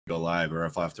go live or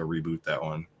if I'll have to reboot that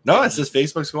one. No, it says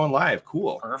Facebook's going live.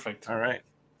 Cool. Perfect. All right.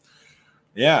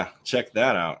 Yeah, check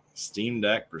that out. Steam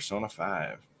Deck Persona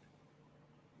 5.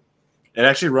 It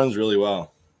actually runs really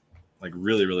well. Like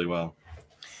really, really well.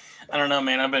 I don't know,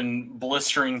 man. I've been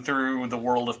blistering through the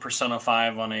world of Persona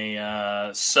 5 on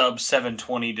a sub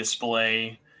 720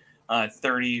 display,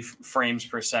 30 frames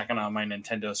per second on my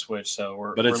Nintendo Switch.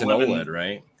 So But it's an OLED,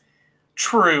 right?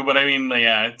 True, but I mean,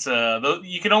 yeah, it's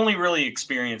you can only really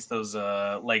experience those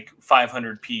like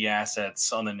 500p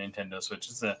assets on the Nintendo Switch.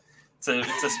 It's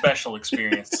a special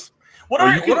experience. What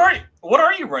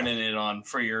are you running it on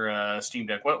for your Steam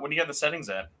Deck? What do you got the settings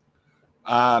at?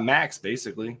 Max,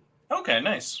 basically. Okay,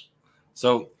 nice.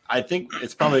 So I think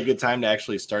it's probably a good time to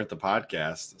actually start the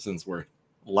podcast since we're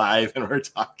live and we're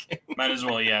talking. Might as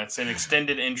well, yeah. It's an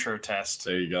extended intro test.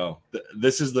 There you go.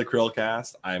 This is the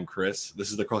CHRILLCAST. I am Chris.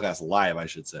 This is the CHRILLCAST live, I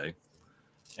should say.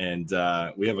 And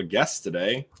we have a guest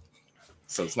today,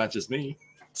 so it's not just me.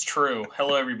 It's true.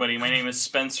 Hello, everybody. My name is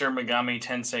Spencer Megami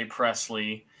Tensei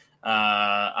Presley.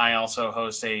 I also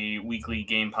host a weekly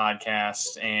game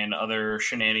podcast and other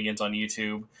shenanigans on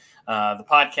YouTube. The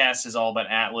podcast is all about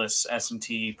Atlas,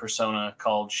 SMT, Persona,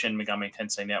 called Shin Megami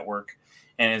Tensei Network,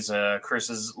 and is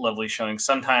Chris's lovely showing.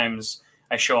 Sometimes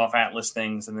I show off Atlas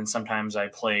things, and then sometimes I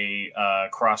play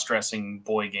cross-dressing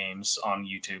boy games on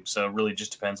YouTube. So it really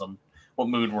just depends on what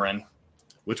mood we're in.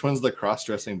 Which one's the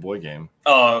cross-dressing boy game?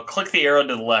 Click the arrow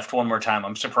to the left one more time.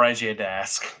 I'm surprised you had to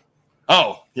ask.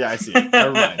 Oh, yeah, I see.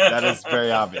 Never mind. That is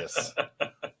very obvious.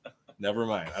 Never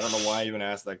mind. I don't know why I even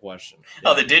asked that question.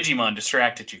 Yeah. Oh, the Digimon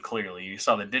distracted you clearly. You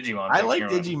saw the Digimon. I like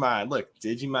Digimon. Look,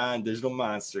 Digimon, Digital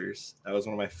Monsters. That was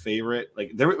one of my favorite.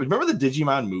 Remember the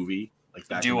Digimon movie?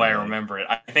 I remember it?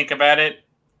 I think about it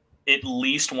at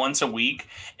least once a week,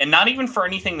 and not even for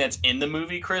anything that's in the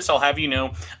movie, Chris. I'll have you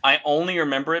know, I only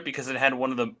remember it because it had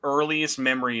one of the earliest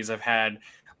memories I've had,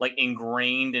 like,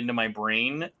 ingrained into my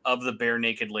brain of the bare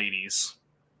naked ladies.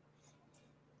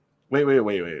 Wait.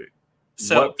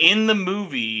 So in the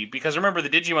movie, because remember the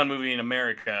Digimon movie in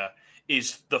America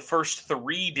is the first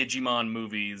 3 Digimon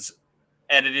movies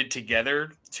edited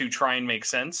together to try and make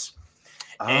sense.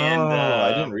 Oh,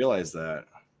 I didn't realize that.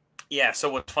 Yeah, so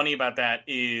what's funny about that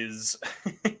is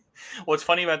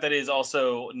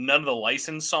also none of the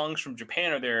licensed songs from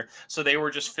Japan are there, so they were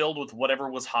just filled with whatever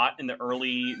was hot in the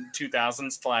early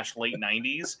 2000s / late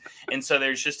 90s. And so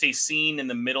there's just a scene in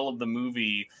the middle of the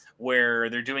movie where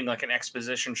they're doing like an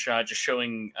exposition shot just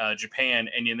showing Japan,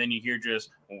 and then you hear just,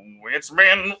 it's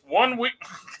been 1 week.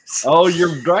 Oh,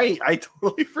 you're right. I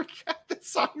totally forgot the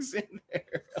song's in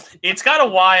there. It's got a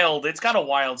wild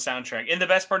soundtrack. And the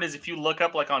best part is if you look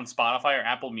up like on Spotify or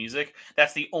Apple Music,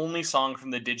 that's the only song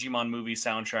from the Digimon movie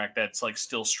soundtrack that's like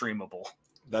still streamable.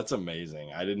 That's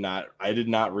amazing. I did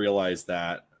not realize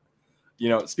that. You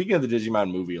know, speaking of the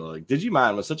Digimon movie, like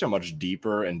Digimon was such a much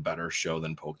deeper and better show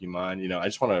than Pokemon. You know, I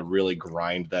just want to really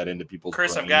grind that into people's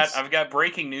brains. Chris, I've got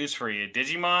breaking news for you.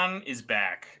 Digimon is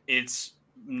back. It's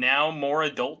now more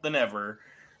adult than ever,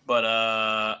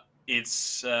 but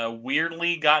it's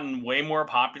weirdly gotten way more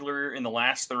popular in the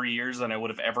last 3 years than I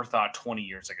would have ever thought 20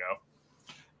 years ago.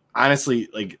 Honestly,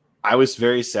 like, I was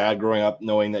very sad growing up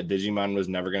knowing that Digimon was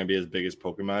never going to be as big as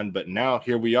Pokemon, but now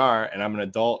here we are, and I'm an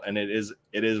adult, and it is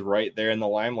right there in the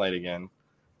limelight again.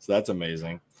 So that's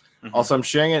amazing. Mm-hmm. Also, I'm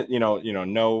sharing it.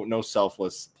 No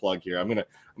selfless plug here. I'm gonna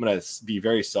be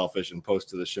very selfish and post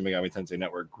to the Shin Megami Tensei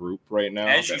Network group right now.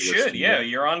 As you should. Yeah,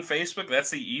 you're on Facebook.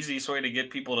 That's the easiest way to get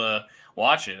people to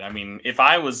watch it. I mean, if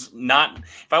I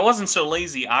wasn't so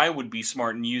lazy, I would be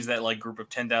smart and use that like group of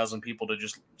 10,000 people to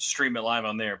just stream it live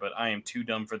on there. But I am too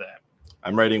dumb for that.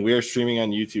 I'm writing. We are streaming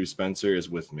on YouTube. Spencer is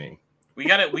with me. We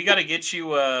gotta get you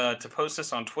to post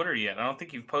this on Twitter yet. I don't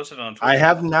think you've posted on Twitter. I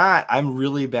have not. I'm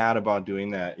really bad about doing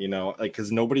that. You know, like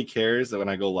because nobody cares that when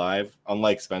I go live.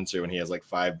 Unlike Spencer when he has like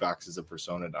 5 boxes of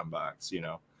Persona to unbox. You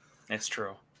know, that's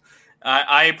true.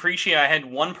 I appreciate. I had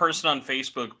one person on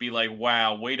Facebook be like,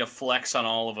 "Wow, way to flex on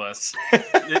all of us."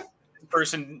 This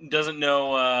person doesn't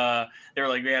know. They were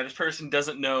like, "Yeah, this person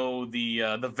doesn't know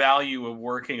the value of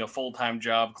working a full-time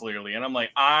job." Clearly, and I'm like,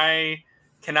 I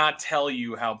cannot tell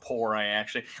you how poor I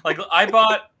actually like. I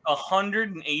bought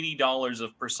 $180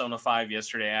 of Persona 5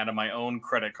 yesterday out of my own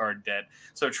credit card debt.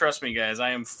 So trust me, guys, I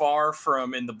am far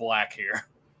from in the black here.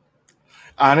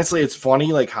 Honestly, it's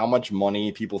funny like how much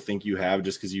money people think you have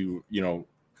just because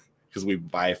because we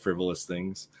buy frivolous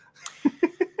things.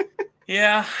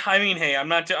 Yeah, I mean, hey, I'm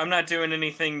not doing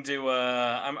anything to.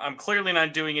 I'm clearly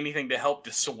not doing anything to help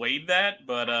dissuade that,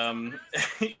 but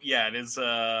yeah, it is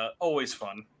always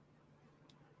fun.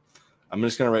 I'm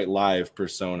just gonna write live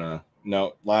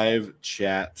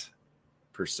chat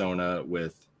Persona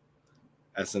with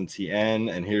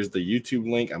SMTN, and here's the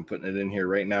YouTube link. I'm putting it in here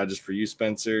right now just for you,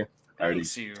 Spencer. I already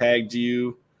tagged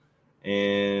you,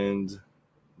 and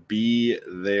be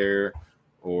there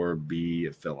or be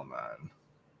Philemon.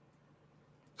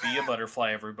 Be a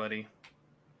butterfly, everybody.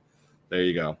 There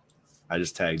you go. I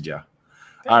just tagged you.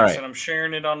 Thanks, all right. And I'm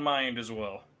sharing it on my end as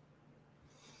well.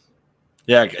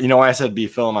 Yeah, you know why I said be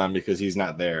Philemon? Because he's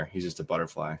not there. He's just a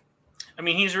butterfly. I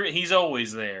mean, he's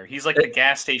always there. He's like the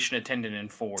gas station attendant in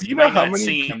 4. You know might not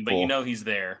see him, but you know he's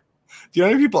there. Do you know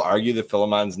how many people argue that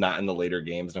Philemon's not in the later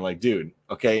games? And I'm like, dude,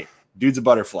 okay, dude's a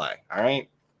butterfly, all right?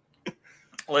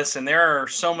 Listen, there are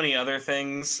so many other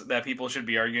things that people should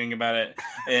be arguing about it,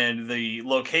 and the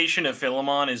location of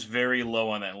Philemon is very low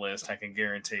on that list, I can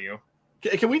guarantee you.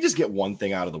 Can we just get one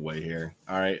thing out of the way here?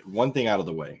 All right, one thing out of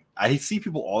the way. I see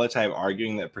people all the time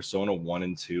arguing that Persona 1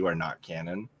 and 2 are not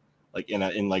canon, like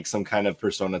in like some kind of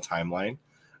Persona timeline,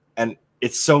 and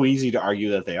it's so easy to argue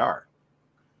that they are.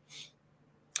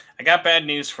 I got bad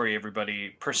news for you, everybody.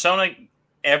 Persona,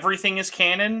 everything is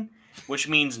canon, which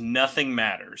means nothing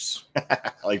matters.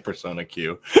 Like Persona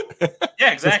Q.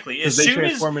 Yeah, exactly. As soon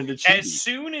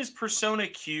as Persona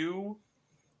Q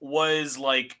was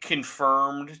like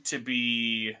confirmed to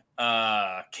be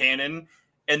canon,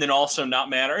 and then also not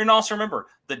matter. And also remember,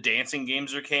 the dancing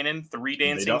games are canon. 3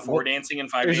 dancing, 4 dancing, and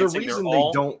 5 dancing. There's a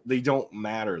reason they don't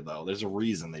matter though. There's a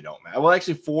reason they don't matter. Well,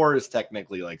 actually, 4 is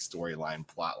technically like storyline,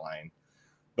 plot line,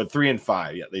 but 3 and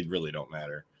 5, yeah, they really don't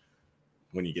matter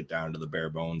when you get down to the bare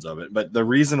bones of it. But the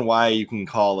reason why you can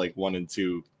call like 1 and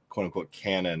 2 quote unquote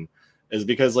canon is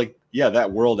because like, yeah,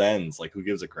 that world ends. Like, who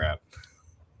gives a crap?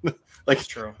 Like, it's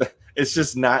true. It's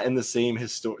just not in the same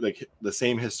historic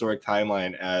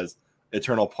timeline as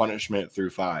Eternal Punishment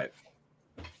through 5.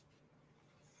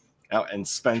 Oh, and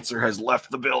Spencer has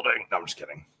left the building. No, I'm just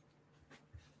kidding.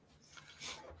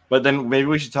 But then maybe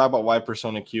we should talk about why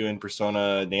Persona Q and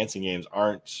Persona dancing games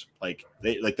aren't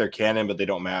they're canon, but they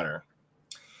don't matter.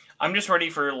 I'm just ready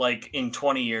for like in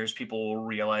 20 years, people will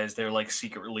realize they're like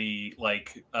secretly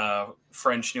like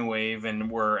French New Wave, and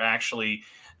we're actually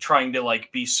trying to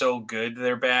like be so good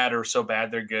they're bad or so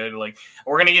bad they're good. Like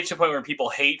we're gonna get to a point where people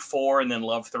hate 4 and then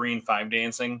love 3 and 5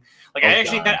 dancing. Like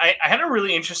I had a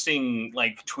really interesting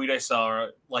like tweet I saw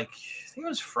like I think it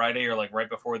was Friday or like right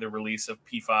before the release of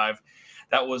P5.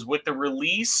 That was with the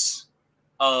release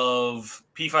of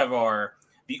P5R.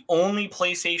 The only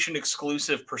PlayStation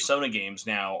exclusive Persona games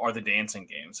now are the dancing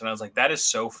games, and I was like, that is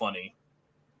so funny.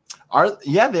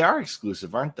 They are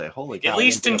exclusive, aren't they? Holy cow! At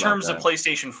least in terms of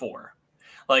PlayStation 4.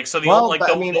 Like so,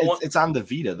 it's on the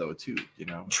Vita though too, you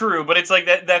know. True, but it's like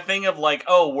that thing of like,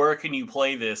 oh, where can you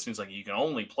play this? And it's like you can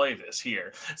only play this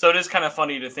here. So it is kind of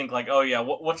funny to think like, oh yeah,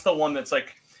 what's the one that's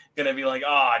like gonna be like,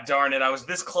 darn it, I was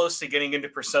this close to getting into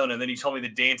Persona, and then you told me the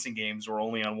dancing games were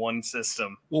only on one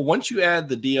system. Well, once you add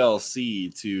the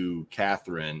DLC to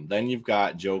Catherine, then you've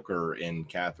got Joker in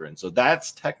Catherine, so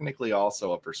that's technically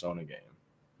also a Persona game.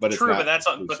 But true, but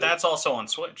that's also on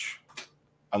Switch.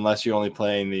 Unless you're only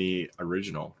playing the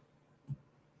original.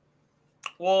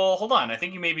 Well, hold on. I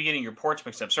think you may be getting your ports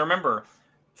mixed up. So remember,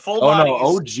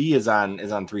 OG is on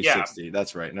 360. Yeah.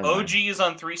 That's right. OG is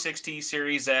on 360,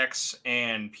 Series X,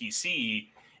 and PC,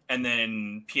 and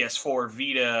then PS4,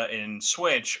 Vita, and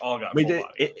Switch all got full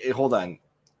body.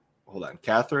 Hold on.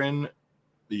 Catherine,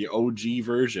 the OG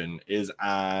version is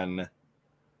on.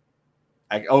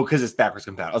 Because it's backwards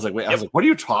compatible. I was like, wait. Yep. I was like, what are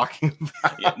you talking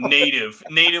about? Yeah, native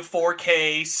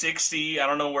 4K 60. I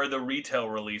don't know where the retail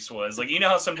release was. Like, you know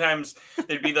how sometimes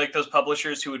there'd be like those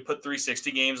publishers who would put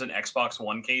 360 games in Xbox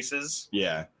One cases.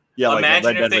 Yeah.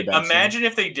 Imagine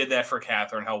if they did that for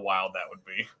Catherine. How wild that would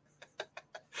be.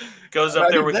 Goes up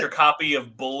there with your copy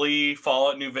of Bully,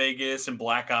 Fallout New Vegas, and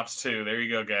Black Ops 2. There you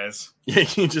go, guys. Yeah,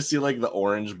 you just see like the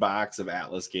orange box of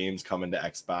Atlas games coming to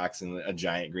Xbox in a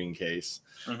giant green case.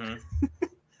 Mm-hmm.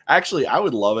 Actually, I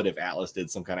would love it if Atlas did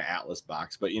some kind of Atlas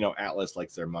box, but you know, Atlas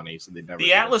likes their money, so they'd never.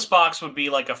 The Atlas box would be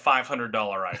like a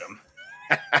 $500 item,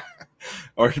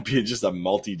 or it'd be just a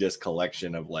multi-disc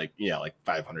collection of like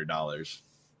 $500.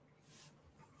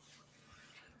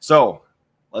 So.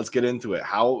 Let's get into it.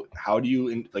 How do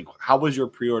you how was your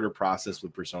pre-order process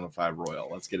with Persona 5 Royal?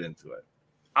 Let's get into it.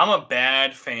 I'm a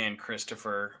bad fan,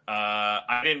 Christopher.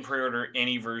 I didn't pre-order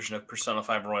any version of Persona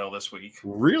 5 Royal this week.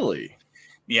 Really?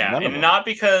 Yeah, and not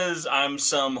because I'm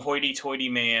some hoity-toity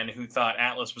man who thought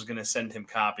Atlas was going to send him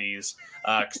copies.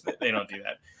 They don't do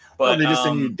that. But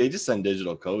they just send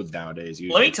digital codes nowadays.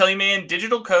 Usually. Let me tell you, man,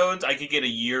 digital codes I could get a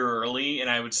year early, and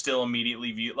I would still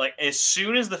immediately view. Like as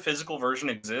soon as the physical version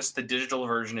exists, the digital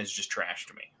version is just trash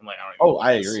to me. I'm like,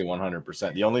 I agree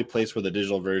 100%. The only place where the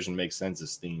digital version makes sense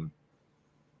is Steam.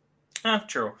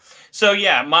 True. So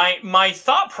yeah, my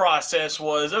thought process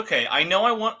was, okay, I know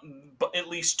I want at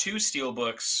least 2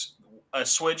 steelbooks, a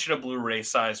Switch and a Blu-ray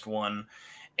sized one,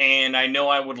 and I know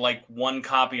I would like 1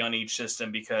 copy on each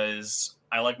system because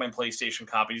I like my PlayStation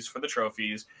copies for the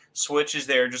trophies. Switch is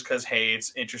there just because, hey,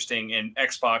 it's interesting, and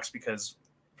Xbox because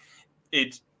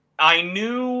I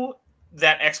knew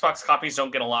that Xbox copies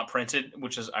don't get a lot printed,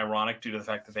 which is ironic due to the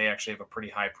fact that they actually have a pretty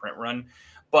high print run,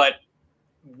 but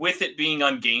with it being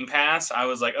on Game Pass, I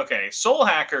was like, okay, Soul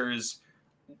Hackers,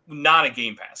 not a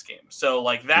Game Pass game. So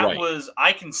like that was,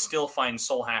 I can still find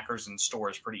Soul Hackers in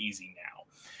stores pretty easy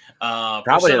now.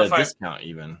 Probably at a discount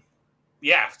even.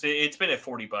 Yeah, it's been at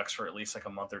 $40 for at least like a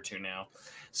month or two now.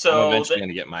 So I'm eventually going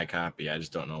to get my copy. I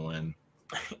just don't know when.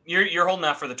 You're holding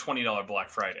out for the $20 Black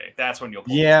Friday. That's when you'll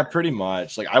pull it. Pretty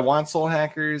much. Like I want Soul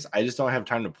Hackers. I just don't have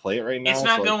time to play it right now. It's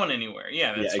not going anywhere.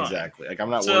 Yeah, that's fine. Exactly. Like I'm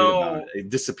not worried about it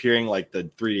disappearing like the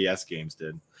 3DS games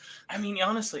did. I mean,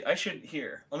 honestly, I should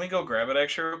let me go grab it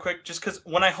actually real quick, just because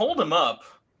when I hold them up,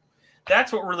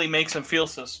 that's what really makes them feel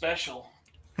so special.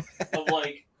 Of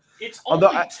like, it's only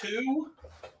 2.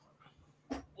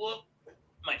 Whoop,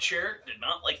 my chair did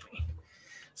not like me.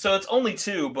 So it's only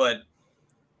 2, but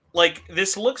like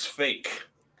this looks fake.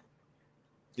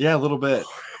 Yeah, a little bit.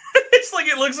 It's like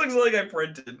it looks like I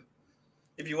printed.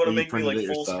 If you want to make me like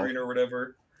full screen or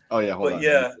whatever. Oh yeah, hold on.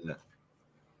 Yeah.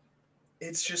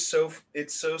 It's just so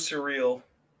surreal.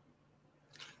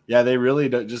 Yeah, they really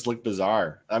just look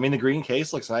bizarre. I mean, the green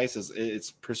case looks nice.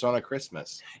 It's Persona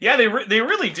Christmas. Yeah, they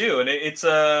really do, and it's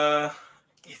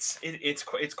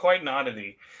quite an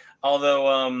oddity.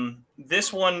 Although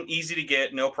this one easy to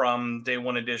get, no problem. Day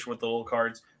 1 edition with the little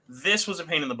cards. This was a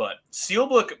pain in the butt.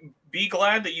 Steelbook, be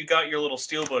glad that you got your little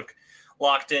Steelbook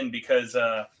locked in because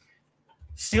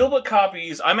Steelbook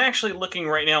copies, I'm actually looking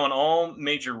right now on all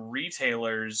major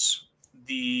retailers.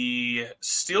 The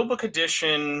Steelbook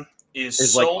edition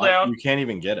is sold out. You can't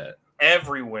even get it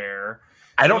everywhere.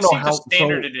 I don't know how the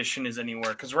standard edition is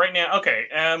anywhere because right now, okay,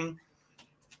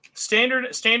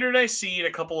 standard I see at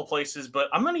a couple of places, but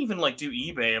I'm gonna even like do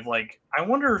eBay of like I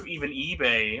wonder if even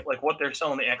eBay like what they're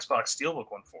selling the Xbox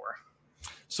Steelbook one for.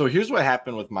 So here's what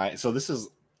happened with I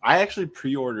actually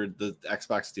pre-ordered the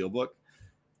Xbox Steelbook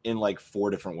in like 4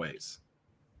 different ways.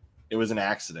 It was an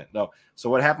accident. No. So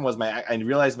what happened was I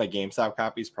realized my GameStop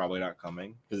copy is probably not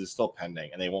coming because it's still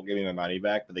pending and they won't give me my money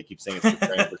back, but they keep saying it's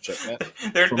preparing for shipment.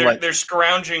 They're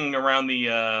scrounging around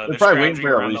they're probably waiting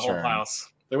for a return. The whole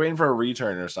house. They're waiting for a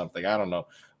return or something. I don't know.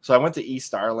 So I went to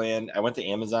eStarland, I went to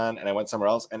Amazon, and I went somewhere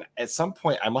else. And at some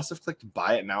point, I must have clicked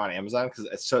buy it now on Amazon because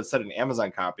it said an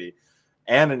Amazon copy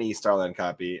and an eStarland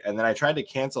copy. And then I tried to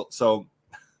cancel. So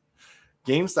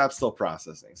GameStop's still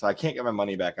processing. So I can't get my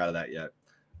money back out of that yet.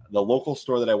 The local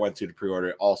store that I went to pre-order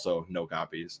it, also no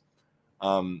copies.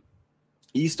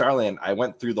 eStarland, I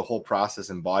went through the whole process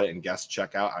and bought it and guessed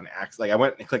checkout on I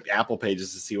went and clicked Apple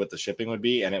Pages to see what the shipping would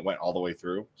be, and it went all the way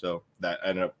through. So that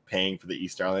ended up paying for the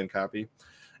eStarland copy.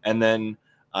 And then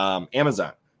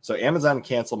Amazon. So Amazon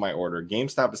canceled my order.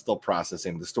 GameStop is still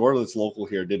processing. The store that's local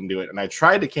here didn't do it. And I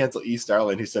tried to cancel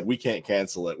eStarland. He said, we can't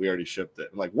cancel it. We already shipped it.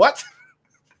 I'm like, what?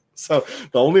 So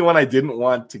the only one I didn't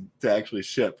want to actually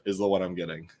ship is the one I'm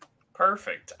getting.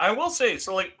 Perfect. I will say,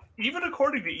 so like even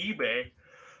according to eBay,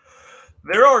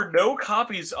 there are no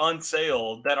copies on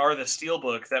sale that are the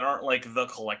Steelbook that aren't like the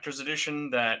collector's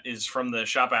edition that is from the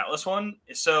Shop Atlas one.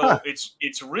 So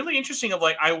it's really interesting of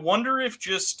like, I wonder if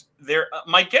just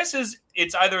my guess is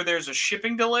it's either there's a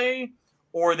shipping delay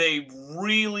or they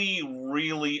really,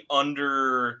 really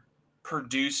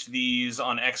underproduced these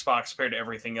on Xbox compared to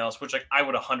everything else, which like I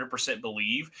would 100%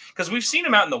 believe because we've seen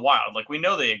them out in the wild. Like we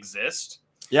know they exist.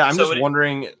 Yeah, I'm just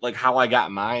wondering like how I got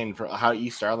mine for how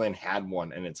eStarland had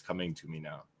one and it's coming to me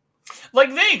now.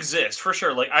 Like they exist for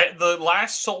sure. Like the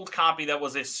last sold copy that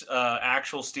was this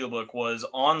actual Steelbook was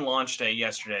on launch day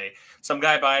yesterday. Some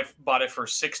guy bought it for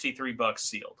 $63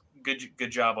 sealed.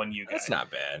 Good job on you guys. That's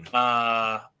not bad.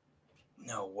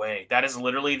 No way. That is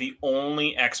literally the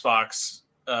only Xbox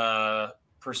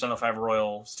Persona 5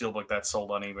 Royal Steelbook that's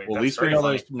sold on eBay. Well, at least we know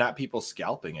there's not people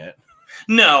scalping it.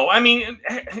 No, I mean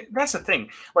that's the thing.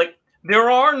 Like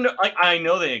there are no, like I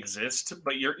know they exist,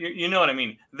 but you know what I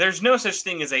mean. There's no such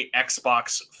thing as a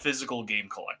Xbox physical game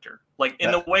collector, like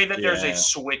in the way that there's a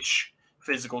Switch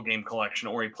physical game collection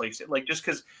or a PlayStation. Like just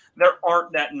because there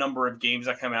aren't that number of games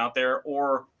that come out there,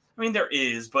 or I mean there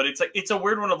is, but it's like it's a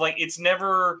weird one of like it's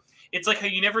like how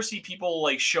you never see people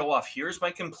like show off. Here's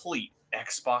my complete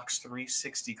Xbox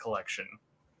 360 collection.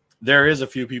 There is a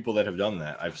few people that have done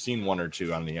that. I've seen 1 or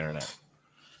 2 on the internet.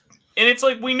 And it's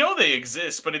like, we know they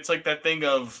exist, but it's like that thing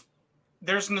of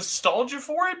there's nostalgia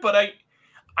for it. But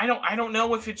I don't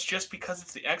know if it's just because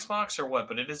it's the Xbox or what,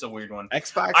 but it is a weird one.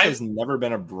 Xbox has never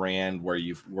been a brand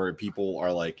where people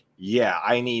are like, yeah,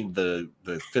 I need the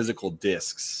physical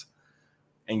discs.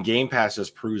 And Game Pass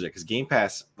just proves it, because Game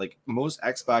Pass, like most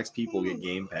Xbox people get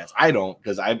Game Pass. I don't,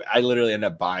 because I literally end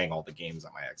up buying all the games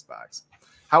on my Xbox.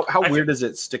 How weird is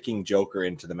it sticking Joker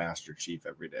into the Master Chief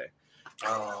every day?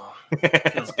 Oh,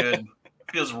 feels good.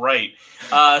 Feels right.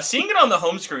 Seeing it on the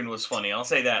home screen was funny. I'll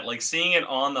say that. Like, seeing it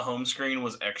on the home screen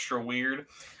was extra weird.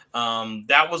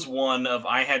 That was one of,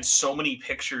 I had so many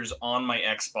pictures on my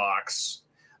Xbox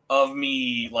of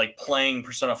me like playing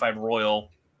Persona 5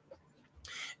 Royal.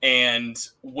 And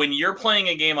when you're playing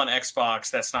a game on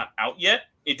Xbox that's not out yet,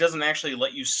 it doesn't actually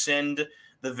let you send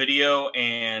the video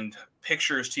and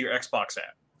pictures to your Xbox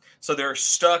app. So they're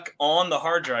stuck on the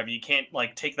hard drive. You can't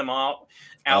like take them out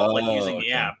like using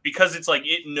the app, because it's like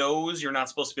it knows you're not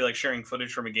supposed to be like sharing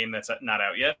footage from a game that's not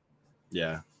out yet.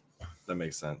 Yeah, that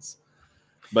makes sense.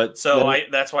 But so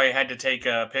that's why I had to take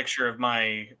a picture of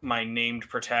my named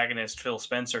protagonist Phil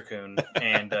Spencer-kun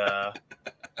and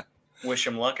wish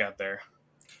him luck out there.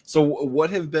 So what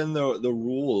have been the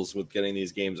rules with getting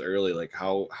these games early? Like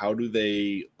how do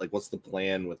they, like, what's the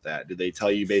plan with that? Do they tell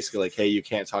you basically like, hey, you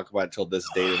can't talk about it till this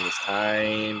date and this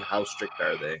time? How strict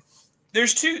are they?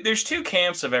 There's two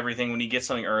camps of everything when you get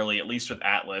something early, at least with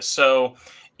Atlas. So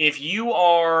if you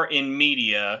are in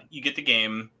media, you get the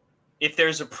game. If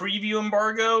there's a preview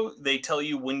embargo, they tell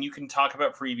you when you can talk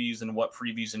about previews and what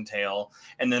previews entail,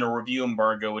 and then a review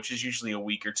embargo, which is usually a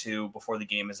week or two before the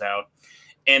game is out.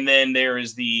 And then there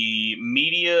is the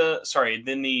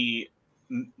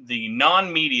the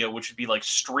non-media, which would be like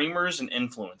streamers and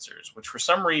influencers, which for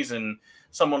some reason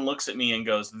someone looks at me and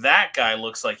goes, that guy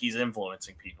looks like he's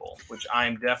influencing people, which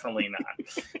I'm definitely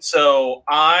not. So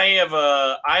I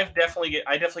definitely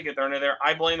get thrown in there.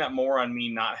 I blame that more on me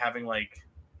not having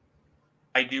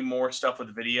I do more stuff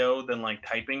with video than like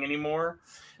typing anymore.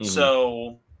 Mm-hmm.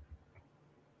 So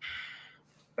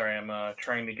sorry, I'm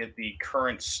trying to get the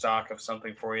current stock of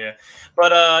something for you.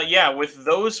 But yeah, with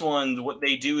those ones, what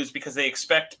they do is because they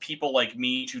expect people like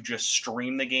me to just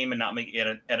stream the game and not make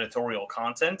editorial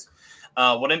content.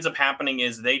 What ends up happening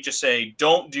is they just say,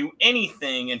 don't do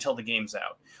anything until the game's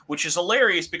out, which is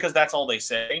hilarious because that's all they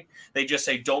say. They just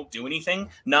say, don't do anything,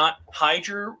 not hide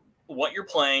what you're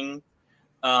playing.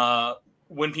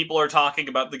 When people are talking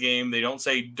about the game, they don't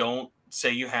say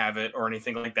you have it or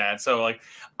anything like that. So like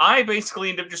I basically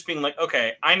end up just being like,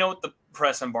 okay, I know what the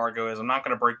press embargo is. I'm not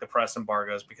going to break the press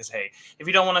embargoes because, hey, if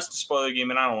you don't want us to spoil your game,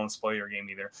 and I don't want to spoil your game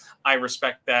either, I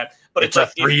respect that. But it's a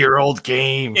 3-year-old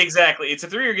game. Exactly. It's a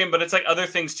 3-year game, but it's like other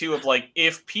things too of like,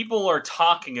 if people are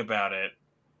talking about it,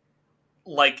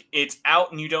 like it's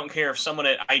out and you don't care if someone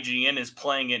at IGN is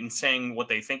playing it and saying what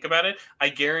they think about it, I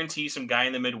guarantee some guy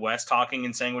in the Midwest talking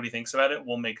and saying what he thinks about it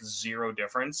will make zero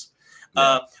difference.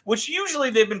 Yeah. Which usually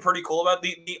they've been pretty cool about.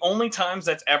 The only times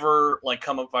that's ever like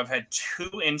come up, I've had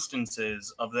 2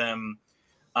 instances of them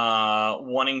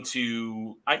wanting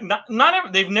to.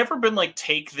 They've never been like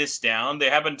take this down. There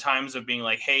have been times of being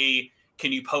like, hey,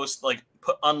 can you post like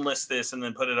unlist this and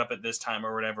then put it up at this time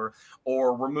or whatever,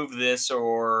 or remove this,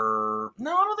 or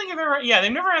no, I don't think I've ever. Yeah,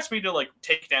 they've never asked me to like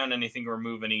take down anything or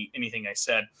remove anything I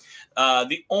said.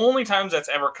 The only times that's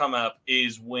ever come up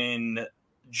is when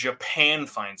Japan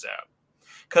finds out.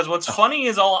 Because what's funny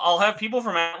is I'll have people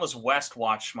from Atlas West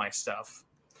watch my stuff,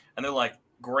 and they're like,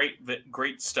 great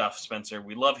stuff, Spencer.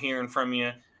 We love hearing from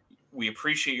you. We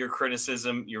appreciate your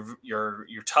criticism.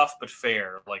 You're tough but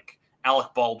fair, like Alec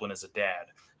Baldwin is a dad.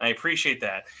 And I appreciate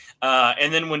that.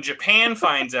 And then when Japan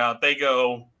finds out, they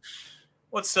go,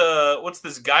 what's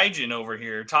this gaijin over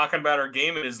here talking about our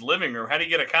game in his living room? How do you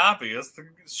get a copy? Let's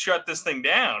shut this thing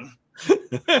down.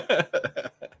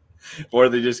 Or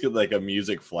they just get like a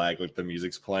music flag, like the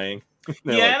music's playing.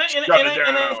 Yeah, like,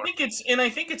 and I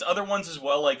think it's other ones as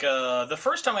well. Like the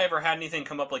first time I ever had anything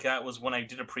come up like that was when I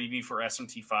did a preview for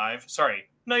SMT5.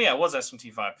 It was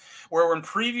SMT5, where when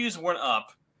previews weren't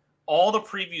up, all the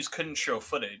previews couldn't show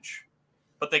footage,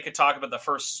 but they could talk about the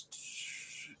first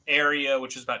area,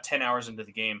 which is about 10 hours into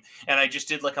the game. And I just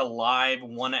did like a live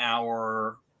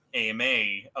 1-hour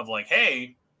AMA of like,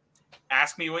 hey,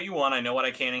 ask me what you want. I know what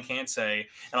I can and can't say,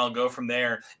 and I'll go from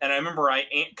there. And I remember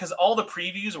because all the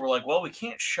previews were like, well, we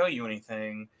can't show you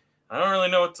anything. I don't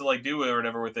really know what to like do with it or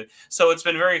whatever with it. So it's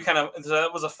been very so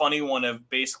that was a funny one of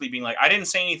basically being like, I didn't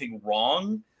say anything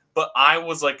wrong, but I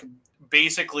was like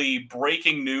basically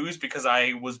breaking news because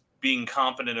I was being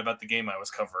confident about the game I was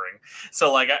covering.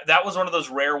 So like that was one of those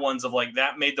rare ones of like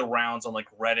that made the rounds on like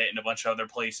Reddit and a bunch of other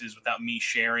places without me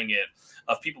sharing it,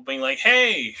 of people being like,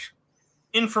 hey,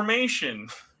 information.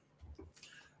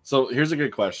 So here's a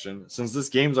good question. Since this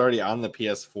game's already on the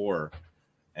PS4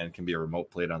 and can be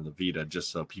remote played on the Vita,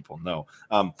 just so people know,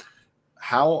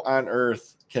 how on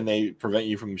earth can they prevent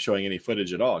you from showing any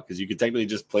footage at all? Because you could technically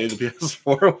just play the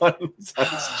PS4 ones on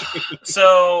stream.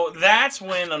 So that's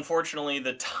when, unfortunately,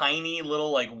 the tiny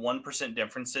little 1%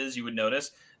 differences you would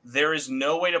notice. There is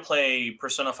no way to play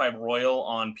Persona 5 Royal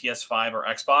on PS5 or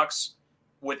Xbox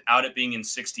without it being in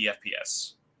 60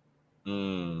 FPS.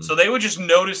 So they would just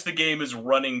notice the game is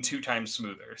running 2 times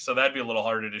smoother. So that'd be a little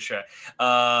harder to show.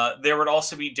 There would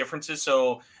also be differences.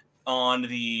 So on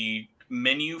the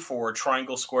menu for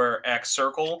triangle, square, X,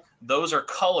 circle, those are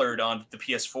colored on the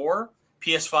PS4.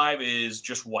 PS5 is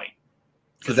just white.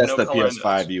 Because that's the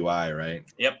PS5 UI, right?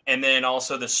 Yep. And then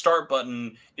also the start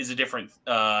button is a different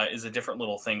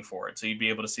little thing for it. So you'd be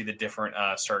able to see the different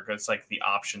start. It's like the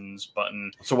options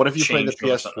button. So what if you play the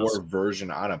PS4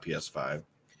 version on a PS5?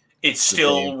 It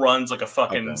still runs like a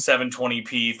fucking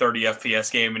 720p 30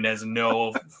 FPS game and has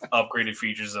no upgraded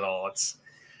features at all.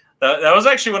 That was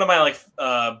actually one of my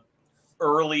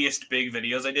earliest big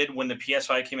videos I did when the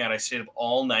PS5 came out. I stayed up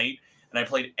all night and I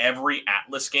played every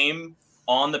Atlas game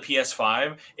on the PS5,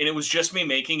 and it was just me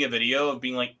making a video of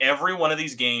being like, every one of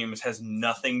these games has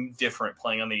nothing different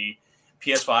playing on the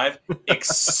PS5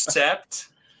 except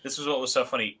this was what was so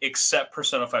funny, except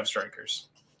Persona 5 Strikers.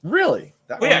 Really?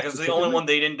 Well, yeah, because it's the only one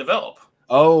they didn't develop.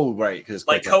 Oh, right. Because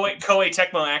Koei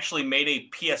Tecmo actually made a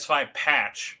PS5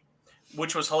 patch,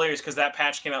 which was hilarious because that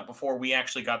patch came out before we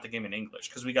actually got the game in English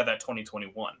because we got that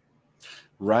 2021.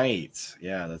 Right.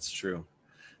 Yeah, that's true.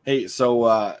 Hey,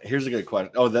 so here's a good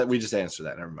question. Oh, that we just answered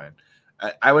that. Never mind.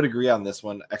 I would agree on this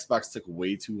one. Xbox took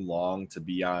way too long to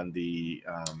be on the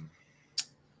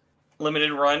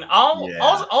limited run.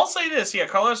 I'll say this. Yeah,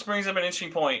 Carlos brings up an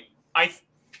interesting point.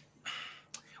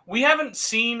 We haven't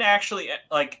seen actually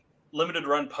limited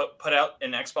run put out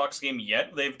an Xbox game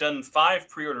yet. They've done 5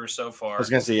 pre-orders so far. I was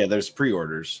gonna say, yeah, there's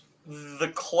pre-orders.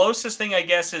 The closest thing I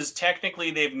guess is technically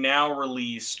they've now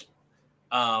released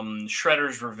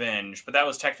Shredder's Revenge, but that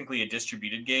was technically a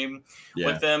distributed game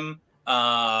with them.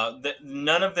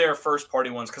 None of their first-party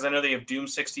ones, because I know they have Doom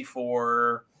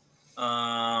 64,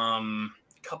 a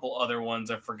couple other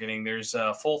ones I'm forgetting. There's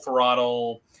Full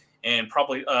Throttle, and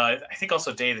probably I think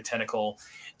also Day of the Tentacle.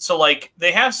 So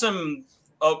they have some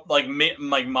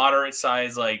moderate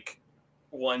size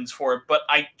ones for it, but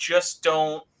I just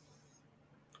don't.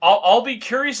 I'll be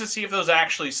curious to see if those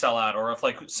actually sell out, or if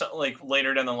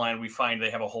later down the line we find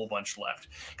they have a whole bunch left.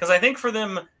 Because I think for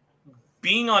them,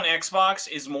 being on Xbox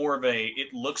is more of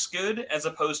it looks good as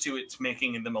opposed to it's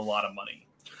making them a lot of money.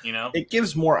 You know, it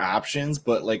gives more options,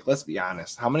 but let's be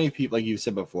honest, how many people, like you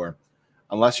said before,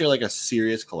 unless you're a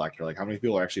serious collector, how many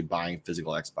people are actually buying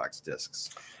physical Xbox discs?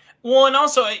 Well, and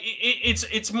also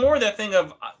it's more that thing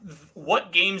of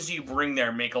what games do you bring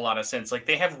there make a lot of sense.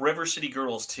 They have River City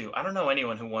Girls too. I don't know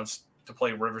anyone who wants to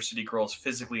play River City Girls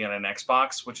physically on an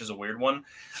Xbox, which is a weird one.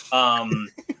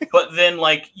 But then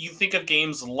you think of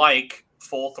games like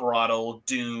Full Throttle,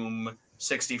 Doom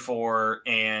 64,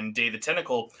 and Day of the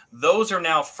Tentacle. Those are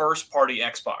now first-party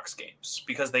Xbox games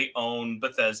because they own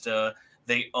Bethesda.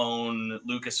 They own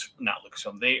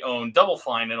Lucasfilm. They own Double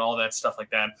Fine and all that stuff like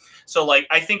that. So,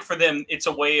 I think for them, it's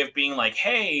a way of being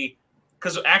hey,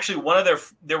 because actually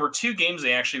there were 2 games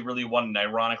they actually really wanted. And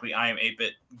ironically, I Am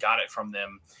 8-Bit got it from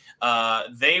them.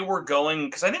 They were going,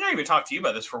 because I think I even talked to you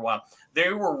about this for a while.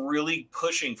 They were really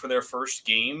pushing for their first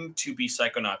game to be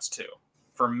Psychonauts 2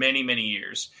 for many, many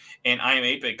years. And I Am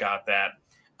 8-Bit got that.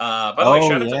 By the way,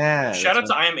 shout out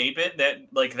to I Am 8-Bit.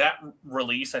 That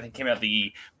release I think came out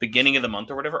the beginning of the month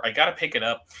or whatever. I gotta pick it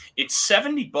up. It's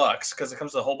 $70 because it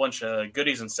comes with a whole bunch of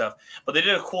goodies and stuff. But they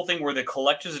did a cool thing where the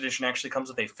collector's edition actually comes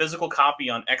with a physical copy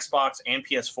on Xbox and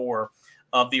PS4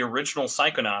 of the original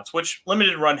Psychonauts, which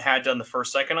Limited Run had done the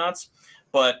first Psychonauts,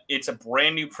 but it's a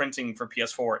brand new printing for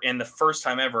PS4 and the first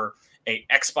time ever a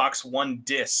Xbox One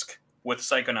disc with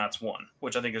Psychonauts 1,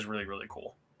 which I think is really, really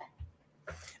cool.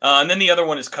 And then the other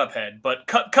one is Cuphead. But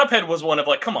Cuphead was one of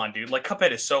come on, dude.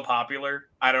 Cuphead is so popular.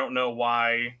 I don't know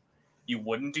why you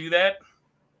wouldn't do that.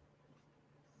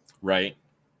 Right.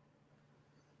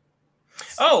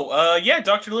 Oh, yeah,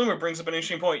 Dr. Loomer brings up an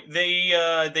interesting point.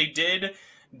 They did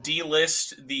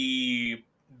delist the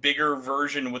bigger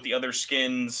version with the other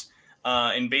skins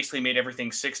and basically made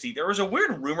everything 60. There was a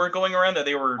weird rumor going around that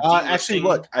they were delisting... Actually,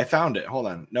 look, I found it. Hold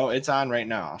on. No, it's on right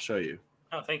now. I'll show you.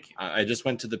 Oh, thank you. I just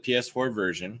went to the PS4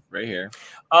 version right here.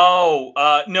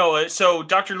 Oh, no. So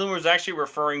Dr. Loomer was actually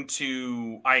referring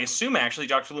to, I assume actually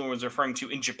Dr. Loomer was referring to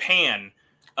in Japan.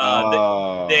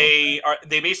 They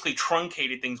basically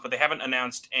truncated things, but they haven't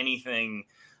announced anything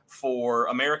for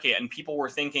America yet, and people were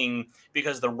thinking,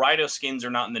 because the Rhino skins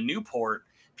are not in the new port,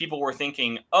 people were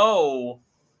thinking, oh,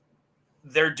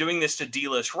 they're doing this to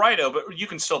delist Rhino, but you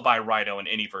can still buy Rhino in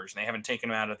any version. They haven't taken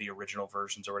them out of the original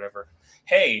versions or whatever.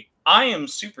 Hey, I am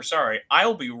super sorry.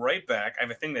 I'll be right back. I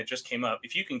have a thing that just came up.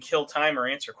 If you can kill time or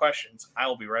answer questions, I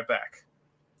will be right back.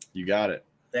 You got it.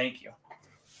 Thank you.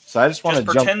 So I just want to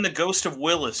pretend the ghost of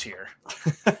Will is here.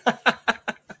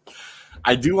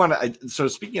 I do want to. So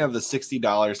speaking of the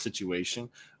 $60 situation,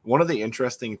 one of the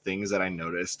interesting things that I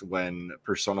noticed when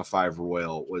Persona 5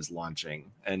 Royal was launching,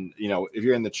 and if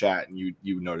you're in the chat and you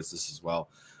notice this as well,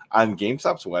 on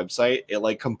GameStop's website, it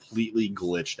like completely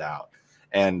glitched out,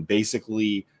 and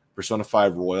basically Persona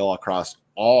 5 Royal across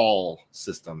all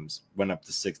systems went up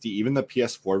to 60. Even the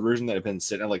PS4 version that had been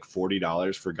sitting at like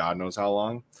 $40 for God knows how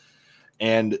long,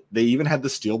 and they even had the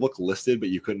Steelbook listed, but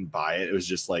you couldn't buy it. It was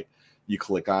just like you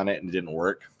click on it and it didn't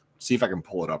work. See if I can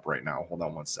pull it up right now. Hold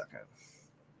on one second.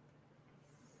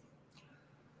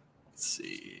 Let's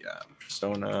see.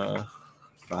 Persona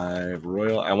 5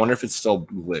 Royal. I wonder if it's still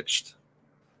glitched.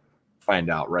 Find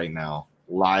out right now.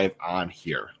 Live on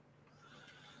here.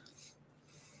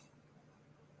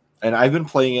 And I've been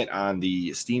playing it on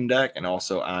the Steam Deck and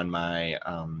also on my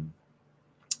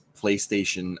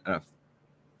PlayStation.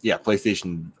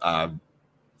 PlayStation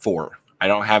 4. I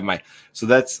don't have my, so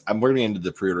that's, we're going to get into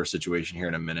the pre-order situation here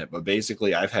in a minute, but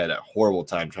basically I've had a horrible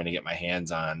time trying to get my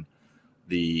hands on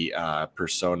the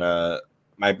Persona,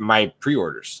 my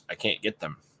pre-orders. I can't get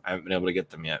them. I haven't been able to get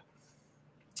them yet.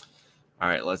 All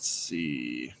right, let's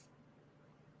see.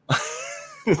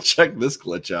 Check this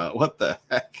glitch out. What the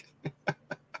heck?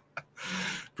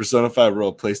 Persona 5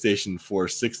 Royal PlayStation 4,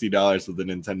 $60 with the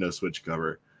Nintendo Switch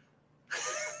cover.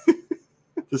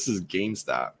 This is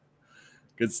GameStop.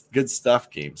 Good stuff,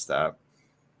 GameStop.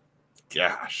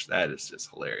 Gosh, that is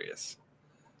just hilarious.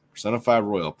 Persona 5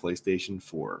 Royal, PlayStation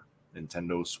 4,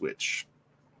 Nintendo Switch.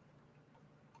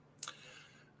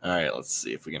 All right, let's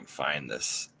see if we can find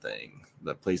this thing.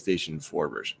 The PlayStation 4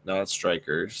 version. No, it's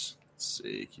Strikers. Let's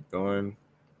see. Keep going.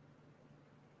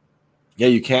 Yeah,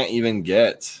 you can't even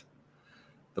get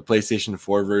the PlayStation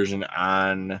 4 version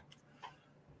on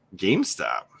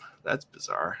GameStop. That's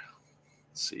bizarre.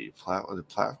 Let's see. Was it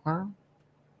platform?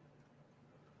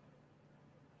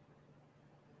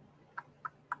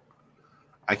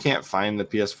 I can't find the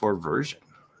PS4 version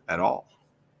at all.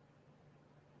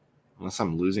 Unless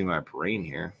I'm losing my brain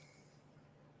here.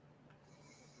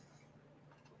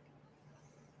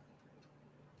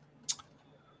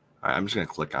 All right, I'm just gonna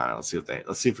click on it. Let's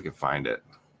see if we can find it.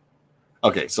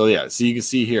 Okay, so yeah, so you can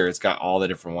see here it's got all the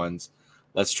different ones.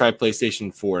 Let's try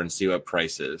PlayStation 4 and see what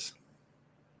price is.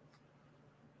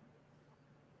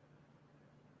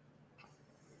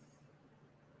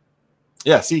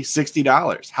 Yeah, see,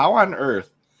 $60. How on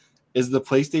earth is the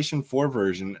PlayStation 4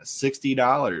 version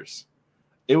 $60?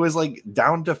 It was like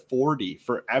down to 40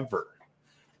 forever.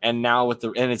 And now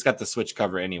and it's got the Switch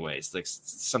cover anyways. Like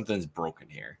something's broken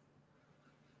here.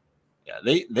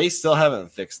 Yeah, they still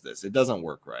haven't fixed this. It doesn't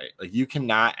work right. Like you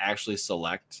cannot actually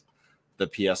select the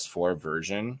PS4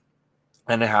 version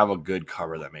and have a good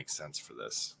cover that makes sense for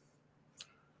this.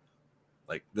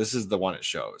 Like this is the one it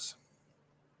shows.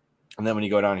 And then when you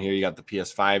go down here, you got the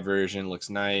PS5 version, looks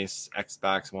nice.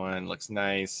 Xbox One looks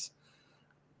nice.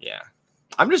 Yeah.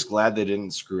 I'm just glad they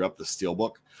didn't screw up the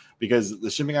Steelbook because the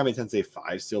Shin Megami Tensei 5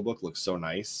 Steelbook looks so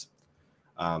nice.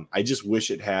 I just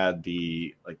wish it had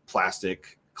the like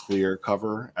plastic clear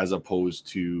cover as opposed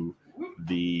to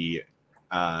the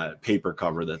paper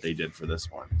cover that they did for this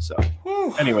one. So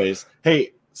anyways,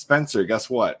 hey, Spencer, guess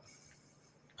what?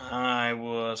 I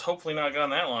was hopefully not gone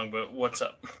that long, but what's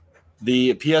up?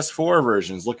 The PS4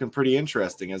 version is looking pretty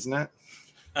interesting, isn't it?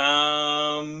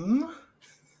 Oh,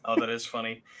 that is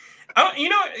funny.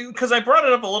 Because I brought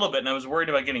it up a little bit and I was worried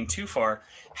about getting too far.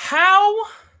 How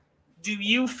do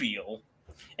you feel?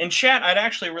 And chat, I'd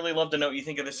actually really love to know what you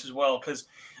think of this as well, because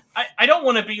I don't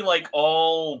want to be like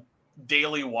all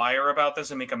Daily Wire about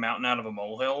this and make a mountain out of a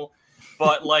molehill,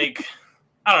 but like,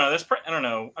 I don't know. I don't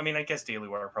know. I mean, I guess Daily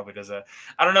Wire probably does that.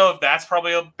 I don't know if that's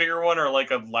probably a bigger one or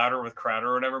like a Louder with Crowder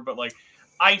or whatever, but like,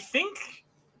 I think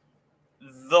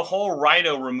the whole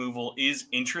Rhino removal is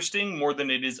interesting more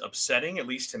than it is upsetting, at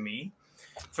least to me,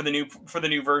 for the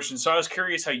new version. So I was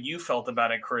curious how you felt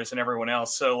about it, Chris, and everyone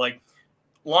else. So like,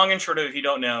 long and short of it, if you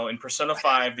don't know, in Persona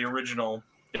 5, the original,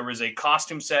 there was a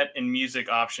costume set and music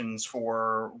options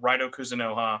for Rhino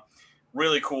Kuzunoha.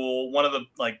 Really cool. One of the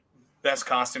like best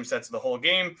costume sets of the whole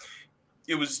game.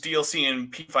 It was DLC in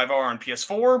P5R on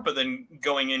PS4, but then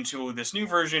going into this new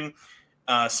version,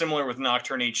 similar with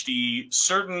Nocturne HD,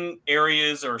 certain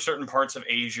areas or certain parts of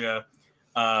Asia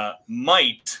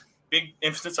might, big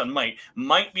emphasis on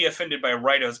might be offended by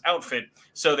Raito's outfit.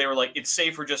 So they were like, it's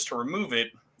safer just to remove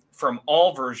it from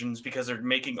all versions because they're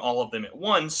making all of them at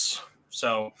once.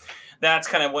 So that's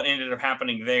kind of what ended up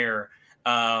happening there.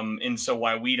 And so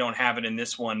why we don't have it in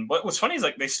this one. But what's funny is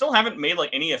like they still haven't made like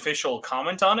any official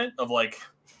comment on it of like,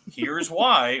 here's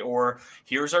why, or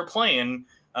here's our plan.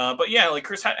 But yeah, like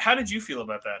Chris, how did you feel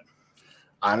about that?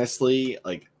 Honestly,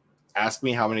 like, ask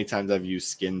me how many times I've used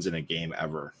skins in a game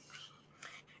ever.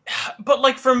 But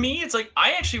like for me, it's like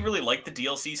I actually really like the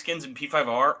DLC skins in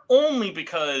P5R only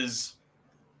because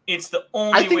it's the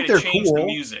only way to change the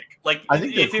music. Like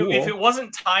if it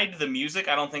wasn't tied to the music,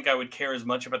 I don't think I would care as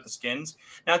much about the skins.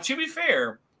 Now, to be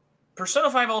fair,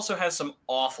 Persona 5 also has some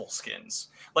awful skins.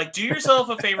 Like, do yourself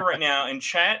a favor right now and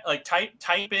chat, like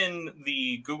type in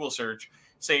the Google search,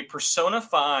 say Persona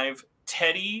 5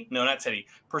 Teddy, no, not Teddy,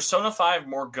 Persona 5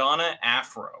 Morgana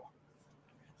Afro.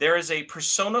 There is a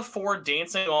Persona 4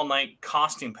 Dancing All Night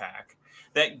costume pack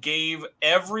that gave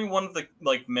every one of the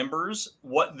like members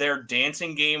what their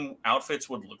dancing game outfits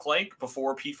would look like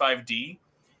before P5D,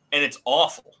 and it's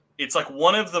awful. It's like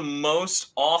one of the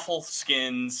most awful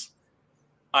skins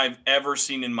I've ever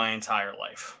seen in my entire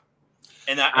life,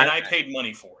 and I paid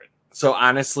money for it. So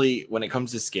honestly, when it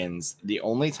comes to skins, the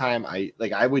only time I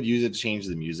would use it to change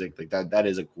the music, like that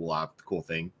is a cool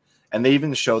thing. And they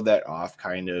even showed that off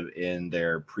kind of in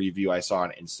their preview I saw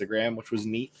on Instagram, which was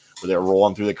neat, where they're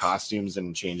rolling through the costumes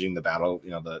and changing the battle,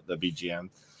 the BGM.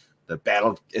 The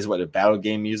battle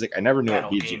game music. I never knew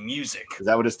battle what game music. Is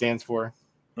that what it stands for?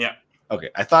 Yeah. Okay.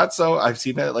 I thought so. I've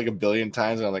seen that like a billion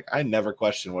times, and I'm like, I never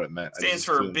questioned what it meant. It stands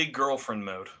for big girlfriend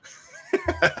mode.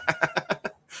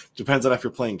 Depends on if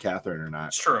you're playing Catherine or not.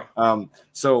 It's true.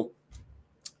 So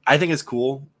I think it's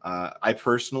cool. I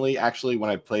personally, actually, when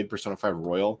I played Persona 5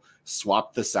 Royal,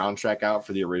 swapped the soundtrack out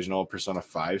for the original Persona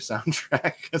 5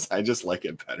 soundtrack because I just like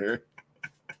it better.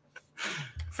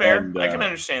 Fair. And, I can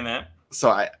understand that. So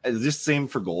I just same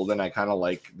for Golden. I kind of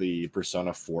like the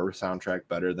Persona 4 soundtrack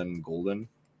better than Golden,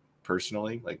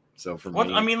 personally. Like, so for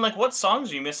me, I mean, like, what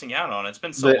songs are you missing out on? It's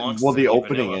been so long. Well, the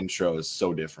opening intro is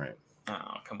so different.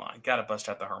 Oh, come on. Gotta bust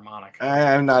out the harmonica.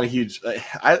 I'm not a huge...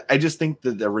 I just think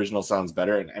that the original sounds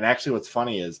better. And actually what's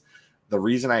funny is the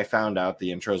reason I found out the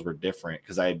intros were different,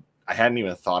 because I hadn't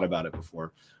even thought about it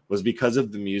before, was because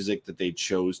of the music that they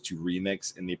chose to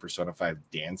remix in the Persona 5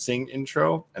 dancing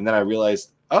intro. And then I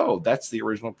realized, oh, that's the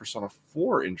original Persona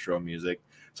 4 intro music.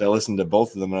 So I listened to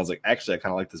both of them and I was like, actually, I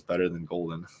kind of like this better than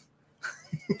Golden.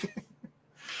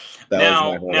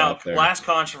 Now, last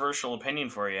controversial opinion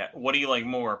for you. What do you like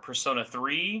more, Persona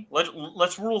 3?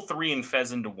 Let's rule 3 and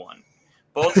Fez into 1.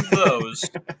 Both of those,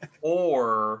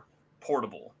 or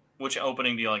Portable. Which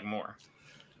opening do you like more?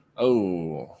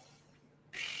 Oh.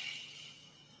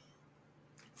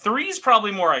 3 is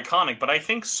probably more iconic, but I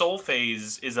think Soul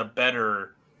Phase is a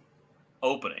better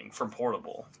opening from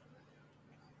Portable.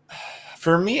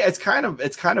 For me, it's kind of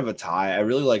a tie. I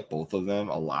really like both of them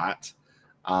a lot.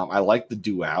 I like the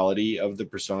duality of the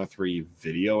Persona 3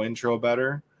 video intro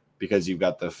better because you've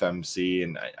got the FemC,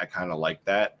 and I kind of like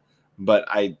that. But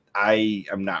I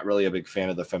am not really a big fan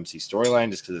of the FemC storyline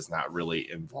just because it's not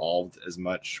really involved as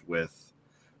much with,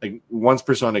 like, once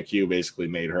Persona Q basically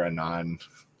made her a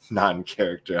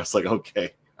non-character. I was like,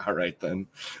 okay, all right then.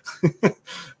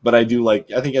 But I do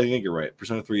like. I think you're right.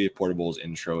 Persona 3 Portable's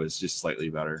intro is just slightly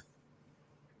better.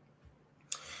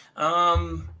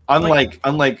 Unlike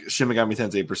Shin Megami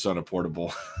Tensei Persona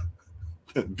Portable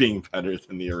being better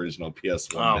than the original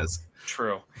PS1 disc.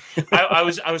 True. I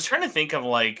was trying to think of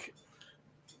like,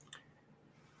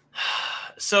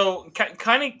 so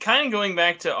kind of going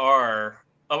back to R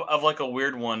of like a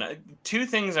weird one. Two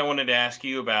things I wanted to ask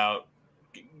you about.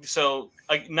 So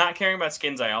like not caring about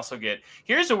skins, I also get.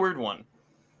 Here's a weird one.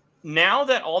 Now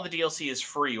that all the DLC is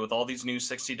free with all these new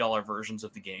 $60 versions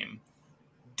of the game,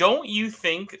 don't you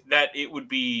think that it would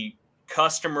be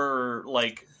customer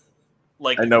like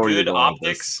good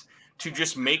optics to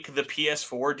just make the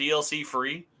PS4 DLC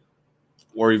free?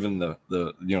 Or even the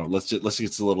let's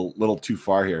get a little too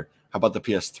far here. How about the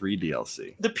PS3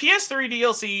 DLC? The PS3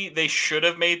 DLC they should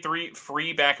have made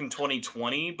free back in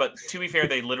 2020, but to be fair,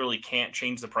 they literally can't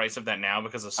change the price of that now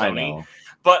because of Sony. I know.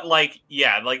 But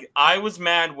I was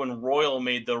mad when Royal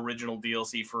made the original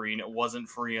DLC free and it wasn't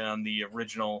free on the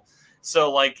original.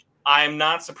 So, like, I'm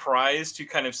not surprised to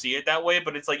kind of see it that way,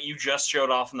 but it's like you just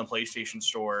showed off in the PlayStation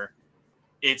Store.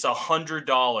 It's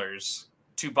 $100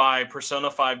 to buy Persona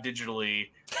 5 digitally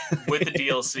with the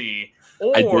DLC.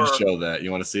 Or, I did show that. You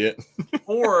want to see it?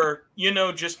 Or,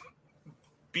 just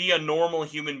be a normal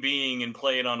human being and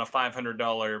play it on a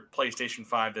 $500 PlayStation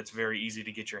 5 that's very easy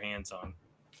to get your hands on.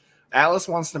 Atlas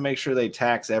wants to make sure they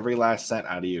tax every last cent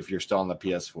out of you if you're still on the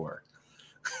PS4.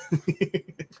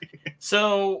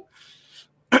 So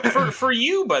for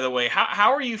you, by the way,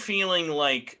 how are you feeling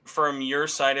like from your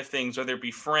side of things, whether it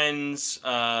be friends,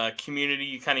 community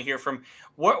you kind of hear from,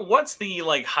 what's the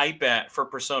like hype at for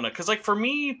Persona? Because like for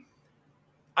me,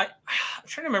 I'm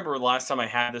trying to remember the last time I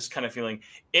had this kind of feeling.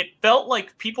 It felt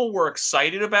like people were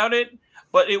excited about it,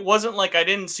 but it wasn't like I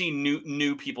didn't see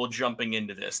new people jumping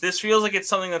into this. This feels like it's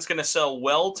something that's going to sell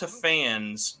well to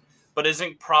fans, but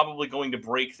isn't probably going to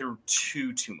break through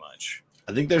too much.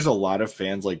 I think there's a lot of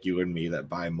fans like you and me that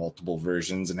buy multiple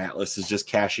versions, and Atlas is just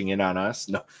cashing in on us.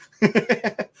 No,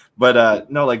 but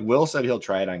no, like Will said, he'll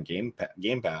try it on Game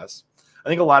Pass. I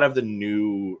think a lot of the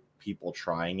new people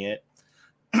trying it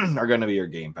are going to be your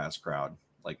Game Pass crowd.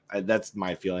 Like that's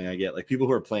my feeling. I get like people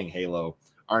who are playing Halo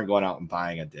aren't going out and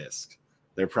buying a disc.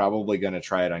 They're probably going to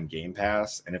try it on Game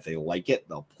Pass, and if they like it,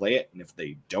 they'll play it, and if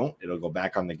they don't, it'll go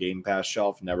back on the Game Pass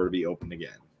shelf, never to be opened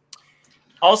again.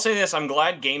 I'll say this. I'm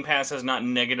glad Game Pass has not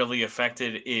negatively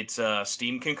affected its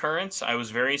Steam concurrence. I was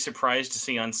very surprised to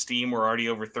see on Steam we're already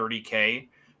over 30K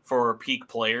for peak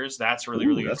players. That's really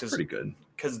good. That's pretty good.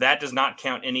 Because that does not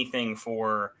count anything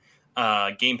for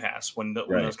Game Pass when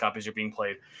those copies are being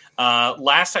played.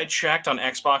 Last I checked on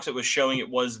Xbox, it was showing it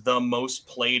was the most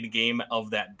played game of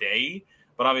that day.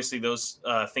 But obviously those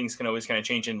things can always kind of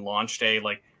change in launch day.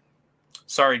 Like,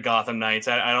 sorry, Gotham Knights.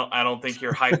 I don't think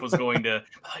your hype was going to.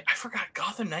 Like, I forgot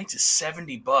Gotham Knights is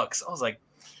 $70. I was like,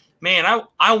 man,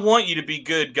 I want you to be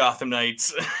good, Gotham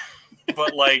Knights,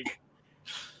 but like,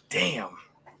 damn.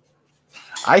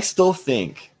 I still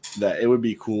think that it would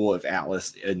be cool if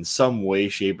Atlas, in some way,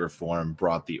 shape, or form,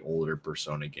 brought the older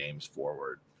Persona games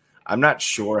forward. I'm not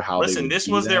sure how. Listen, this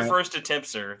was their first attempt,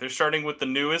 sir. They're starting with the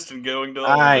newest and going to the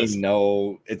oldest. I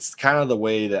know. It's kind of the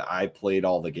way that I played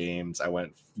all the games. I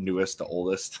went newest to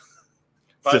oldest.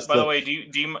 By the way, do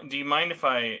you mind if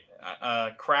I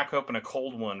crack open a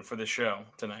cold one for the show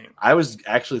tonight? I was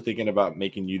actually thinking about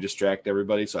making you distract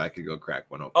everybody so I could go crack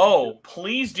one open. Oh,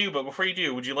 please do. But before you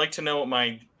do, would you like to know what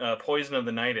my poison of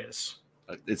the night is?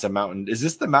 It's a Mountain. Is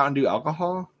this the Mountain Dew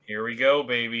alcohol? Here we go,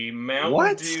 baby.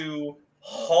 Mountain Dew.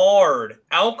 Hard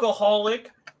alcoholic,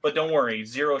 but don't worry,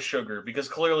 zero sugar, because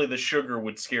clearly the sugar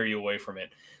would scare you away from it.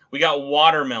 We got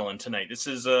watermelon tonight. This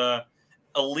is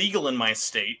illegal in my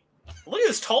state. Look at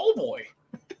this tall boy.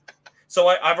 So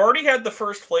I've already had the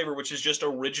first flavor, which is just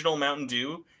original Mountain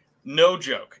Dew. No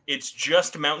joke. It's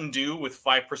just Mountain Dew with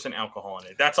 5% alcohol in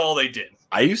it. That's all they did.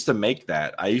 I used to make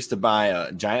that. I used to buy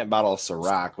a giant bottle of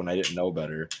Ciroc when I didn't know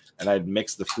better, and I'd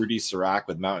mix the fruity Ciroc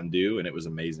with Mountain Dew, and it was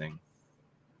amazing.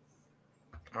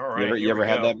 All right. You ever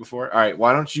had that before? All right.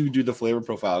 Why don't you do the flavor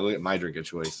profile? I'll go get my drink of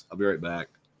choice. I'll be right back.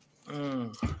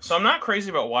 So I'm not crazy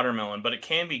about watermelon, but it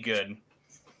can be good.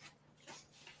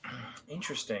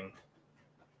 Interesting.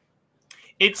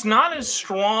 It's not as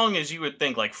strong as you would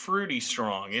think, like fruity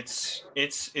strong. It's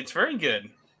very good.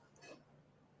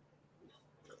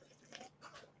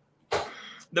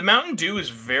 The Mountain Dew is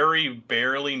very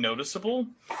barely noticeable.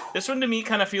 This one to me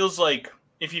kind of feels like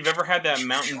if you've ever had that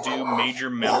Mountain Dew Major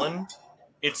Melon.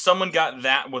 It's someone got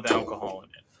that with alcohol in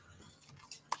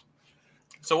it.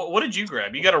 So what did you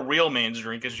grab? You got a real man's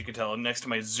drink, as you can tell, next to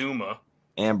my Zuma.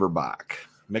 Amberbach.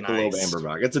 Michelob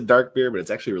Amberbach. It's a dark beer, but it's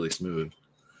actually really smooth.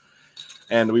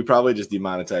 And we probably just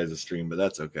demonetized the stream, but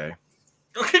that's okay.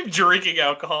 Drinking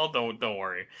alcohol? Don't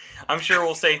worry. I'm sure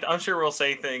we'll say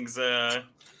things. I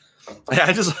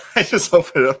just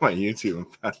opened up my YouTube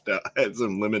and found out I had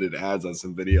some limited ads on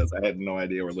some videos. I had no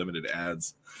idea were limited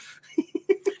ads.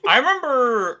 I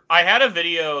remember I had a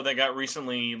video that got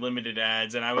recently limited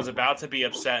ads, and I was about to be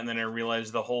upset, and then I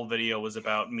realized the whole video was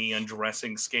about me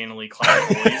undressing scantily clad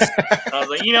boys. I was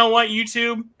like, you know what,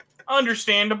 YouTube?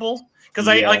 Understandable. Because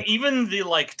even the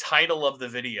title of the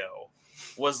video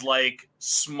was like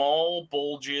small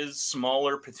bulges,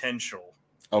 smaller potential.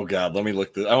 Oh God, let me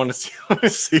look this. I want to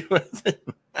see what's in.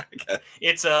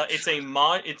 It's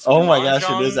oh my gosh,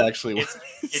 it is actually.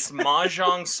 It's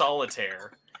Mahjong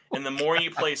Solitaire. And the more you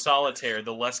play solitaire,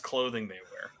 the less clothing they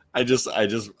wear. I'm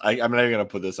not even gonna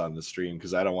put this on the stream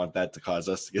because I don't want that to cause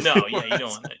us to get. No, yeah,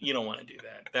 you don't want to do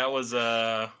that. That was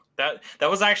that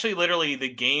was actually literally the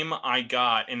game I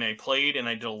got and I played and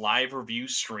I did a live review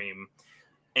stream.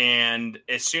 And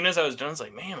as soon as I was done, I was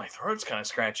like, man, my throat's kind of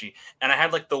scratchy. And I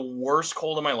had like the worst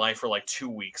cold of my life for like 2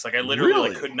 weeks. Like I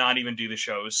literally could not even do the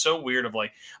show. It was so weird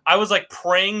I was like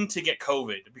praying to get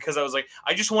COVID because I was like,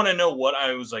 I just want to know what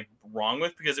I was like wrong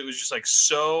with because it was just like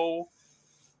so,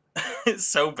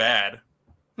 so bad.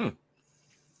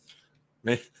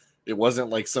 It wasn't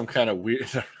like some kind of weird.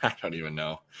 I don't even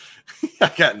know.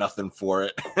 I got nothing for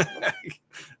it.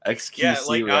 XQC Yeah,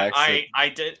 like reacts.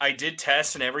 I did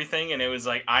tests and everything, and it was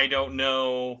like I don't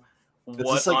know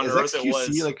what on is earth it XQC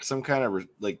was. like some kind of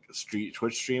like street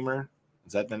Twitch streamer?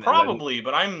 Is that Probably,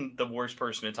 but I'm the worst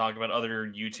person to talk about other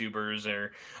YouTubers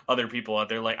or other people out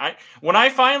there. Like when I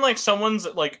find like someone's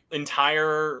like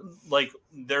entire like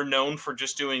they're known for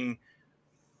just doing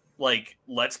like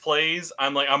let's plays,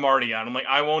 I'm already out. I'm like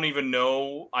I won't even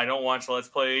know. I don't watch let's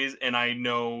plays, and I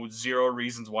know zero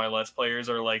reasons why let's players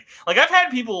are like I've had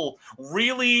people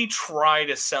really try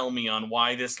to sell me on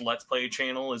why this let's play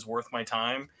channel is worth my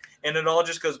time. And it all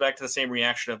just goes back to the same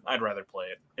reaction of I'd rather play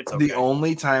it. It's okay. The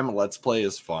only time Let's Play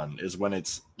is fun is when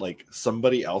it's like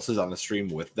somebody else is on the stream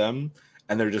with them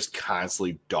and they're just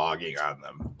constantly dogging on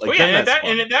them. Like, and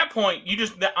at that point,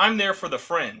 I'm there for the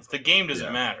friends. The game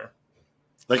doesn't matter.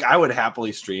 Like, I would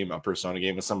happily stream a Persona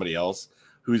game with somebody else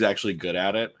who's actually good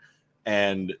at it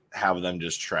and have them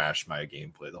just trash my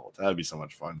gameplay the whole time. That'd be so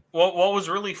much fun. Well, what was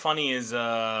really funny is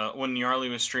when Yarly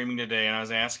was streaming today, and I was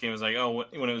asking, I was like, "Oh,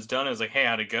 when it was done, I was like, hey,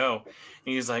 how'd it go?" And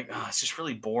he's like, "Oh, it's just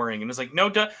really boring." And it's like,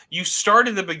 "No, you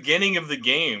started the beginning of the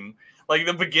game. Like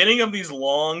the beginning of these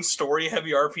long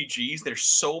story-heavy RPGs, they're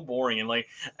so boring." And I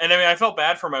mean, I felt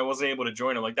bad for him. I wasn't able to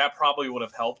join him. Like that probably would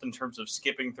have helped in terms of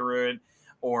skipping through it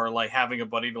or like having a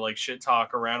buddy to like shit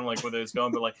talk around like where it's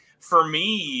going. But like for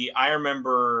me, I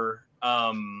remember.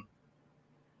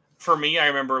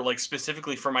 Like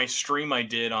specifically for my stream I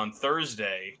did on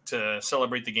Thursday to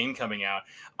celebrate the game coming out,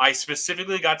 I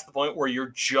specifically got to the point where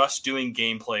you're just doing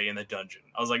gameplay in the dungeon.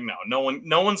 I was like,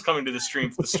 no one's coming to the stream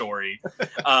for the story.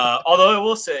 Although I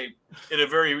will say, in a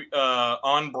very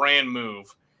on-brand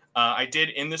move, I did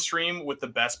in the stream with the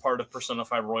best part of Persona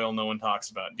 5 Royal no one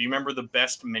talks about. Do you remember the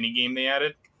best minigame they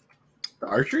added? The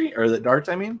archery? Or the darts,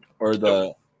 I mean? Or the...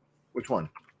 No. Which one?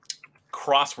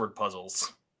 Crossword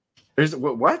puzzles. There's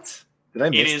what? Did I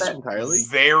miss that entirely? It is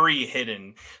very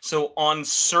hidden. So on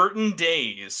certain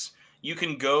days, you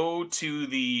can go to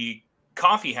the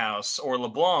coffee house or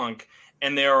LeBlanc,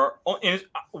 and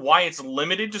why it's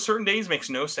limited to certain days makes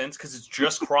no sense because it's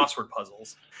just crossword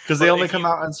puzzles. Because they only come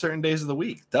out on certain days of the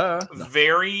week. Duh.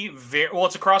 Very, very well.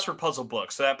 It's a crossword puzzle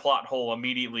book, so that plot hole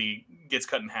immediately gets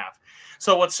cut in half.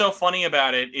 So what's so funny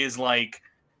about it is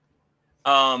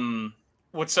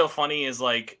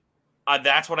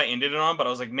that's what I ended it on, but I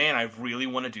was like, man, I really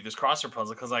want to do this crossword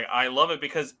puzzle because I love it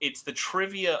because it's the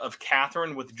trivia of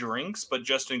Catherine with drinks, but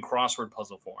just in crossword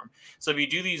puzzle form. So if you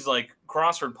do these like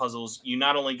crossword puzzles, you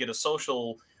not only get a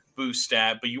social boost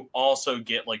stat, but you also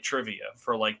get like trivia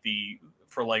for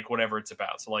whatever it's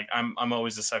about. So like I'm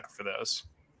always a sucker for those.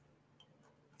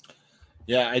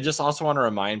 Yeah, I just also want to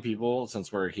remind people,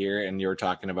 since we're here and you're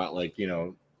talking about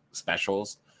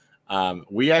specials.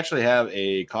 We actually have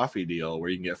a coffee deal where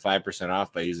you can get 5%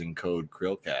 off by using code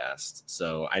CHRILLCAST.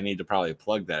 So I need to probably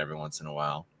plug that every once in a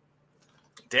while.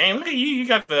 Damn, look at you! You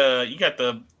got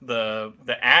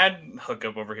the ad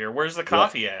hookup over here. Where's the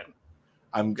coffee at?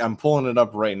 I'm pulling it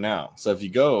up right now. So if you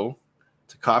go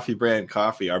to Coffee Brand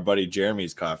Coffee, our buddy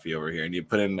Jeremy's coffee over here, and you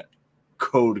put in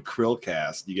code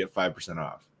CHRILLCAST, you get 5%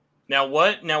 off. Now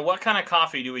what kind of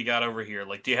coffee do we got over here?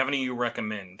 Like, do you have any you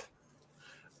recommend?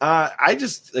 I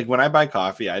just when I buy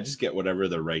coffee, I just get whatever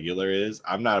the regular is.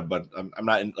 I'm not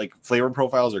in, flavor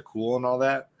profiles are cool and all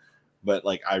that, but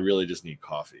I really just need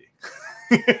coffee.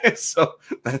 So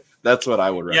that's what I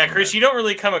would recommend. Yeah, Chris, you don't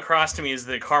really come across to me as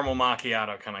the caramel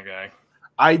macchiato kind of guy.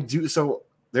 I do. So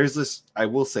there's this, I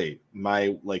will say,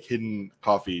 my hidden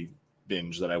coffee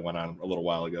binge that I went on a little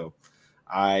while ago.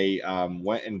 I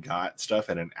went and got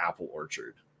stuff at an apple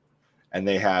orchard, and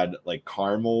they had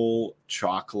caramel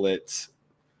chocolate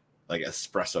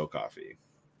espresso coffee,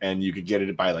 and you could get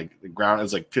it by the ground. It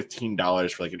was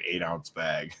 $15 for an 8-ounce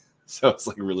bag, so it's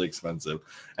really expensive.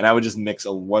 And I would just mix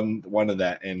one of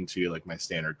that into my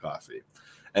standard coffee,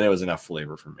 and it was enough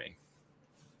flavor for me.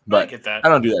 But I get that. I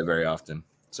don't do that very often.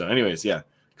 So anyways, yeah,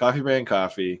 Coffee Brand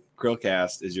Coffee,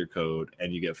 CHRILLCAST is your code,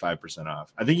 and you get 5%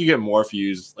 off. I think you get more if you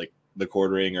use the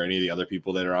Quartering or any of the other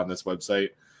people that are on this website,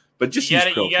 but just use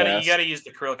CHRILLCAST. You gotta use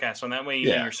the CHRILLCAST one. That way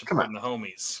know you're supporting the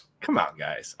homies. Come on,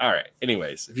 guys. All right.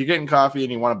 Anyways, if you're getting coffee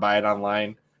and you want to buy it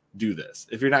online, do this.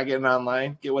 If you're not getting it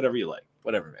online, get whatever you like.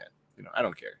 Whatever, man. I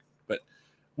don't care. But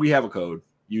we have a code.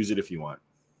 Use it if you want.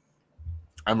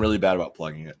 I'm really bad about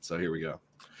plugging it, so here we go.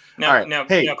 Now,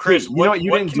 Chris, you know what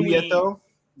you didn't do yet, though?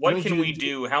 What can we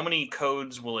do? How many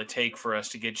codes will it take for us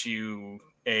to get you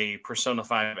a Persona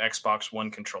 5 Xbox One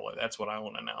controller? That's what I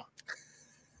want to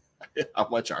know. How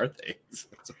much are they?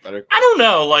 That's a better question. I don't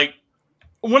know.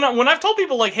 when I've told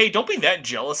people like, hey, don't be that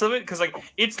jealous of it, because like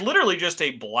it's literally just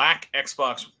a black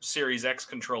Xbox Series X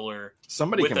controller.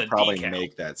 Somebody with can a probably decal.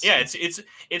 make that. Yeah,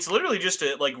 it's literally just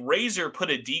a like Razer put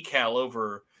a decal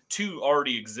over two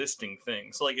already existing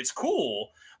things. So like it's cool,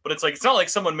 but it's like it's not like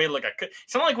someone made like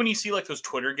it's not like when you see like those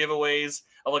Twitter giveaways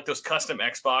of like those custom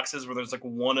Xboxes where there's like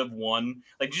one of one.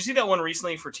 Like, did you see that one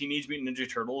recently for Teenage Mutant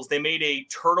Ninja Turtles? They made a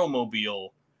Turtle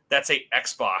Mobile that's a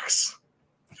Xbox.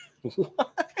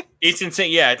 What? It's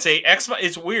insane. Yeah, it's a Xbox.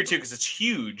 It's weird too because it's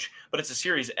huge, but it's a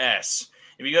Series S.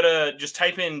 If you go to just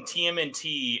type in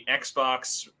TMNT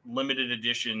Xbox Limited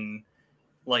Edition,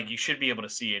 like you should be able to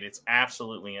see it. It's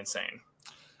absolutely insane.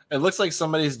 It looks like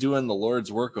somebody's doing the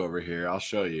Lord's work over here. I'll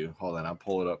show you. Hold on, I'll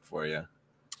pull it up for you.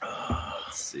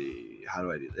 Let's see. How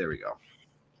do I do? There we go.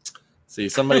 See,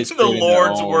 somebody's the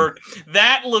Lord's work.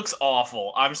 That looks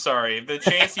awful. I'm sorry. The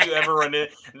chance you ever run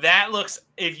it, that looks.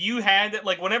 If you had that,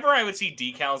 like whenever I would see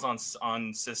decals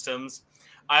on systems,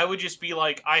 I would just be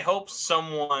like, I hope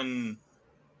someone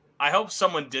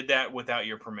did that without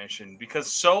your permission, because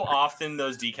so often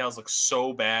those decals look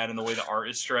so bad, and the way the art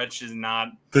is stretched is not.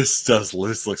 This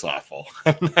looks awful.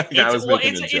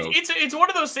 It's one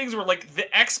of those things where like the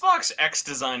Xbox X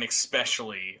design,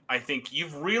 especially, I think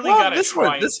you've really got to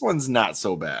try. This one's not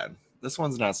so bad.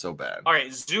 All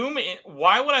right, zoom in.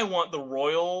 Why would I want the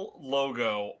Royal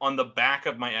logo on the back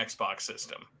of my Xbox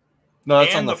system? No,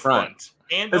 that's on the front.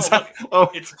 And it's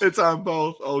on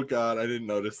both. Oh God, I didn't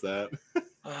notice that.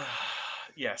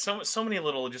 Yeah, so many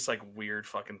little just like weird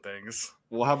fucking things.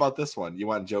 Well, how about this one? You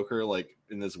want Joker like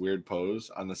in this weird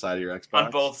pose on the side of your Xbox?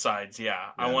 On both sides, yeah.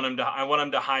 I want him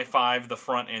to high five the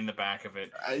front and the back of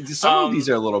it. Some of these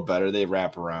are a little better. They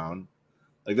wrap around.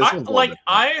 Like this one's like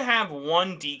I have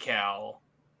one decal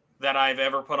that I've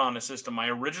ever put on a system. My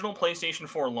original PlayStation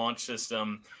 4 launch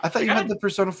system. I thought you had the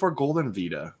Persona 4 Golden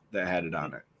Vita that had it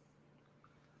on it.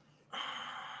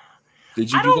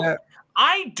 Did you do that?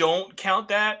 I don't count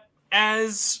that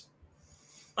as,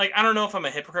 like, I don't know if I'm a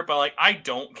hypocrite, but like I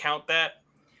don't count that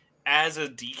as a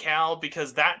decal,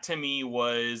 because that to me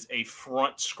was a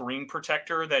front screen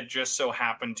protector that just so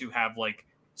happened to have like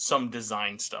some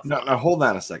design stuff. No, hold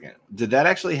on a second. Did that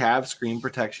actually have screen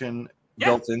protection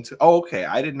built into? Oh, okay.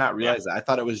 I did not realize that. I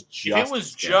thought it was just. If it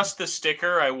was just the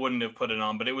sticker, I wouldn't have put it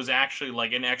on, but it was actually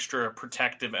like an extra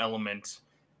protective element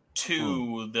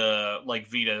to the like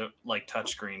Vita like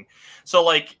touchscreen. So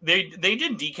like they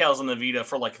did decals on the Vita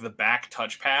for like the back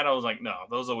touchpad. I was like, no,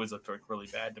 those always looked like really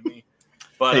bad to me.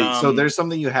 But hey, so there's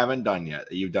something you haven't done yet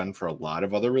that you've done for a lot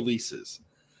of other releases.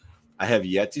 I have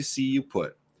yet to see you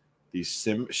put the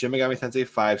Shin Megami Tensei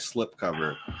 5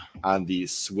 slipcover on the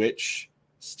Switch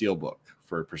Steelbook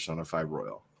for Persona 5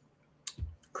 Royal.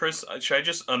 Chris, should I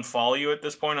just unfollow you at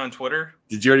this point on Twitter?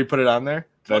 Did you already put it on there?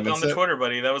 Look on the Twitter,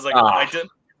 buddy. That was like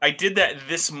I did that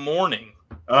this morning.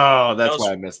 Oh, that's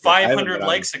why I missed it. 500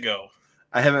 likes ago.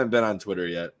 I haven't been on Twitter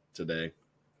yet today,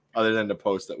 other than to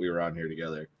post that we were on here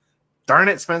together. Darn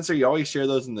it, Spencer! You always share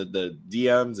those in the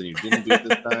DMs, and you didn't do it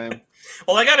this time.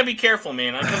 Well, I got to be careful,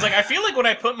 man, because like I feel like when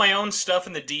I put my own stuff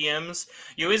in the DMs,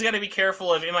 you always got to be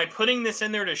careful of, am I putting this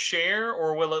in there to share,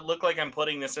 or will it look like I'm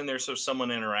putting this in there so someone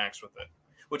interacts with it?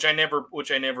 Which I never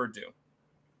do.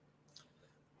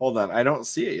 Hold on, I don't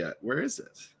see it yet. Where is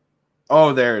it?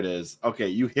 Oh, there it is. Okay,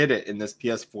 you hit it in this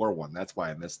PS4 one. That's why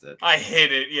I missed it. I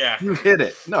hit it, yeah. You hit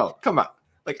it. No, come on.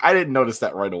 Like I didn't notice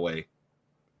that right away.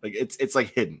 Like it's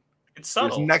like hidden. It's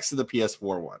subtle. It's next to the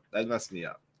PS4 one. That messed me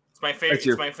up. It's my favorite.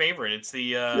 It's my favorite. It's the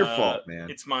your fault, man.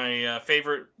 It's my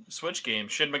favorite Switch game.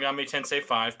 Shin Megami Tensei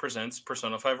 5 presents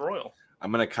Persona 5 Royal. I'm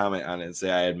gonna comment on it and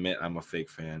say I admit I'm a fake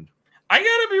fan. I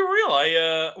gotta be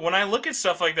real. When I look at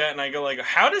stuff like that and I go like,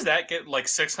 how does that get like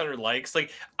 600 likes?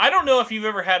 Like, I don't know if you've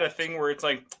ever had a thing where it's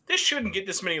like, this shouldn't get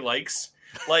this many likes.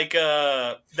 Like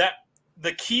the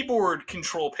keyboard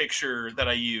control picture that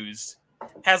I used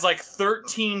has like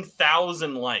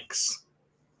 13,000 likes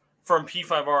from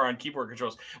P5R on keyboard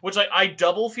controls, which like I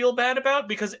double feel bad about,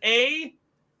 because I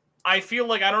feel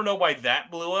like I don't know why that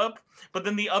blew up. But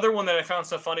then the other one that I found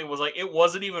so funny was like, it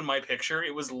wasn't even my picture.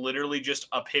 It was literally just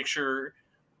a picture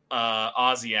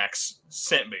Ozzyx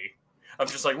sent me. I'm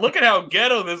just like, look at how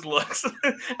ghetto this looks.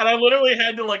 And I literally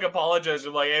had to like apologize.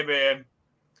 I'm like, hey man,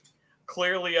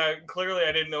 clearly I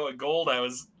didn't know what gold I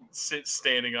was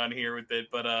standing on here with it.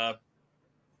 But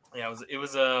yeah, it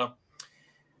was a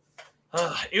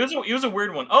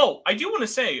weird one. Oh, I do want to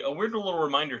say a weird little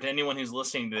reminder to anyone who's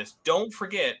listening to this. Don't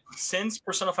forget, since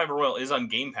Persona 5 Royal is on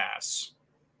Game Pass,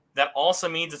 that also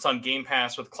means it's on Game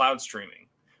Pass with cloud streaming.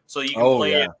 So you can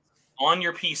play it on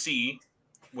your PC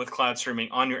with cloud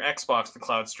streaming, on your Xbox with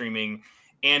cloud streaming,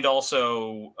 and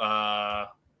also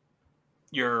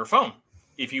your phone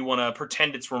if you want to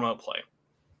pretend it's remote play.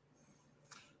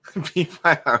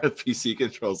 P5R with PC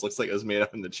controls looks like it was made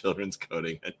up in the children's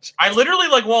coding. I literally,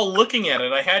 like, while looking at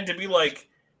it, I had to be like,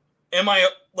 am I,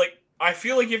 like, I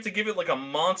feel like you have to give it, like, a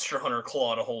Monster Hunter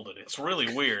claw to hold it. It's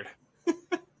really weird.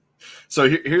 So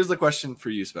here's the question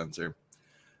for you, Spencer.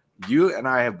 You and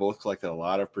I have both collected a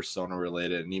lot of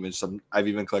Persona-related, and even I've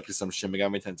even collected some Shin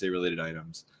Megami Tensei-related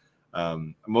items.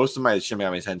 Most of my Shin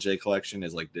Megami Tensei collection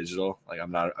is, like, digital. Like,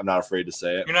 I'm not afraid to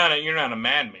say it. You're not a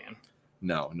madman.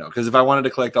 No, because if I wanted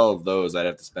to collect all of those, I'd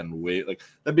have to spend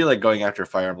that'd be like going after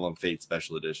Fire Emblem Fate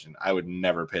Special Edition. I would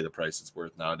never pay the price it's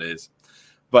worth nowadays.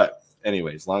 But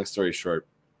anyways, long story short,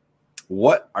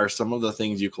 what are some of the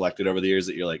things you collected over the years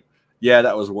that you're like, yeah,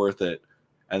 that was worth it?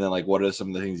 And then, like, what are some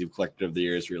of the things you've collected over the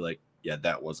years where you're like, yeah,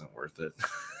 that wasn't worth it?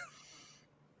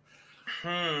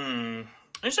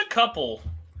 There's a couple.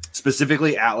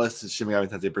 Specifically, Atlas and Shin Megami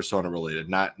Tensei Persona related,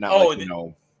 not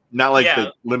like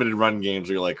the limited run games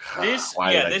where you're like,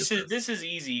 this is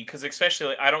easy because especially,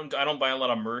 like, I don't buy a lot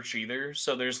of merch either.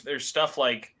 So there's stuff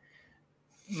like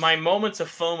my moments of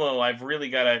FOMO I've really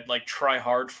got to, like, try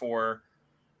hard for.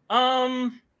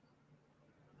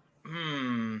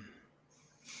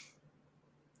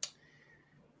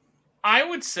 I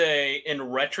would say in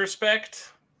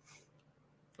retrospect,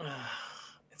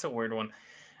 it's a weird one.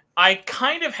 I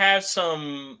kind of have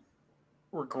some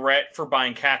regret for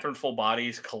buying Catherine Full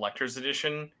Body's Collector's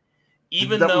Edition,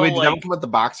 even though did that come with the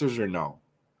boxers or no?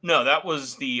 No, that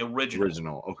was the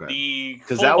original. Okay. The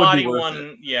Full Body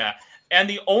one, yeah. And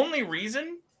the only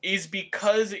reason is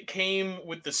because it came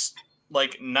with this,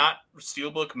 like, not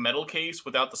steelbook metal case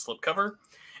without the slipcover.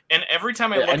 And every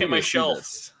time I look at my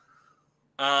shelf,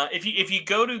 if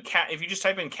you just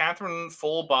type in Catherine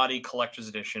Full Body Collector's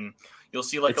Edition, you'll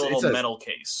see like a little metal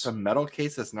case. It's a metal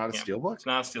case that's not a steelbook? It's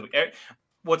not a steelbook.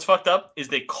 What's fucked up is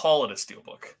they call it a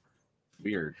steelbook.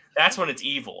 Weird. That's when it's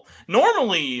evil.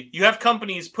 Normally, you have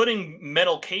companies putting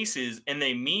metal cases and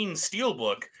they mean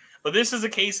steelbook, but this is a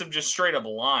case of just straight up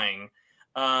lying.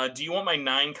 Do you want my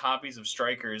 9 copies of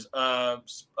Strikers?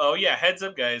 Oh yeah, heads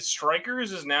up, guys.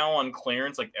 Strikers is now on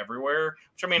clearance, like, everywhere.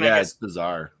 Which, I mean, I guess it's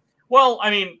bizarre. Well,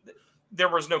 I mean, there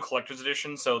was no collector's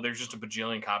edition, so there's just a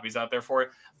bajillion copies out there for it.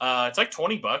 It's like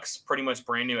 $20, pretty much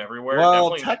brand new everywhere.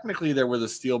 Well, technically, there were the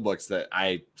steelbooks that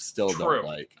I still don't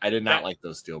like. I did not like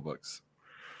those steelbooks.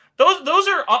 Those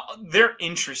are they're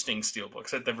interesting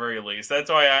steelbooks at the very least.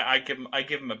 That's why I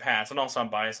give them a pass, and also I'm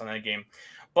biased on that game.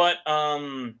 But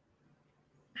oh,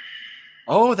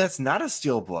 that's not a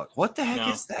steelbook. What the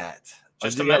heck is that?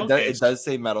 Just a metal case. It does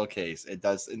say metal case. It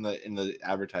does in the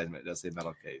advertisement. It does say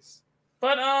metal case.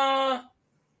 But I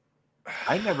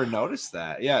never noticed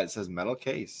that. Yeah, it says metal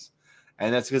case,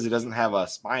 and that's because it doesn't have a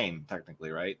spine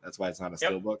technically, right? That's why it's not a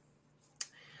steelbook.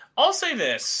 I'll say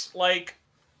this, like,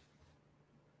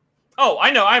 oh,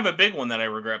 I know, I have a big one that I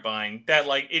regret buying. That,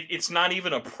 like, it's not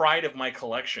even a pride of my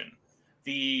collection.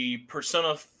 The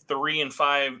Persona 3 and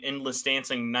 5 Endless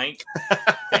Dancing Night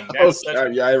thing.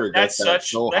 I regret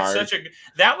that.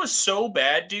 That was so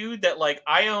bad, dude, that, like,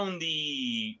 I own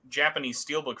the Japanese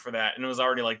steelbook for that, and it was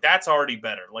already like, that's already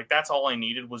better. Like, that's all I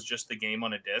needed was just the game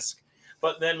on a disc.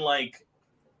 But then, like,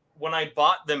 when I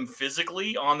bought them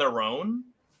physically on their own,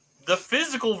 the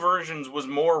physical versions was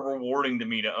more rewarding to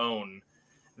me to own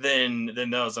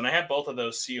than those, and I had both of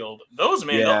those sealed. Those,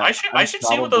 man, I should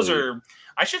see what those are.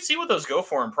 I should see what those go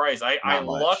for in price. I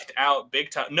lucked out big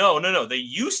time. No. They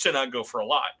used to not go for a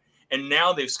lot, and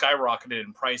now they've skyrocketed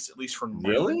in price. At least for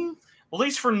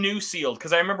new sealed.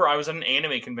 Because I remember I was at an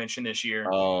anime convention this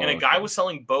year, and a guy was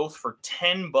selling both for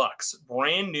 $10,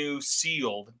 brand new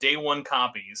sealed day one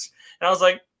copies, and I was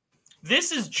like,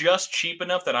 this is just cheap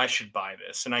enough that I should buy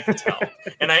this, and I could tell.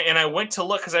 and I went to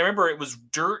look because I remember it was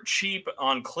dirt cheap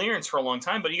on clearance for a long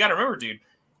time. But you got to remember, dude,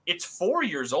 it's 4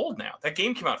 years old now. That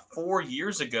game came out 4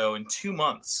 years ago in 2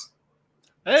 months.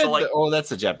 So, like,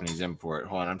 that's a Japanese import.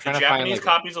 Hold on, I'm trying to find Japanese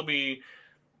copies will be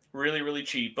really, really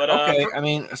cheap. But okay, I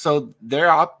mean, so they're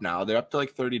up now. They're up to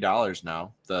like $30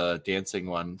 now. The dancing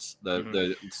ones,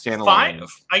 the standalone.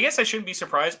 5. I guess I shouldn't be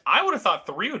surprised. I would have thought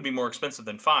 3 would be more expensive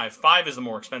than 5. 5 is the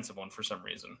more expensive one for some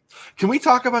reason. Can we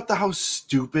talk about how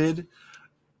stupid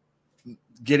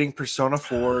getting Persona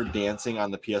 4 dancing on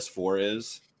the PS4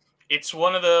 is? It's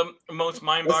one of the most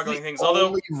mind-boggling things. The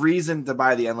only reason to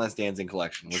buy the Endless Dancing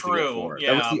collection was to get 4.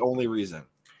 Yeah. That was the only reason.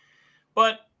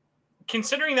 But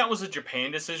considering that was a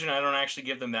Japan decision, I don't actually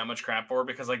give them that much crap for it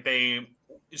because, like, they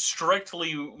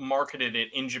strictly marketed it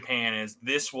in Japan as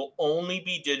this will only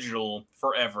be digital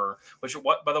forever. Which,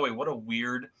 by the way, what a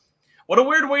weird What a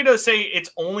weird way to say it's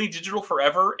only digital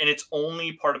forever and it's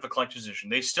only part of the collector's edition.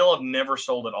 They still have never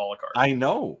sold it a la carte. I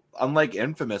know. Unlike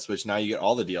Infamous, which now you get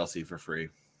all the DLC for free.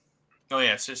 Oh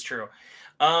yes, it's true.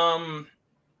 So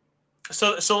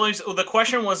the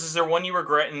question was: is there one you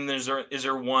regret, and is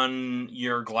there one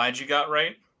you're glad you got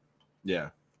right? Yeah.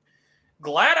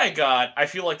 Glad I got. I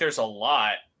feel like there's a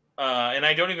lot, and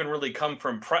I don't even really come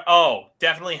from.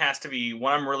 Definitely has to be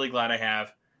one. I'm really glad I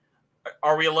have.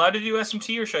 Are we allowed to do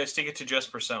SMT, or should I stick it to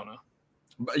just Persona?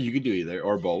 You could do either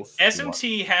or both.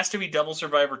 SMT has to be Devil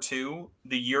Survivor 2,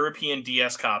 the European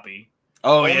DS copy.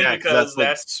 Oh, only yeah, because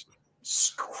that's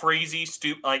crazy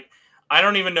stupid. Like, I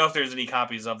don't even know if there's any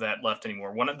copies of that left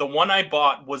anymore. The one I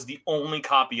bought was the only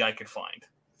copy I could find.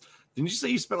 Didn't you say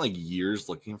you spent like years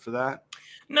looking for that?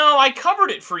 No, I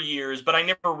covered it for years, but I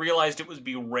never realized it would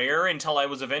be rare until I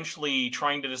was eventually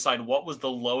trying to decide what was the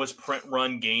lowest print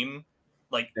run game.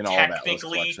 Like,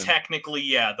 technically,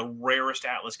 yeah, the rarest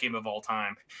Atlas game of all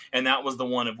time. And that was the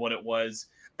one of what it was.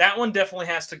 That one definitely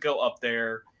has to go up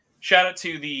there. Shout out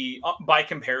to by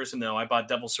comparison, though, I bought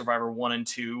Devil Survivor 1 and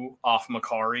 2 off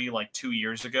Macari like 2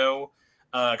 years ago.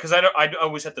 Because I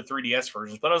always had the 3DS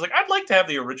versions, but I was like, I'd like to have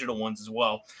the original ones as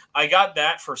well. I got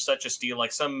that for such a steal.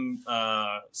 Like some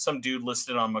dude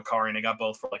listed on Macari, and I got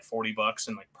both for like $40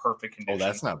 in like perfect condition. Oh,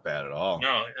 that's not bad at all.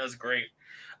 No, that was great.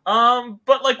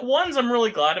 But like ones I'm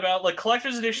really glad about. Like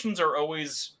collector's editions are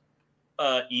always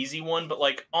easy one, but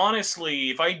like honestly,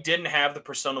 if I didn't have the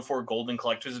Persona 4 Golden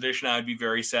Collector's Edition, I would be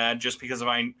very sad just because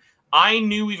I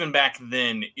knew even back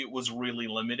then it was really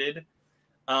limited.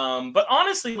 But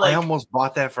honestly, like I almost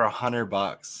bought that for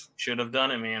 $100. Should have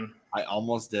done it, man. I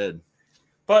almost did.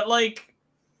 But like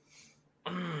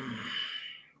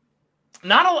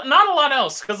not a lot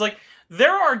else, because like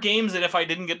there are games that if I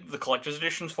didn't get the collector's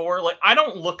editions for, like I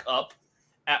don't look up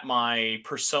at my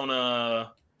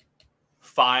Persona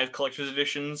 5 collector's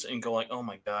editions and go like, oh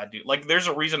my god, dude. Like there's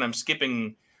a reason I'm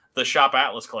skipping the Shop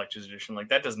Atlas collector's edition. Like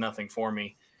that does nothing for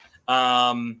me.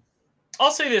 I'll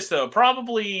say this though,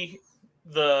 probably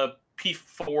the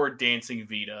P4 Dancing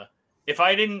Vita. If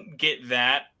I didn't get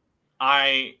that,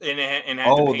 and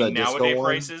had to pay nowadays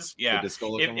prices. Yeah.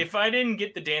 If I didn't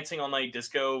get the Dancing All Night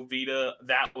Disco Vita,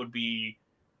 that would be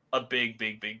a big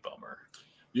bummer.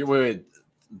 You wait,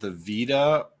 the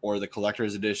Vita or the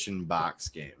collector's edition box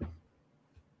game?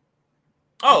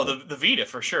 Oh, the Vita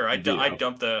for sure. I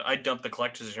dumped the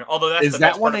collector's edition. Although that's is the that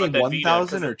best one part a about that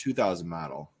 1000 Vita, or 2000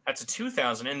 model? That's a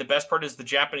 2000, and the best part is the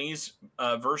Japanese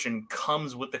version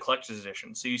comes with the collector's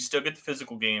edition, so you still get the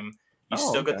physical game, you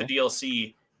still get the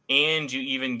DLC, and you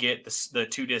even get the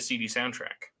 2-disc CD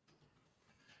soundtrack.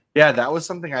 Yeah, that was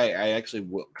something I actually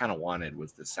kind of wanted,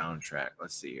 was the soundtrack.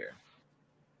 Let's see here.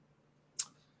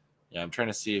 Yeah, I'm trying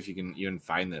to see if you can even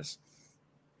find this.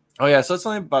 Oh yeah, so it's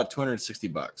only about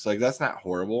 $260. Like that's not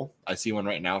horrible. I see one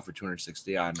right now for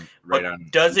 $260 on.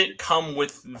 Does it come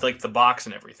with like the box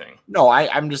and everything? No,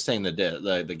 I'm just saying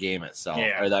the game itself.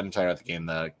 Yeah. Or I'm talking about the game,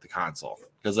 the console.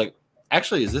 Because like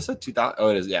actually, is this a 2000? Oh,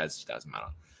 it is. Yeah, it's 2000 model.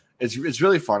 It's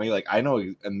really funny. Like I know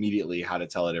immediately how to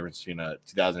tell the difference between a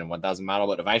 2000 and 1000 model.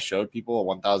 But if I showed people a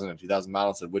 1000 and 2000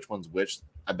 model and said which one's which,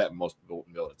 I bet most people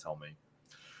wouldn't be able to tell me.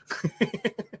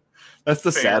 That's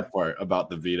the sad part about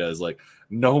the Vita, is like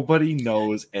nobody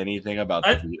knows anything about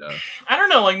the Vita. I don't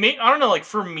know. Like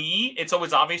for me, it's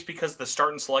always obvious because the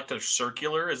start and select are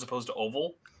circular as opposed to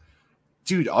oval.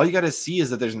 Dude, all you got to see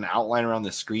is that there's an outline around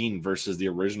the screen versus the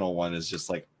original one is just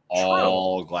like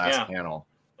all glass panel.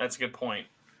 That's a good point.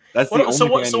 That's the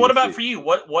only thing. So what about for you?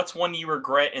 What's one you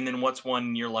regret, and then what's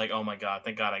one you're like, oh my god,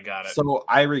 thank God I got it. So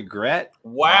I regret.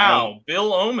 Wow,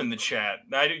 Bill Ohm in the chat.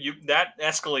 That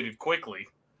escalated quickly.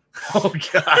 Oh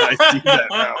god, I see that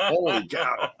now. Holy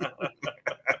cow!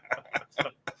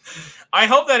 I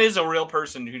hope that is a real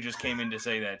person who just came in to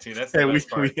say that too. That's the best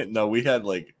part. We had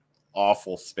like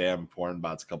awful spam porn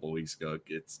bots a couple of weeks ago.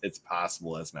 It's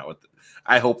possible that's not what.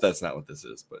 I hope that's not what this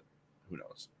is, but who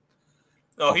knows?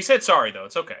 Oh, he said sorry though.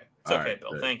 It's okay. It's okay,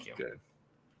 Bill. Good, thank you. Good.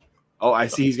 Oh, I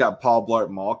see. He's got Paul Blart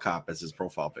Mall Cop as his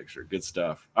profile picture. Good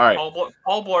stuff. All right.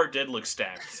 Paul Blart did look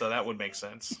stacked, so that would make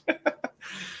sense.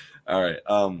 All right.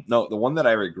 No, the one that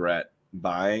I regret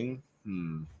buying.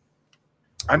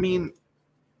 I mean,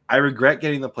 I regret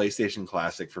getting the PlayStation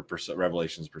Classic for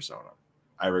Revelations Persona.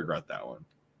 I regret that one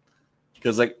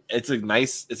because like it's a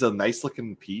nice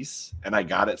looking piece, and I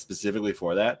got it specifically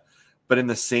for that. But in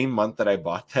the same month that I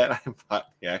bought that, I bought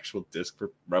the actual disc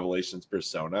for Revelations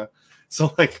Persona.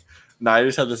 So like now I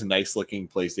just have this nice looking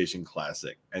PlayStation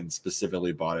Classic and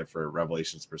specifically bought it for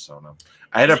Revelations Persona.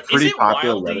 I had a pretty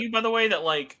popular. Wild to you, by the way, that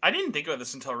like I didn't think about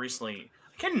this until recently.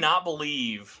 I cannot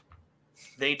believe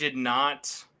they did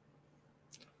not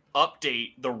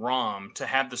update the ROM to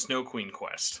have the Snow Queen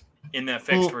quest in that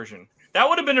fixed version. That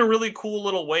would have been a really cool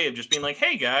little way of just being like,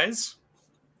 hey guys,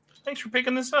 thanks for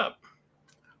picking this up.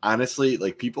 Honestly,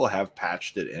 like people have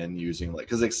patched it in using like,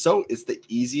 because it's the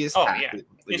easiest. Oh yeah,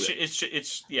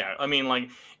 it's yeah. I mean, like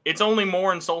it's only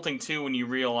more insulting too when you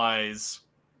realize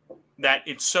that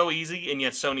it's so easy and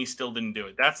yet Sony still didn't do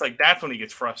it. That's when it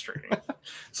gets frustrating.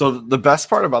 So the best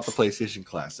part about the PlayStation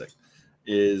Classic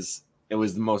is it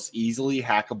was the most easily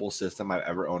hackable system I've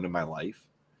ever owned in my life.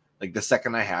 Like the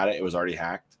second I had it, it was already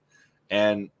hacked,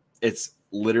 and it's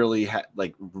literally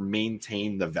like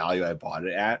maintained the value I bought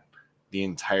it at the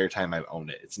entire time I've owned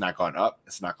it. It's not gone up.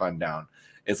 It's not gone down.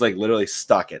 It's like literally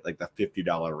stuck at like the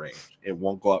 $50 range. It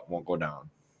won't go up, won't go down.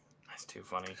 That's too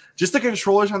funny. Just the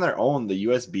controllers on their own, the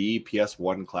USB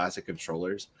PS1 classic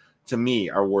controllers, to me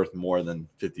are worth more than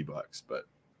 $50. But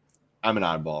I'm an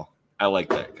oddball. I like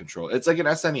that controller. It's like an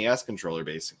SNES controller,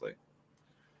 basically.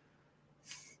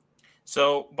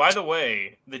 So, by the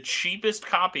way, the cheapest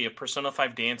copy of Persona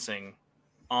 5 Dancing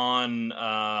on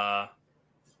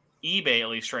eBay, at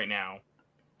least right now,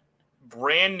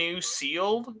 brand new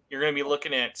sealed, you're going to be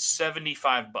looking at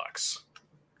 $75.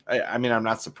 I mean, I'm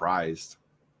not surprised.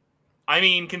 I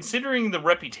mean, considering the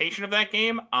reputation of that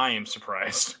game, I am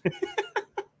surprised.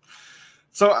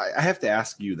 So I have to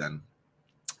ask you then,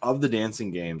 of the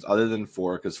dancing games, other than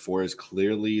 4, because 4 is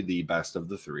clearly the best of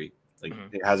the 3. Like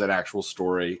it has an actual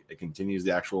story. It continues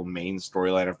the actual main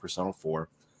storyline of Persona 4.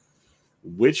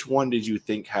 Which one did you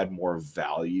think had more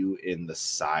value in the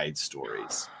side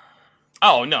stories?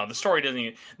 Oh no, the story doesn't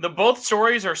even, both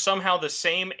stories are somehow the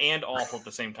same and awful at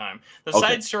the same time. The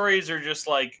side stories are just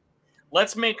like,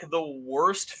 let's make the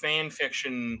worst fan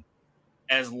fiction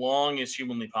as long as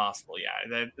humanly possible.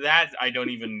 Yeah, that I don't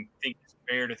even think is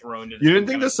fair to throw into. You didn't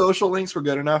think the social links were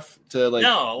good enough to like?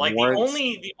 No, like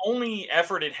the only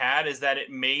effort it had is that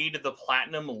it made the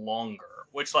platinum longer,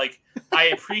 which like I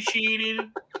appreciated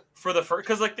for the first,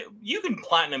 because like you can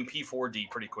platinum P4D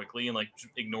pretty quickly and like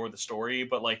ignore the story,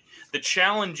 but like the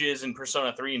challenges in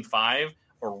Persona 3 and 5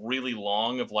 are really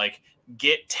long of like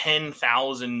get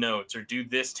 10,000 notes or do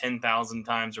this 10,000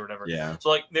 times or whatever. Yeah. So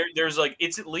like there's like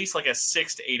it's at least like a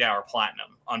 6 to 8 hour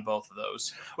platinum on both of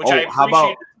those, which I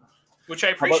appreciate. Which I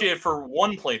appreciated for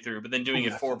one playthrough, but then doing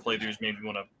it 4 playthroughs made me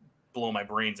want to blow my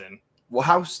brains in. Well,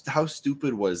 how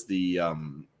stupid was the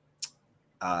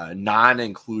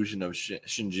non-inclusion of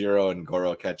Shinjiro and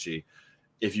Goro Akechi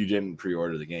if you didn't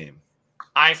pre-order the game?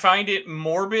 I find it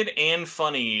morbid and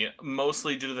funny,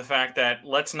 mostly due to the fact that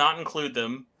let's not include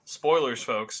them, spoilers,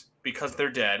 folks, because they're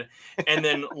dead, and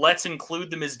then let's include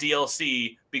them as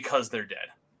DLC because they're dead.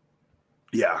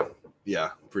 Yeah,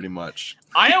 pretty much.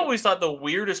 I always thought the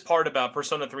weirdest part about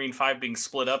Persona 3 and 5 being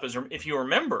split up is, if you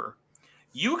remember,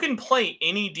 you can play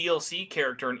any DLC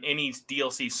character in any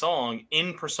DLC song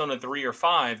in Persona 3 or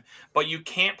 5, but you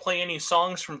can't play any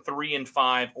songs from 3 and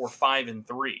 5 or 5 and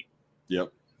 3.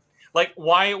 Yep. Like,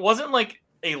 why it wasn't like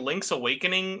a Link's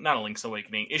Awakening, not a Link's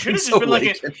Awakening. It should have just been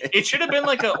like it should have been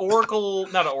like an Oracle,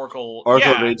 not an Oracle.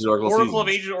 Oracle of Ages, Oracle of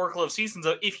Ages, Oracle of Seasons.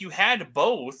 If you had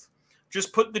both,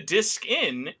 just put the disc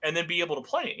in and then be able to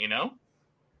play it, you know?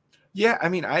 Yeah, I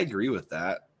mean, I agree with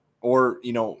that. Or,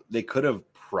 they could have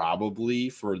probably,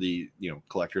 for the,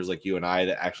 collectors like you and I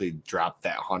that actually dropped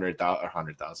that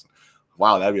 100,000.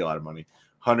 Wow, that'd be a lot of money.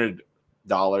 $100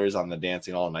 on the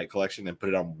Dancing All Night collection and put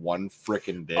it on one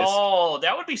freaking disc. Oh,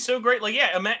 that would be so great. Like,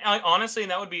 yeah, honestly,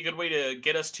 that would be a good way to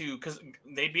get us to, because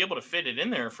they'd be able to fit it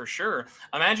in there for sure.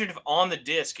 Imagine if on the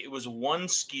disc it was one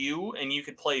SKU and you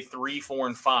could play 3, 4,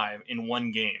 and 5 in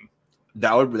one game.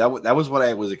 That was what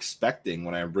I was expecting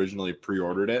when I originally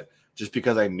pre-ordered it, just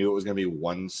because I knew it was going to be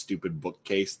one stupid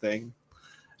bookcase thing.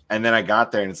 And then I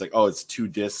got there and it's like, oh, it's 2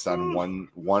 discs on one.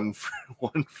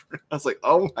 I was like,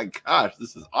 oh my gosh,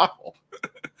 this is awful.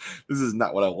 This is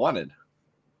not what I wanted.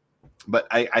 But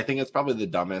I think it's probably the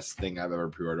dumbest thing I've ever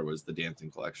pre-ordered was the Dancing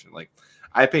Collection. Like,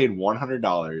 I paid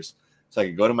 $100 so I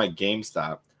could go to my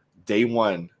GameStop day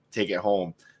one, take it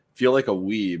home, feel like a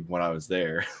weeb when I was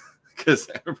there, because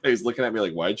everybody's looking at me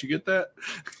like, why'd you get that?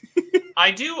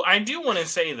 I do want to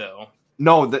say though.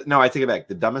 No, I take it back.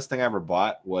 The dumbest thing I ever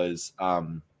bought was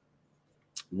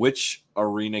which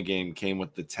arena game came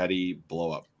with the Teddy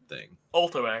blow up thing?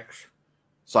 Ultimax.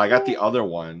 So I got the other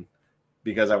one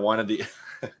because I wanted the.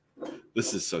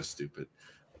 This is so stupid.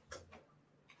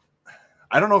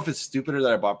 I don't know if it's stupider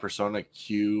that I bought Persona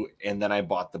Q and then I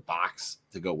bought the box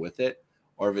to go with it,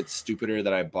 or if it's stupider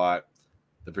that I bought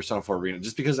the Persona 4 Arena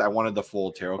just because I wanted the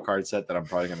full tarot card set that I'm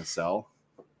probably going to sell.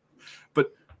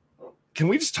 But can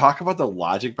we just talk about the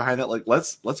logic behind that? Like,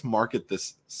 let's market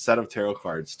this set of tarot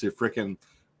cards to freaking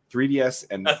 3DS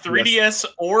and a 3DS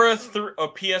or a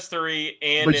PS3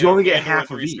 and but you only get and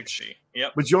half a of 360. each.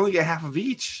 Yep. But you only get half of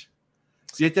each.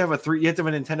 So you have to have you have to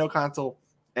have a Nintendo console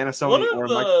and a Sony One or a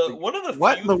of Microsoft. the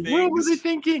What in few the world was things they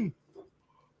thinking?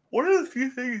 One of the few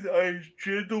things I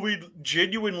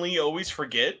genuinely always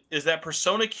forget is that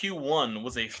Persona Q1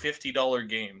 was a $50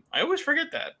 game. I always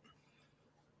forget that.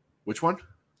 Which one?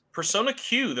 Persona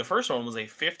Q, the first one, was a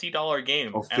 $50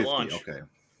 game at launch. Okay.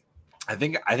 I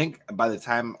think by the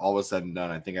time all was said and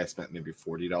done, I think I spent maybe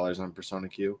 $40 on Persona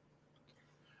Q.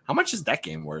 How much is that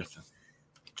game worth?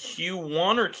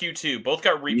 Q1 or Q2 both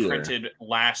got reprinted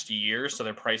last year, so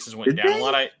their prices went down a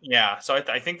lot. So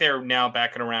I think they're now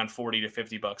back at around $40 to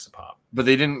 $50 a pop. But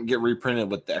they didn't get reprinted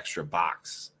with the extra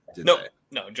box, did no, they?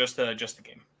 No, just the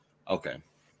game. Okay.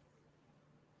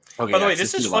 By the way,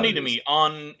 this is funny to me.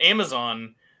 On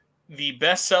Amazon, the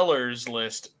bestsellers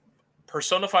list,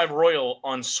 Persona 5 Royal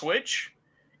on Switch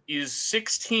is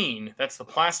 16. That's the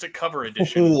plastic cover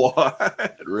edition.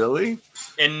 What? Really?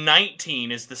 And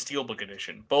 19 is the Steelbook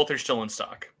edition. Both are still in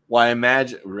stock. Well, I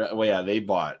imagine. Well, yeah, they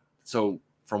bought. So,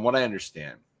 from what I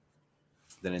understand,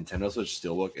 the Nintendo Switch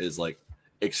Steelbook is like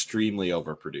extremely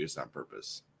overproduced on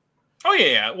purpose. Oh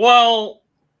yeah. Well,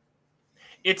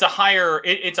 it's a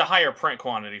higher print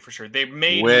quantity for sure. They've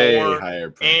made way more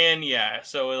higher print. And yeah,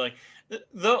 so like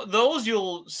those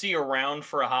you'll see around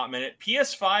for a hot minute.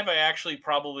 PS5 I actually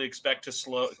probably expect to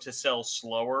sell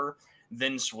slower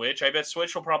than Switch. I bet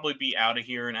Switch will probably be out of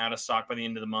here and out of stock by the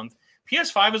end of the month.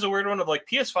 PS5 is a weird one of like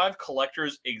PS5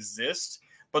 collectors exist,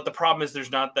 but the problem is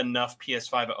there's not enough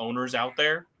PS5 owners out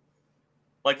there.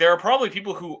 Like there are probably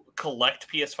people who collect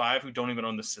PS5 who don't even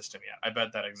own the system yet. I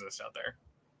bet that exists out there.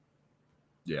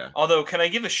 Yeah. Although, can I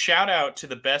give a shout out to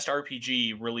the best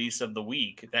RPG release of the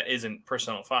week that isn't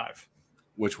Persona 5?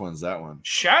 Which one's that one?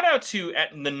 Shout out to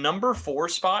at the number 4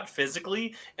 spot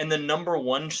physically and the number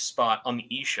 1 spot on the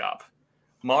eShop.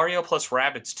 Mario plus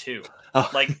Rabbids 2. Oh.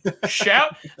 Like,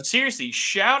 shout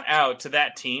out to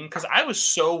that team because I was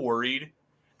so worried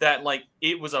that like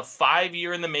it was a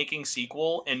 5-year in the making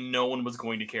sequel and no one was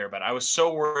going to care about it. I was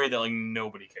so worried that like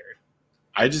nobody cared.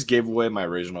 I just gave away my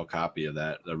original copy of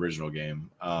that original game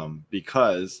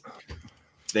because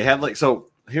they had like, so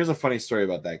here's a funny story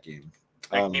about that game.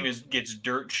 That game gets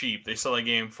dirt cheap. They sell that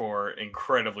game for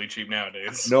incredibly cheap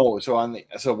nowadays. No, so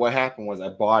what happened was I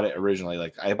bought it originally,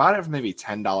 like I bought it for maybe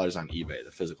 $10 on eBay,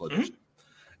 the physical edition.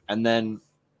 And then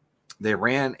they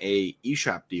ran a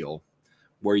eShop deal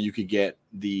where you could get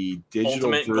the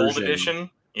digital Ultimate version, Gold Edition.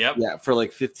 Yep. Yeah, for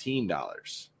like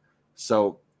 $15.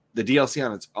 So the DLC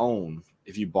on its own,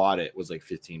 if you bought it, was like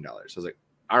 $15. So I was like,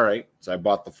 all right. So I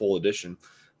bought the full edition,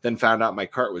 then found out my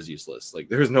cart was useless. Like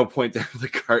there was no point to have the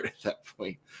cart at that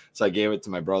point. So I gave it to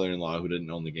my brother-in-law who didn't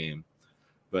own the game.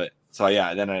 But so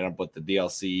yeah, then I ended up with the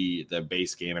DLC, the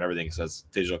base game and everything. So it's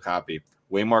digital copy.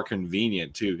 Way more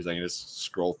convenient too, because I can just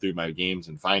scroll through my games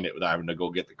and find it without having to go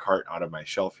get the cart out of my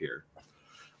shelf here.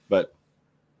 But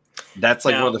that's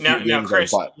like one of the few games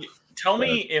Chris, I bought. Tell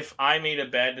me if I made a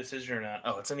bad decision or not.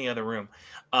 Oh, it's in the other room.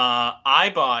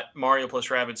 I bought Mario plus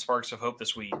Rabbids Sparks of Hope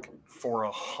this week for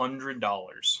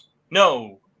 $100.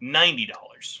 No, $90.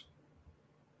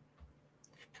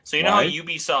 So you know how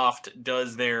Ubisoft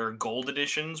does their gold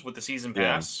editions with the season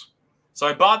pass? Yeah. So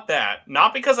I bought that,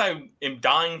 not because I am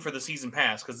dying for the season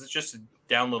pass, because it's just a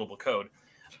downloadable code.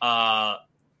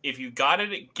 If you got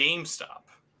it at GameStop,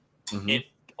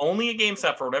 only at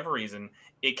GameStop for whatever reason,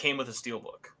 it came with a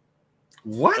steelbook.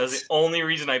 What? That's the only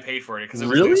reason I paid for it, because it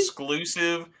was an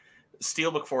exclusive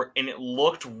steelbook for it, and it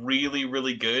looked really,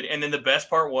 really good. And then the best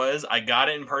part was I got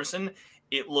it in person.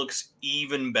 It looks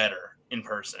even better in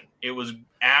person. It was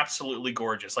absolutely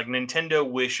gorgeous. Like Nintendo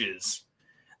wishes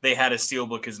they had a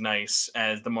steelbook as nice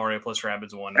as the Mario plus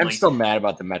Rabbids one. I'm still mad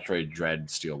about the Metroid Dread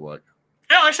steelbook.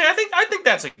 No, actually, I think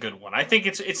that's a good one. I think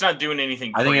it's not doing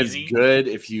anything crazy. I think it's good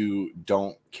if you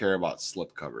don't care about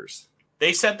slip covers.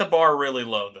 They set the bar really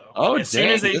low, though. Oh, as soon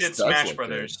as they did Smash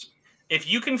Brothers, if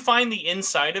you can find the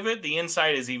inside of it, the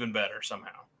inside is even better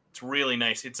somehow. It's really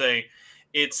nice. It's a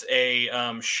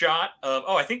shot of.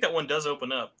 Oh, I think that one does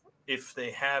open up if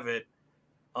they have it.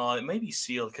 It may be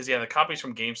sealed because the copies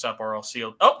from GameStop are all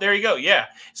sealed. Oh, there you go. Yeah,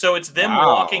 so it's them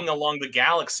walking along the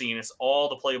galaxy, and it's all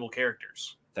the playable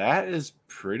characters. That is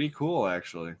pretty cool,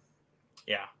 actually.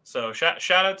 Yeah. So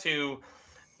shout out to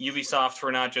Ubisoft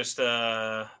for not just.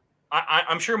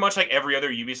 I'm sure much like every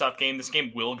other Ubisoft game, this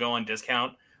game will go on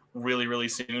discount really, really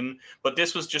soon. But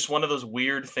this was just one of those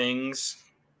weird things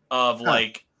of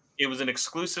like, it was an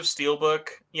exclusive Steelbook.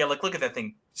 Yeah, like look at that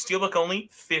thing. Steelbook only,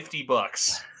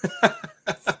 $50.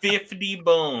 50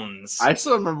 bones. I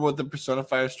still remember what the Persona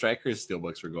 5 Strikers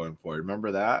Steelbooks were going for.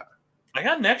 Remember that? I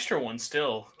got an extra one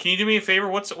still. Can you do me a favor?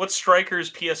 What's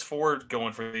Striker's PS4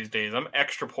 going for these days? I'm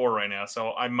extra poor right now,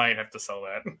 so I might have to sell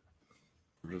that.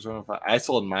 I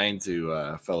sold mine to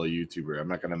a fellow YouTuber. I'm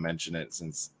not going to mention it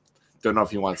since don't know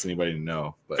if he wants anybody to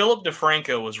know. But Philip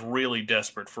DeFranco was really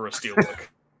desperate for a steelbook.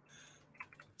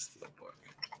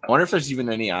 I wonder if there's even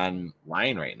any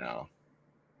online right now.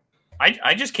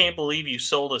 I just can't believe you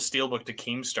sold a steelbook to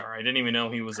Keemstar. I didn't even know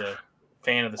he was a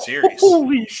fan of the series.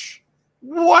 Holy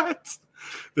what?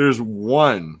 There's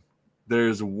one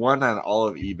on all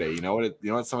of eBay. You know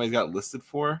what somebody's got listed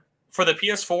for? For the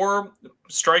PS4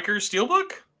 Striker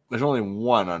steelbook? There's only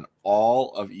one on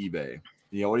all of eBay.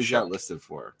 You know what he's got listed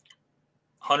for?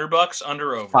 $100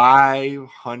 under over.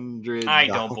 $500. I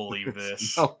don't believe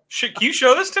this. No. Can you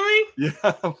show this to me?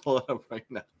 Yeah, I'll pull it up right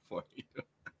now for you.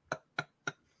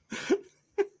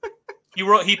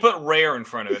 He put rare in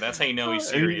front of it. That's how you know he's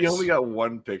serious. You only got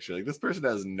one picture. Like this person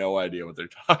has no idea what they're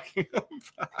talking about.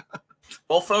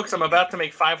 Well, folks, I'm about to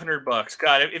make $500.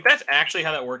 God, if that's actually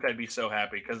how that worked, I'd be so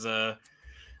happy. Because let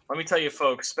me tell you,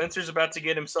 folks, Spencer's about to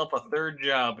get himself a third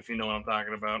job. If you know what I'm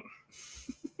talking about.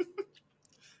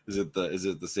 Is it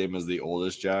the same as the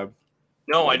oldest job?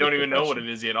 No, I don't even know what it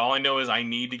is yet. All I know is I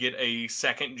need to get a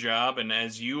second job, and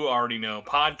as you already know,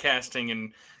 podcasting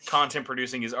and content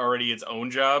producing is already its own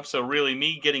job. So really,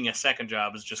 me getting a second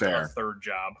job is just a third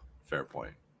job. Fair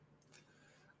point.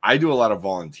 I do a lot of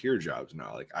volunteer jobs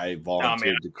now. Like I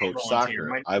volunteered to coach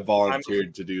soccer. I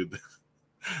volunteered to do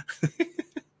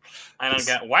I don't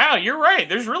get. Wow, you're right.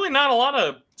 There's really not a lot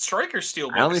of Striker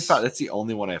steelbooks. I only thought that's the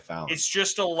only one I found. It's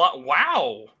just a lot.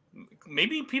 Wow.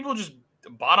 Maybe people just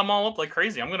bought them all up like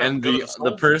crazy. I'm gonna go to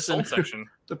the person section.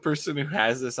 The person who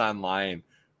has this online,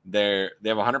 they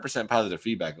have 100% positive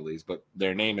feedback at least, but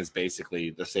their name is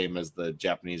basically the same as the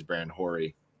Japanese brand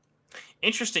Hori.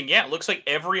 Interesting. Yeah, it looks like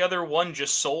every other one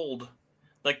just sold.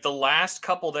 Like the last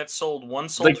couple that sold, one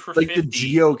sold for $50. Like the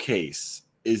Geo case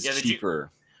is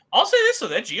cheaper. I'll say this though,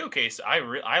 that Geo case,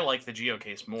 I like the Geo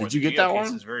case more. Did you get that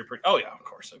one? Is very pretty. Oh yeah, of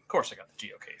course I got the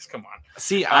Geo case. Come on.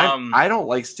 See, I don't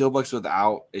like steelbooks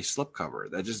without a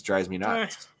slipcover. That just drives me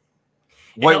nuts.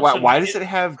 Why does it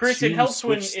have? Chris, it helps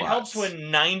when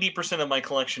 90% of my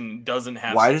collection doesn't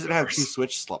have. Why does it have two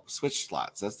switch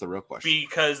slots? That's the real question.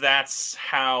 Because that's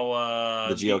how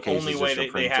the Geo case only way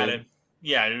they had it.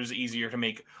 Yeah, it was easier to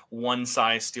make one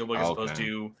size steelbook as opposed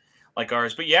to like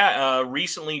ours. But yeah,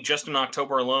 recently, just in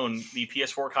October alone, the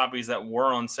PS4 copies that were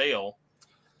on sale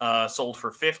sold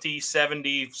for $50,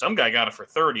 $70. Some guy got it for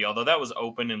 $30, although that was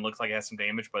open and looked like it had some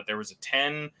damage. But there was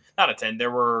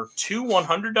there were two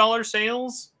 $100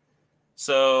 sales.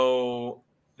 So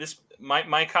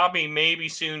my copy may be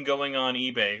soon going on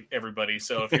eBay, everybody.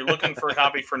 So if you're looking for a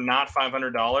copy for not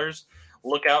 $500,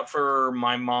 look out for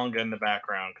my manga in the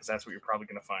background because that's what you're probably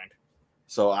going to find.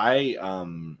 So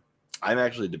I'm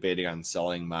actually debating on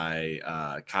selling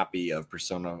my copy of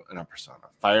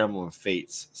Fire Emblem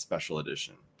Fates Special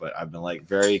Edition, but I've been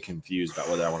very confused about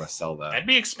whether I want to sell that. That'd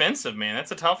be expensive, man.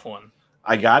 That's a tough one.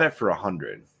 I got it for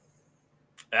 $100.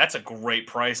 That's a great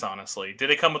price, honestly. Did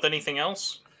it come with anything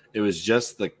else? It was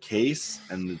just the case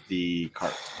and the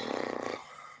cart.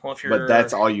 Well, but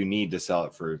that's all you need to sell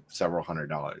it for several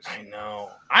 $100s. I know.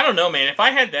 I don't know, man. If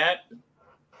I had that,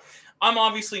 I'm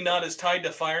obviously not as tied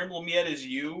to Fire Emblem yet as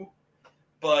you.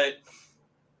 But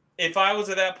if I was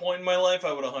at that point in my life,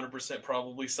 I would 100%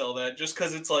 probably sell that. Just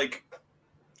because it's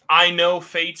I know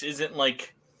Fates isn't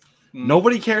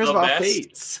nobody cares about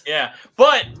Fates. Yeah,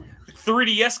 but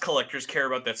 3DS collectors care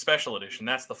about that special edition.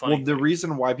 That's the funny thing. The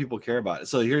reason why people care about it.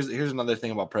 So here's another thing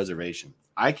about preservation.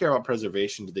 I care about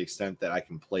preservation to the extent that I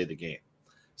can play the game.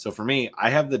 So for me,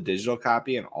 I have the digital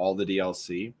copy and all the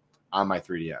DLC on my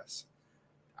 3DS.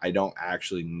 I don't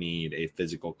actually need a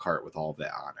physical cart with all of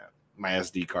that on it. My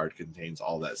SD card contains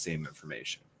all that same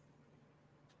information.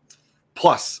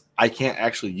 Plus, I can't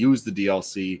actually use the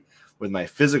DLC with my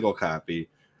physical copy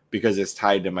because it's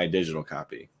tied to my digital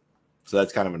copy. So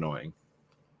that's kind of annoying.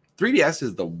 3DS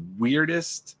is the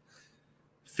weirdest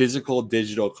physical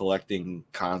digital collecting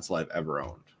console I've ever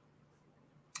owned.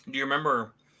 Do you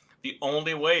remember the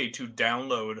only way to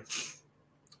download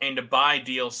and to buy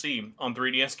DLC on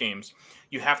 3DS games?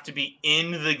 You have to be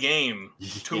in the game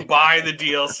to buy the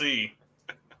DLC.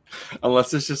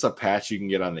 Unless it's just a patch you can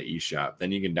get on the eShop.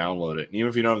 Then you can download it. And even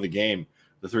if you don't have the game,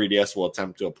 the 3DS will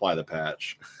attempt to apply the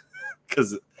patch.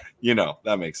 Because,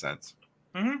 that makes sense.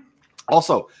 Mm-hmm.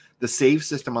 Also, the save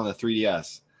system on the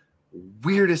 3DS,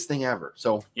 weirdest thing ever.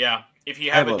 So yeah, if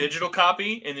you have a digital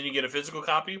copy and then you get a physical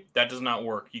copy, that does not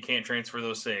work. You can't transfer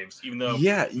those saves. Even though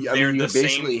you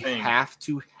basically have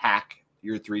to hack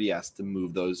your 3DS to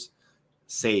move those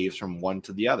saves from one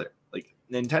to the other.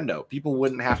 Nintendo. People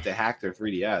wouldn't have to hack their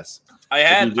 3DS. I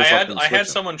had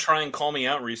someone try and call me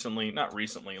out recently. Not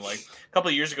recently, like a couple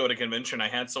of years ago at a convention. I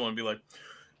had someone be like,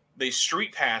 they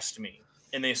street passed me,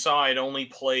 and they saw I'd only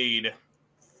played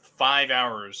 5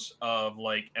 hours of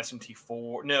like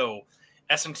SMT4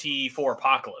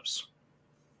 Apocalypse,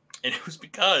 and it was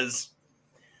because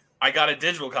I got a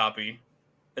digital copy,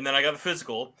 and then I got the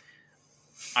physical.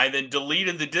 I then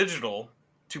deleted the digital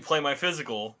to play my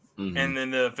physical, and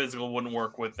then the physical wouldn't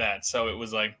work with that. So it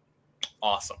was like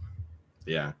awesome.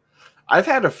 Yeah. I've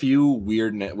had a few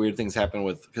weird things happen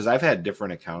because I've had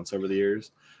different accounts over the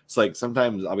years. It's like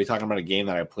sometimes I'll be talking about a game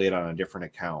that I played on a different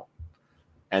account,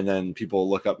 and then people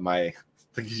look up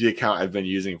the account I've been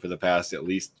using for the past at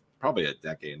least probably a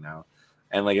decade now.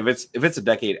 And like if it's a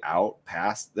decade out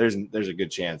past, there's a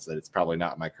good chance that it's probably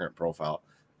not my current profile.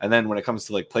 And then when it comes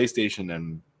to like PlayStation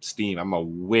and Steam, I'm a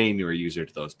way newer user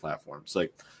to those platforms.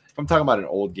 Like if I'm talking about an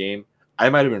old game, I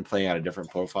might have been playing on a different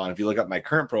profile. And if you look up my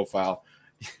current profile,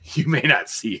 you may not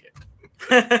see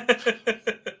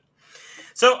it.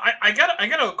 So I got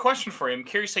a question for you. I'm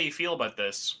curious how you feel about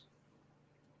this.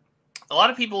 A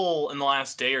lot of people in the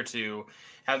last day or two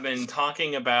have been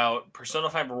talking about Persona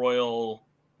 5 Royal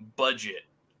budget.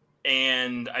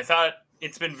 And I thought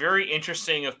it's been very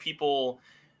interesting of people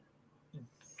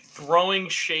throwing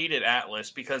shade at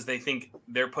Atlas because they think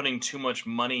they're putting too much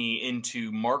money into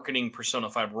marketing Persona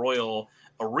 5 Royal,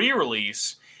 a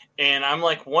re-release. And I'm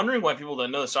like wondering why people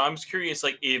don't know this. So I'm just curious,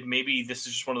 like if maybe this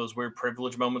is just one of those weird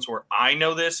privilege moments where I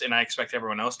know this and I expect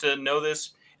everyone else to know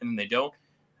this and then they don't.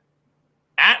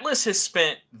 Atlas has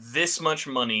spent this much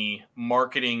money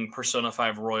marketing Persona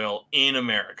 5 Royal in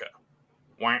America.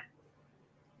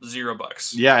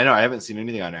 $0. Yeah, I know. I haven't seen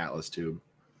anything on Atlas Tube.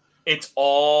 It's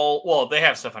all they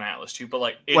have stuff on Atlas too, but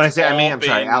like it's when I say I'm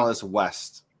sorry, Atlas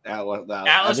West.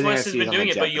 Atlas West has been doing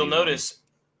it, but you'll notice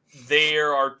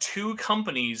there are two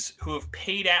companies who have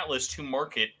paid Atlas to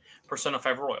market Persona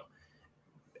 5 Royal.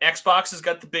 Xbox has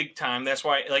got the big time. That's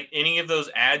why like any of those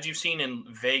ads you've seen in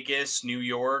Vegas, New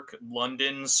York,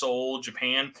 London, Seoul,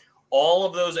 Japan, all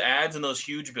of those ads and those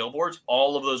huge billboards,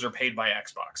 all of those are paid by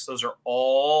Xbox. Those are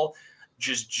all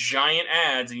just giant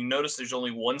ads, and you notice there's only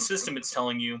one system it's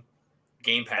telling you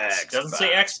Game Pass. It doesn't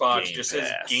say Xbox, just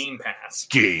says Game Pass.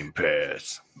 Game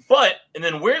Pass. But, and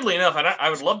then weirdly enough, and I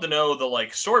would love to know the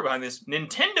like story behind this,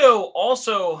 Nintendo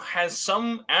also has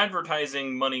some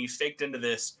advertising money staked into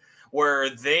this where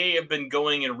they have been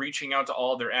going and reaching out to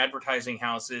all their advertising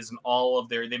houses and all of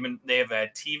they have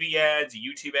had TV ads,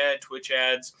 YouTube ads, Twitch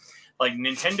ads. Like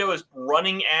Nintendo is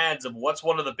running ads of what's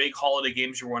one of the big holiday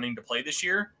games you're wanting to play this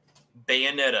year.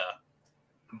 Bayonetta,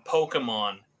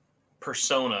 Pokemon,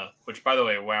 Persona, which by the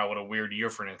way, wow, what a weird year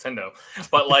for Nintendo.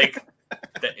 But like,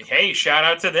 hey, shout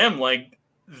out to them. Like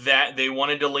that, they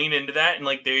wanted to lean into that, and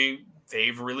like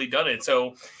they've really done it.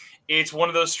 So it's one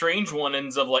of those strange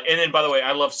ones of like. And then by the way,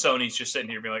 I love Sony's just sitting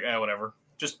here being like, whatever.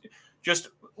 Just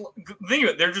think of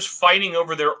it. They're just fighting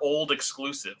over their old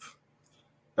exclusive.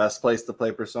 Best place to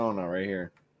play Persona right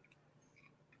here.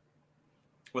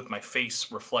 With my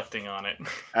face reflecting on it.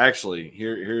 Actually,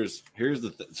 here's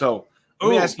the thing. So let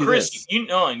me ask you Chris, this. You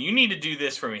need to do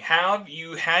this for me. Have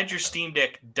you had your Steam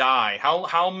Deck die? How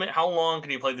long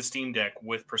can you play the Steam Deck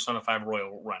with Persona 5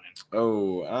 Royal running?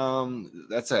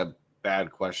 That's a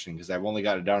bad question because I've only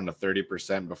got it down to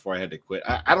 30% before I had to quit.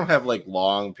 I don't have like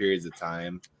long periods of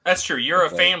time. That's true. You're a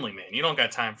family man. You don't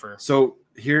got time for. So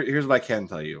here's what I can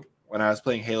tell you. When I was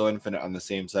playing Halo Infinite on the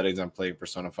same settings I'm playing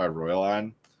Persona 5 Royal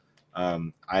on,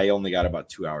 I only got about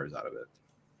 2 hours out of it.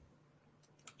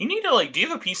 You need to do you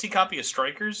have a PC copy of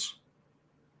Strikers?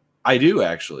 I do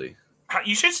actually.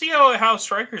 You should see how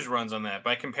Strikers runs on that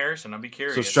by comparison. I'd be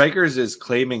curious. So Strikers is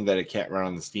claiming that it can't run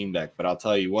on the Steam Deck, but I'll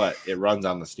tell you what, it runs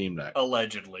on the Steam Deck.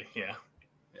 Allegedly, yeah.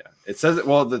 Yeah. It says it.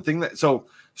 Well, so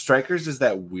Strikers is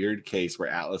that weird case where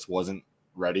Atlas wasn't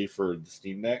ready for the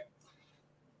Steam Deck.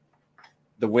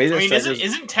 The way that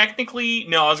isn't technically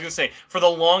no. I was gonna say for the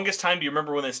longest time. Do you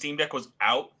remember when the Steam Deck was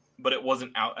out, but it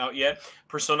wasn't out yet?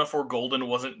 Persona 4 Golden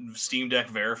wasn't Steam Deck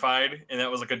verified, and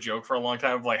that was like a joke for a long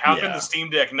time. Of like, how can the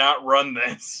Steam Deck not run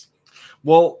this?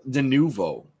 Well, de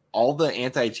novo, all the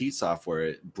anti-cheat software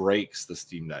it breaks the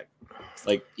Steam Deck.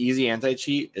 Like easy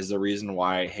anti-cheat is the reason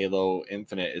why Halo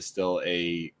Infinite is still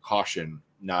a caution,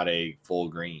 not a full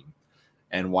green,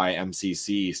 and why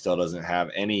MCC still doesn't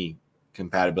have any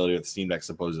compatibility with the Steam Deck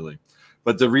supposedly.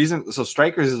 But the reason, so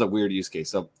Strikers is a weird use case.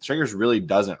 So Strikers really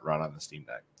doesn't run on the Steam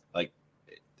Deck. Like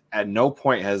at no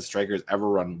point has Strikers ever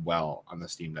run well on the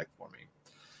Steam Deck for me.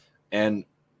 And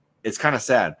it's kind of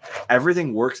sad.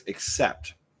 Everything works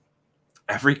except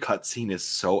every cutscene is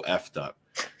so effed up.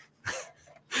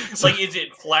 So, like, is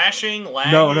it flashing,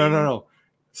 lagging? No.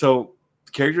 So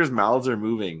characters' mouths are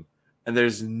moving, and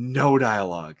there's no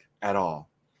dialogue at all.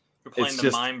 You're playing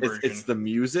the mime version. It's the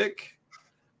music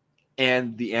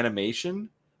and the animation,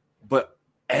 but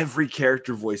every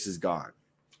character voice is gone.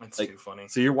 That's too funny.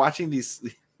 So you're watching these.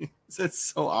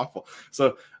 It's so awful.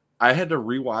 So I had to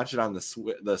rewatch it on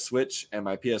the Switch and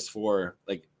my PS4,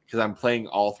 like, because I'm playing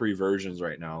all 3 versions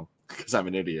right now because I'm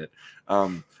an idiot.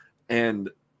 And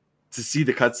to see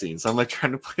the cutscenes, so I'm like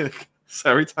trying to play. So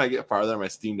every time I get farther on my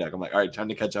Steam Deck, I'm like, all right, trying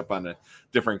to catch up on a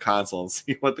different console and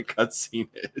see what the cutscene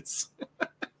is.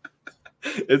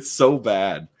 It's so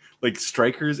bad. Like,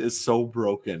 Strikers is so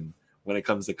broken when it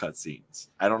comes to cutscenes.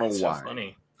 I don't know why. So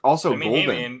funny. Also, I mean,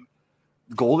 Golden. Hey, man.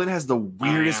 Golden has the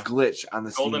weirdest glitch on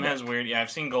the Steam Golden Deck. has weird. Yeah, I've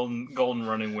seen Golden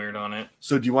running weird on it.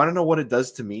 So do you want to know what it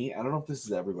does to me? I don't know if this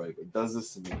is everybody, but it does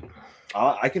this to me.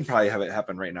 I can probably have it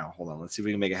happen right now. Hold on. Let's see if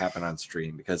we can make it happen on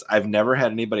stream, because I've never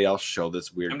had anybody else show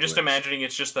this weird I'm just glitch. imagining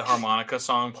it's just the harmonica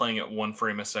song playing at 1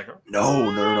 frame a second.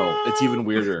 No. It's even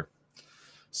weirder.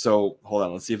 So hold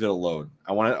on, let's see if it'll load.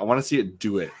 I want to see it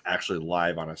do it actually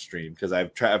live on a stream, because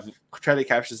I've tried to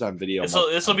capture this on video.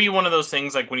 This will be one of those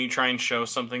things like when you try and show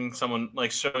showing someone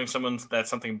that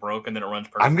something broke and then it runs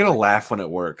perfectly. I'm gonna laugh when it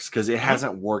works, because it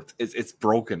hasn't worked. It's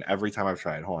broken every time I've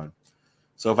tried. Hold on.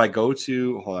 So if I go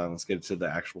to let's get to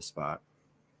the actual spot.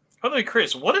 By the way,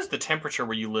 Chris, what is the temperature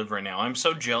where you live right now? I'm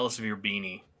so jealous of your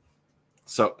beanie.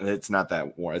 So it's not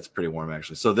that warm. It's pretty warm,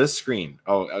 actually. So this screen,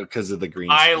 because of the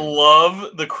green I screen.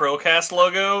 love the CHRILLCAST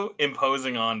logo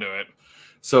imposing onto it.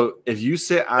 So if you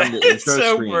sit on the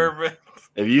intro screen, perfect.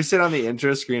 If you sit on the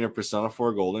intro screen of Persona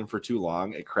 4 Golden for too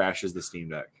long, it crashes the Steam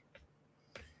Deck.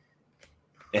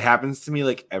 It happens to me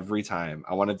like every time.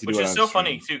 I wanted to do it on Which is so stream.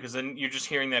 funny, too, because then you're just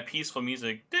hearing that peaceful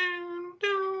music.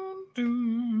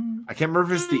 I can't remember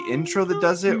if it's the intro that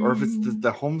does it or if it's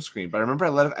the home screen, but I remember I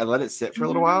let it sit for a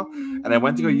little while, and I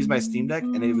went to go use my Steam Deck,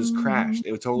 and it was crashed.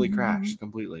 It would totally crash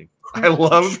completely. I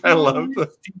love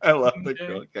the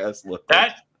CHRILLCAST look.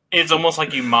 That is almost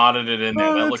like you modded it in there.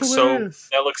 Oh, that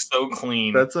looks so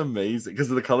clean. That's amazing, because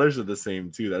the colors are the same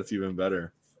too. That's even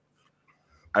better.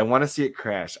 I want to see it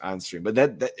crash on stream, but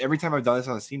that every time I've done this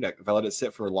on the Steam Deck, if I let it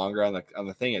sit for longer on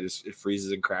the thing, it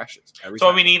freezes and crashes. Every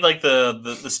time. We need like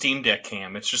the Steam Deck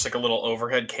cam. It's just like a little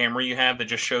overhead camera you have that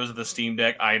just shows the Steam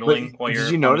Deck idling while you're.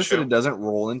 Did you notice that it doesn't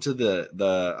roll into the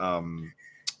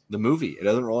movie? It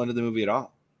doesn't roll into the movie at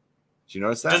all. Did you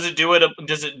notice that? Does it do it?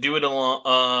 Does it do it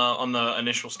on the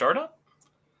initial startup?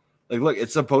 Like, look,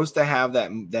 it's supposed to have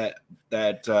that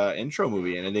intro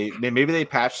movie, and maybe they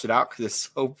patched it out because it's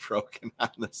so broken on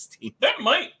the Steam. That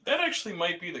actually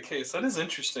might be the case. That is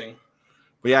interesting.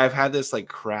 But yeah, I've had this like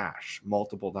crash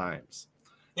multiple times.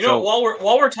 You know, while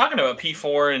we're talking about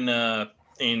P4 and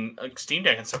in Steam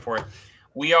Deck and so forth,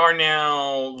 we are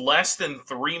now less than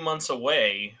 3 months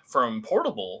away from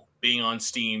Portable being on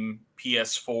Steam,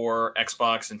 PS4,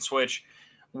 Xbox, and Switch.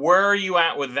 Where are you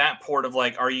at with that port of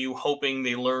like, are you hoping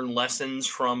they learn lessons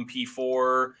from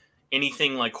P4?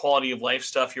 Anything like quality of life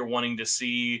stuff you're wanting to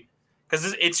see?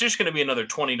 Because it's just going to be another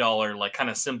 $20 like kind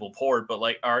of simple port, but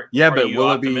like,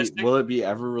 will it be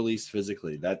ever released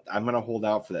physically? That I'm going to hold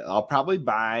out for that. I'll probably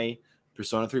buy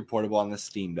Persona 3 Portable on the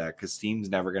Steam Deck, because Steam's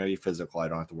never going to be physical. I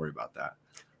don't have to worry about that.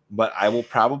 But I will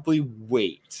probably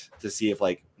wait to see if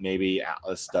like maybe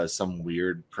Atlas does some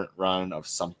weird print run of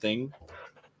something.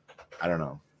 I don't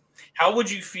know. How would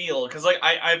you feel? Because like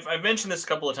I've mentioned this a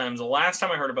couple of times. The last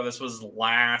time I heard about this was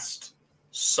last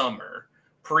summer,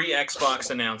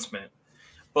 pre-Xbox announcement.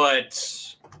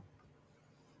 But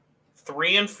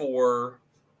 3 and 4,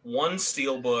 1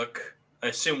 steelbook, I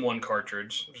assume 1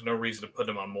 cartridge. There's no reason to put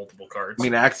them on multiple cards. I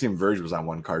mean, Axiom Verge was on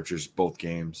 1 cartridge, both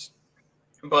games.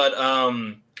 But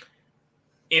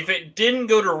if it didn't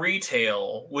go to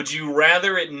retail, would you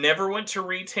rather it never went to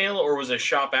retail, or was a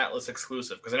Shop Atlas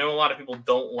exclusive? Because I know a lot of people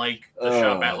don't like the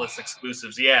Shop Atlas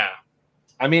exclusives. Yeah.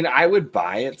 I mean, I would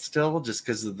buy it still just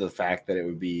because of the fact that it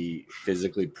would be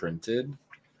physically printed,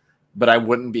 but I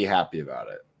wouldn't be happy about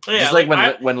it. Yeah, just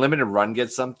like when Limited Run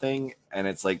gets something and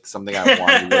it's like something I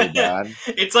wanted really bad.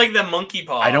 It's like the monkey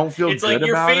paw. I don't feel good about it.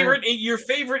 It's like your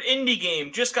favorite indie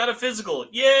game just got a physical.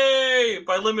 Yay!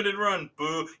 By Limited Run.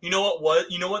 Boo. You know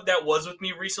what that was with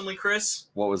me recently, Chris?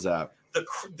 What was that?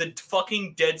 The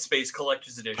fucking Dead Space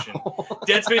Collector's Edition.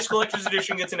 Dead Space Collector's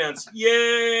Edition gets announced.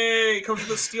 Yay! It comes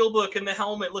with a steelbook and the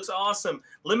helmet. Looks awesome.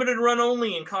 Limited run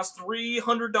only and costs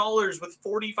 $300 with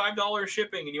 $45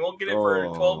 shipping, and you won't get it for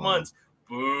 12 months.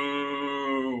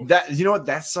 Boo. That, you know what?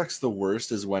 That sucks the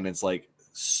worst is when it's like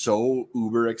so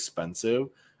uber expensive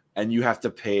and you have to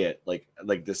pay it like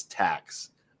this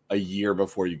tax a year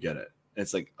before you get it. And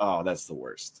it's like, oh, that's the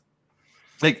worst.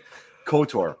 Like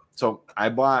KOTOR. So I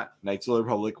bought Knights of the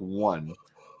Republic 1,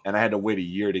 and I had to wait a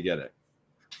year to get it.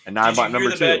 And now I bought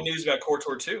number 2. Did you hear the bad news about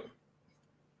KOTOR 2?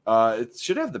 It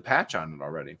should have the patch on it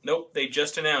already. Nope, they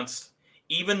just announced.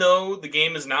 Even though the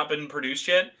game has not been produced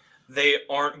yet, they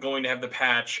aren't going to have the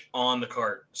patch on the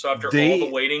cart. So after all the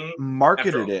waiting,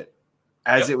 marketed it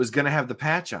as it was going to have the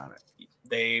patch on it.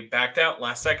 They backed out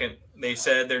last second. They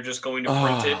said they're just going to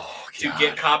print it to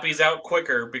get copies out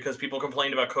quicker because people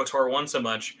complained about KOTOR 1 so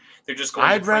much. They're just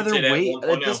going to print it wait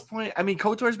at this point. I mean,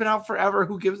 KOTOR's been out forever.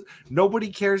 Who gives? Nobody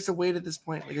cares to wait at this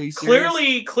point. Like, are you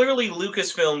serious? Clearly,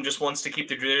 Lucasfilm just wants to keep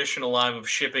the tradition alive of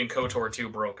shipping KOTOR 2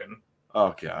 broken.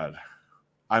 Oh God,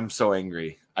 I'm so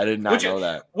angry. I did not know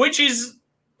that. Which is,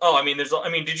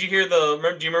 did you hear do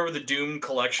you remember the Doom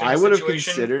collection? I would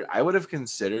have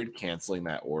considered canceling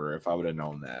that order if I would have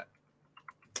known that.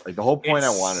 Like the whole point I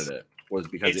wanted it was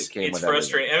because it came. It's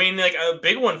frustrating. Everything. I mean, like a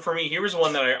big one for me. Here was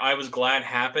one that I was glad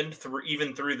happened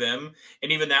through them,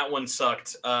 and even that one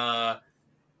sucked.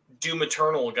 Doom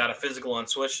Eternal got a physical on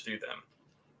Switch through them.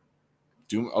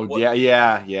 Doom. Oh yeah. I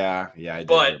did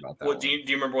hear about that. Do you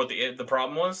remember what the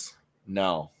problem was?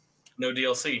 No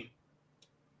DLC.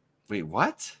 Wait,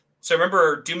 what? So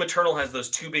remember, Doom Eternal has those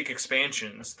 2 big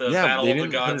expansions: the Battle of the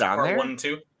Gods Part 1 and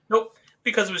 2. Nope,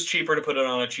 because it was cheaper to put it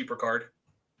on a cheaper card.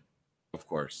 Of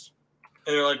course.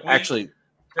 And they're like, I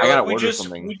gotta order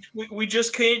something. We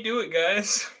just can't do it,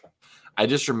 guys. I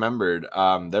just remembered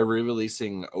they're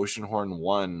re-releasing Oceanhorn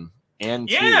 1 and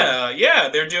 2. Yeah,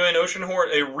 they're doing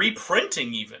Oceanhorn, a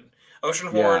reprinting even.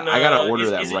 Oceanhorn. I gotta order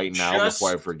that right now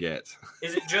before I forget.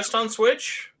 Is it just on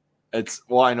Switch?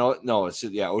 I know. No, it's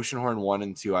just, Oceanhorn 1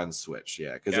 and 2 on Switch.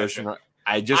 Yeah, because Oceanhorn.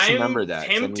 I just remember that.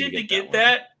 I'm tempted to get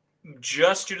that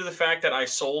just due to the fact that I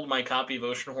sold my copy of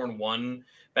Oceanhorn 1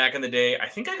 back in the day. I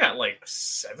think I got like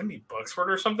 $70 for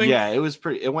it or something. Yeah,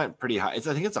 it went pretty high. I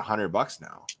think it's $100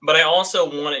 now. But I also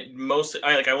want it mostly.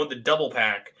 I want the double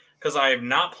pack because I have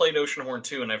not played Oceanhorn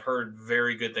 2 and I've heard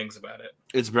very good things about it.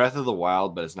 It's Breath of the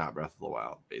Wild, but it's not Breath of the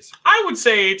Wild, basically. I would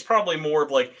say it's probably more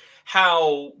of like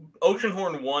how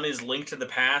Oceanhorn 1 is Link to the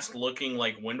Past looking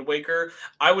like Wind Waker.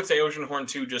 I would say Oceanhorn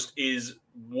 2 just is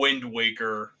Wind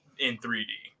Waker in 3D.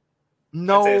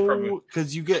 No,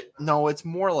 because it's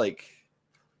more like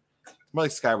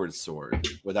Skyward Sword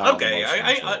without. Okay,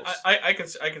 I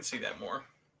can see that more.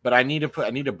 But I need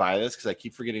to buy this because I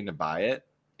keep forgetting to buy it.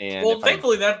 And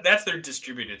thankfully that's their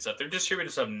distributed stuff. Their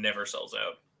distributed stuff never sells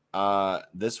out.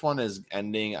 This one is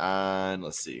ending on.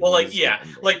 Let's see. Well,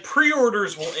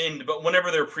 pre-orders will end, but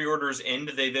whenever their pre-orders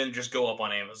end, they then just go up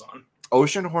on Amazon.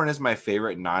 Oceanhorn is my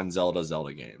favorite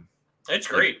non-Zelda game. It's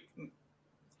great.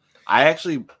 I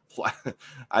actually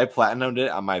I platinumed it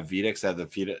on my Vita because I have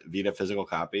the Vita physical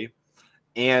copy.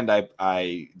 And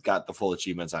I got the full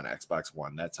achievements on Xbox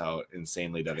One. That's how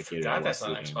insanely dedicated I was. That's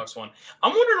on Xbox One.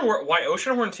 I'm wondering why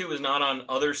Oceanhorn 2 is not on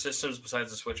other systems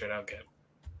besides the Switch. I don't get.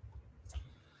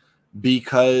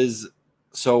 Because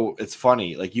it's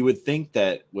funny. Like you would think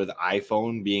that with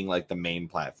iPhone being like the main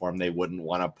platform, they wouldn't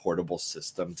want a portable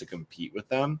system to compete with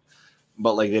them.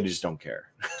 But like they just don't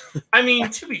care. I mean,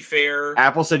 to be fair,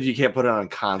 Apple said you can't put it on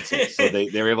console, so they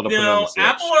were able to put it on the Switch.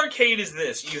 Apple Arcade is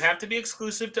this: you have to be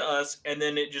exclusive to us, and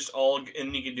then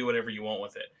and you can do whatever you want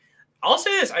with it. I'll say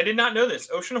this: I did not know this.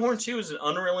 Oceanhorn 2 is an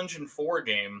Unreal Engine 4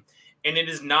 game, and it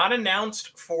is not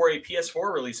announced for a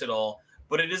PS4 release at all,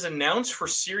 but it is announced for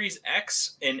Series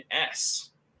X and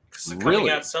S. It's coming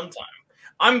out sometime.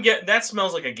 That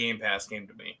smells like a Game Pass game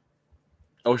to me.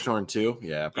 Oceanhorn 2,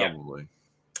 yeah, probably. Yeah.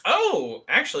 Oh,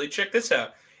 actually, check this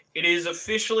out. It is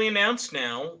officially announced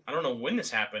now. I don't know when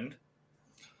this happened.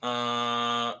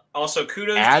 Also,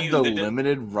 kudos to you. Add the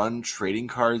limited run trading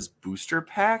cards booster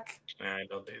pack?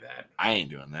 Don't do that. I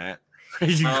ain't doing that.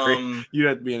 You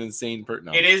have to be an insane person.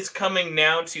 No. It is coming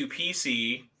now to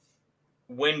PC,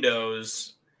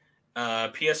 Windows,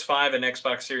 PS5, and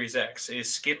Xbox Series X. It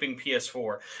is skipping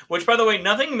PS4. Which, by the way,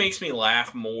 nothing makes me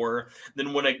laugh more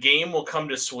than when a game will come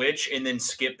to Switch and then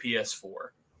skip PS4.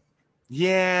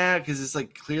 Yeah, because it's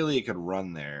like clearly it could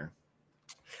run there.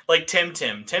 Like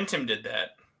Temtem. Temtem did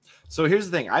that. So here's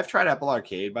the thing. I've tried Apple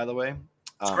Arcade, by the way.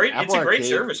 It's great. It's a great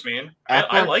service, man. I like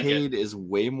it. Apple Arcade is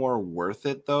way more worth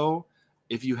it, though,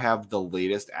 if you have the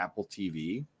latest Apple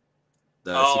TV.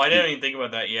 I didn't even think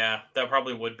about that. Yeah, that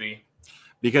probably would be.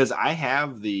 Because I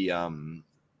have the,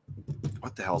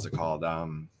 what the hell is it called?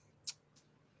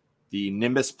 The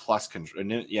Nimbus Plus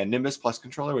Nimbus Plus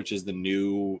controller, which is the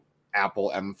new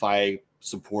Apple M5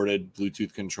 supported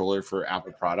Bluetooth controller for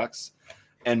Apple products.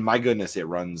 And my goodness, it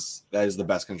runs. That is the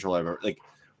best controller I've ever. Like,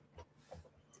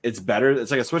 it's better.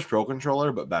 It's like a Switch Pro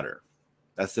controller, but better.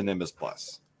 That's the Nimbus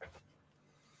Plus.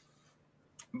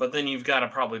 But then you've got to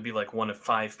probably be like one of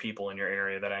 5 people in your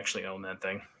area that actually own that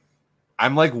thing.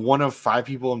 I'm like one of 5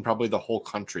 people in probably the whole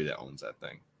country that owns that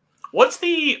thing. What's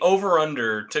the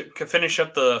over-under to finish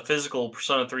up the physical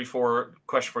Persona 3-4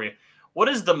 question for you? What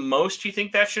is the most you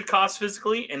think that should cost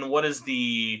physically, and what is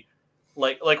the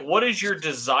like what is your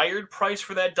desired price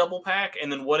for that double pack,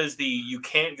 and then what is the you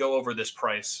can't go over this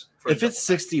price? If it's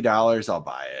 $60, I'll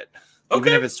buy it,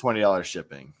 even if it's $20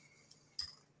 shipping.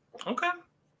 Okay,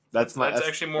 that's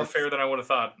actually more fair than I would have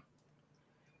thought.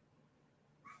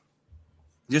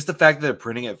 Just the fact that they're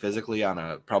printing it physically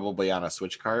probably on a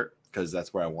Switch cart, because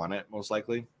that's where I want it most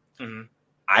likely. Mm-hmm.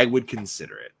 I would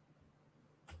consider it.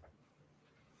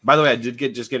 By the way, I did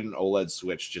get an OLED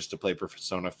Switch just to play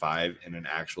Persona 5 in an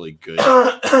actually good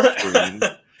screen.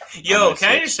 Yo,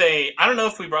 can I just say, I don't know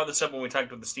if we brought this up when we talked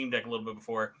about the Steam Deck a little bit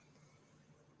before.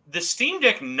 The Steam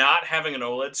Deck not having an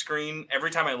OLED screen, every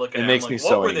time I look at it, makes me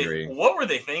so angry. What were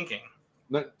they thinking?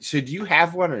 So do you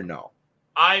have one or no?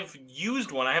 I've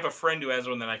used one. I have a friend who has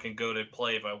one that I can go to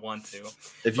play if I want to.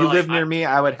 If you live near me,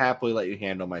 I would happily let you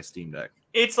handle my Steam Deck.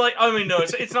 It's like, I mean, no,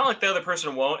 it's not like the other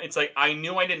person won't. It's like, I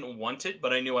knew I didn't want it,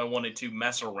 but I knew I wanted to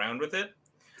mess around with it.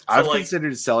 So I've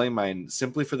considered selling mine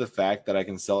simply for the fact that I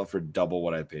can sell it for double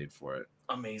what I paid for it.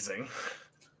 Amazing.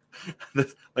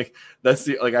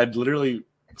 I'd literally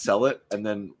sell it and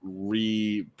then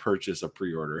repurchase a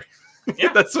pre-order.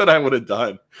 Yeah. That's what I would have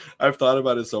done. I've thought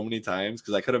about it so many times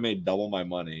because I could have made double my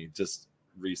money just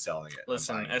reselling it.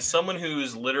 Listen, as someone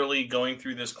who's literally going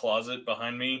through this closet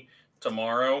behind me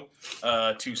tomorrow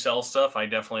to sell stuff, I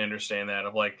definitely understand that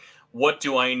of like, what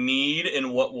do I need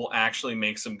and what will actually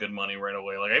make some good money right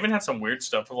away. Like I even had some weird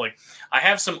stuff of like, I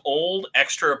have some old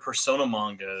extra Persona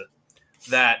manga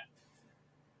that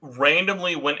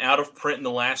randomly went out of print in the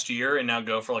last year and now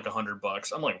go for like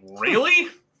 $100. I'm like, really?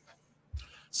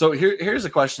 So here's a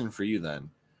question for you then.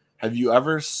 Have you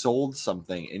ever sold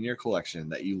something in your collection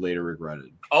that you later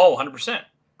regretted? Oh, 100%.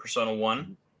 Persona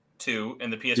 1, 2,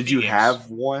 and the PSP Did you games. have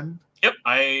one? Yep.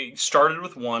 I started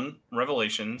with 1,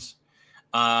 Revelations.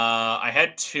 I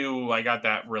had 2. I got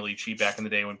that really cheap back in the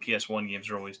day when PS1 games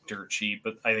were always dirt cheap,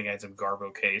 but I think I had some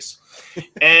Garbo case.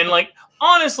 And like,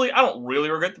 honestly, I don't really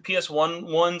regret the PS1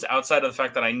 ones outside of the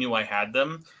fact that I knew I had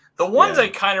them. The ones I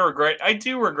kind of regret, I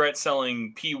do regret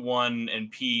selling P1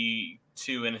 and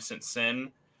P2 Innocent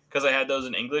Sin because I had those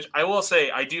in English. I will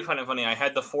say, I do find it funny. I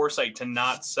had the foresight to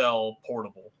not sell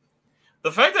Portable.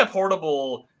 The fact that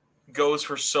Portable goes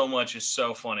for so much is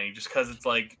so funny just because it's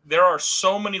like there are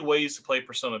so many ways to play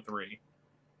Persona 3.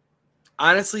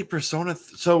 Honestly,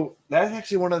 so that's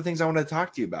actually one of the things I want to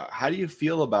talk to you about. How do you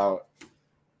feel about,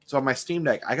 so on my Steam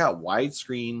Deck, I got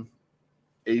widescreen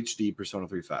HD Persona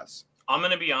 3 FES. I'm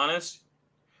going to be honest.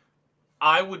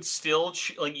 I would still,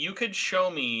 you could show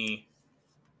me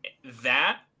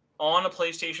that on a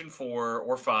PlayStation 4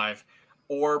 or 5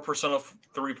 or Persona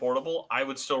 3 Portable. I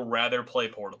would still rather play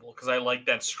Portable because I like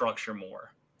that structure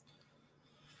more.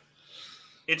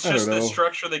 It's just the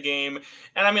structure of the game.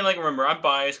 And I mean, like, remember, I'm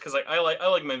biased because I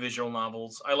like my visual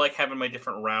novels. I like having my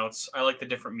different routes. I like the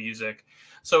different music.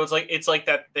 So it's like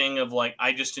that thing of like,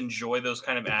 I just enjoy those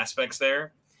kind of aspects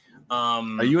there.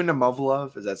 Are you into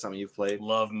Muv-Luv? Is that something you've played?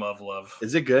 Love Muv-Luv.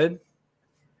 Is it good?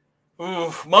 Ooh,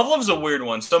 Muv-Luv is a weird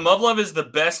one. So Muv-Luv is the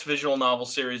best visual novel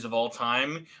series of all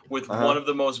time with one of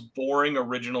the most boring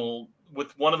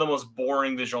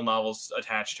visual novels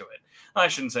attached to it. I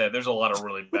shouldn't say it. There's a lot of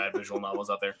really bad visual novels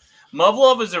out there.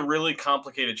 Muv-Luv is a really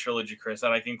complicated trilogy, Chris,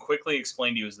 that I can quickly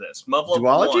explain to you as this. Muv-Luv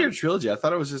duology or trilogy? I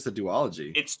thought it was just a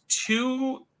duology. It's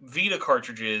 2 Vita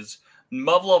cartridges.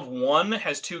 Muv-Luv 1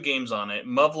 has 2 games on it.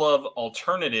 Muv-Luv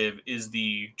Alternative is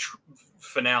the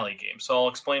finale game. So I'll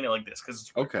explain it like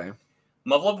this. Okay.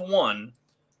 Muv-Luv 1,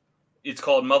 it's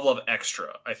called Muv-Luv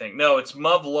Extra, I think. No, it's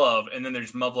Muv-Luv, and then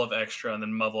there's Muv-Luv Extra, and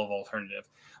then Muv-Luv Alternative.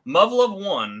 Muv-Luv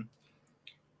 1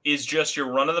 is just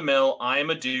your run-of-the-mill, I am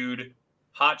a dude,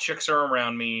 hot chicks are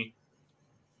around me,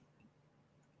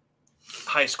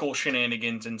 high school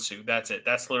shenanigans ensue. That's it.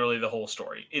 That's literally the whole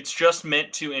story. It's just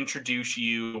meant to introduce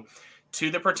you to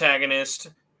the protagonist,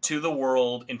 to the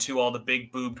world, and to all the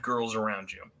big boobed girls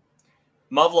around you.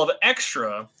 Muv-Luv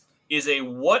Extra is a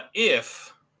what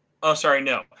if... Oh, sorry,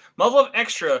 no. Muv-Luv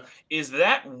Extra is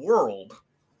that world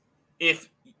if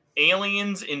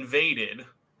aliens invaded...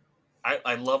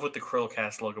 I love with the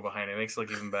CHRILLCAST logo behind it. It makes it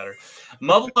look even better.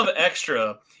 Muv-Luv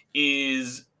Extra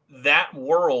is that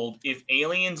world if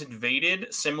aliens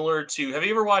invaded, similar to... Have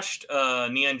you ever watched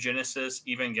Neon Genesis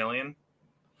Evangelion?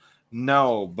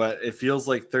 No, but it feels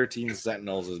like 13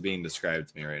 Sentinels is being described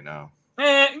to me right now.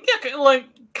 Yeah, like,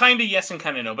 kind of yes and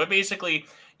kind of no. But basically,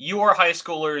 you are high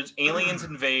schoolers, aliens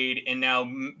invade, and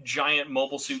now giant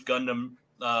Mobile Suit Gundam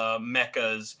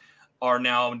mechas are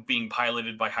now being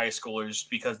piloted by high schoolers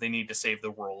because they need to save the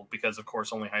world. Because of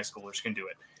course, only high schoolers can do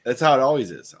it. That's how it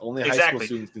always is. Only high school Exactly.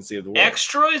 students can save the world.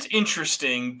 Extra is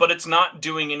interesting, but it's not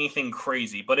doing anything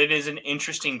crazy. But it is an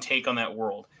interesting take on that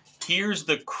world. Here's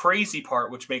the crazy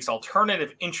part, which makes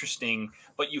alternative interesting,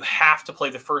 but you have to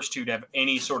play the first two to have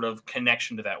any sort of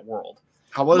connection to that world.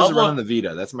 How well does it run on the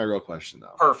Vita? That's my real question,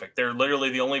 though. Perfect. They're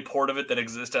literally the only port of it that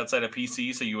exists outside of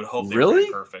PC, so you would hope they really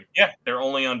were perfect. Yeah, they're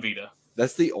only on Vita.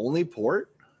 That's the only port?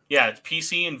 Yeah, it's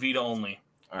PC and Vita only.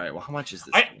 All right, well, how much is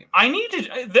this game? I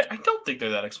don't think they're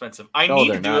that expensive.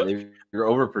 You're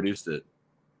overproduced it.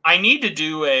 I need to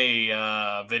do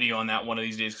a video on that one of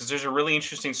these days because there's a really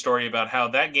interesting story about how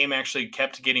that game actually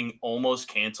kept getting almost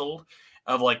canceled.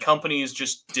 Of like companies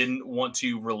just didn't want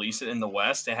to release it in the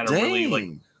West. It had a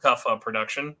really tough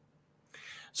production.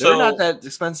 They're not that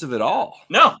expensive at all.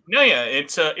 No, yeah,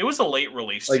 it was a late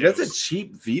release. Like that's a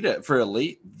cheap Vita for a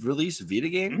late release Vita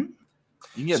game. Mm-hmm.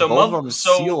 You can get both of them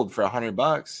sealed for $100.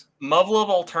 Muv-Luv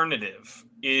Alternative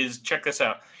is, check this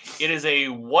out. It is a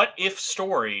what if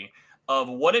story of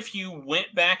what if you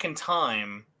went back in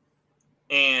time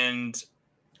and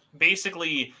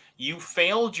basically you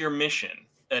failed your mission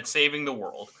at saving the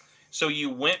world. So you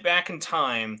went back in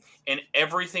time and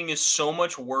everything is so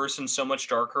much worse and so much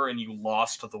darker and you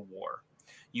lost the war.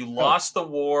 You lost the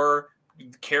war.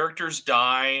 Characters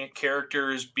die.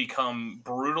 Characters become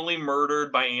brutally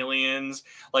murdered by aliens.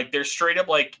 Like they're straight up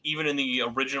like even in the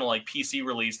original like PC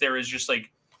release, there is just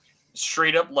like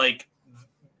straight up like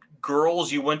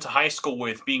girls you went to high school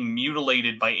with being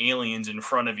mutilated by aliens in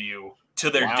front of you to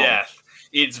their death.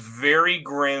 It's very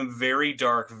grim, very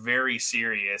dark, very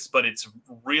serious, but it's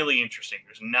really interesting.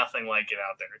 There's nothing like it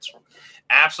out there. It's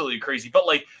absolutely crazy. But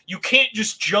like you can't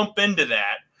just jump into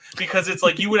that. Because it's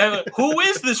like you would have who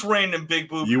is this random big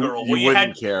boob girl? You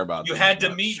wouldn't care about. You had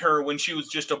to meet her when she was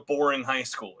just a boring high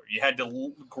schooler. You had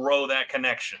to grow that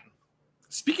connection.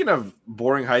 Speaking of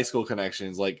boring high school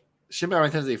connections, like Shin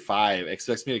Megami Tensei 5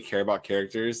 expects me to care about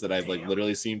characters that I've like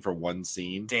literally seen for one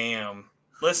scene. Damn.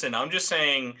 Listen, I'm just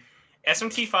saying,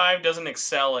 SMT5 doesn't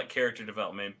excel at character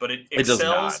development, but it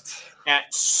excels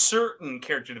at certain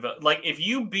character development. Like if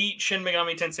you beat Shin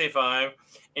Megami Tensei 5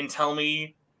 and tell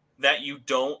me that you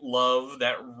don't love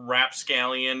that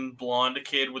rapscallion blonde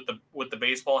kid with the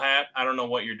baseball hat, I don't know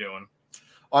what you're doing.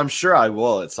 I'm sure I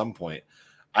will at some point.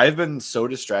 I've been so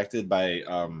distracted by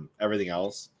everything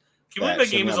else. Can you believe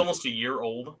that game is almost a year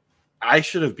old? I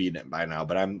should have beaten it by now,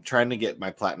 but I'm trying to get my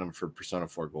platinum for Persona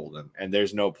 4 Golden, and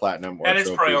there's no platinum or that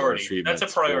is priority. That's a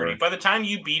priority. By the time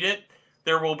you beat it,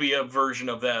 there will be a version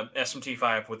of the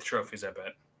SMT5 with trophies, I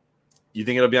bet. You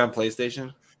think it'll be on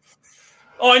PlayStation?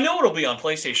 Oh, I know it'll be on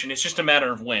PlayStation. It's just a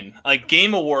matter of when. Like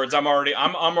Game Awards, I'm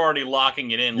already locking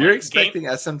it in. You're expecting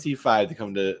SMT5 to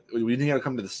come to? Do you think it'll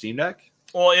come to the Steam Deck?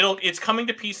 Well, it's coming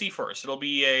to PC first. It'll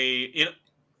be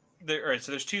all right.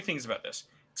 So there's two things about this.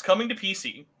 It's coming to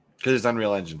PC because it's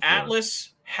Unreal Engine 4.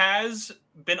 Atlas has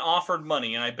been offered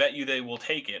money, and I bet you they will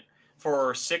take it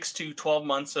for 6 to 12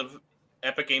 months of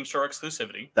Epic Game Store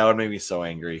exclusivity. That would make me so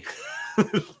angry.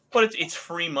 But it's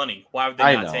free money. Why would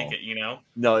they not take it, you know?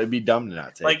 No, it'd be dumb to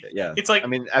not take it. Yeah. It's like, I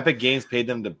mean, Epic Games paid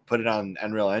them to put it on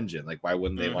Unreal Engine. Like, why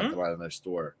wouldn't they want to buy it on their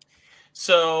store?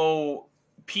 So,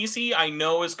 PC, I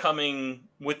know, is coming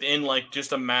within, like,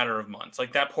 just a matter of months.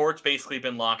 Like, that port's basically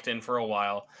been locked in for a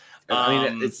while. I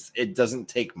mean, it doesn't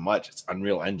take much. It's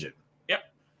Unreal Engine. Yep.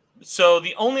 So,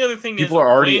 the only other thing People are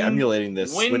already emulating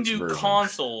this When Switch do version.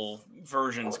 console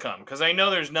versions come? Because I know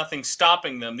there's nothing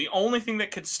stopping them. The only thing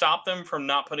that could stop them from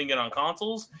not putting it on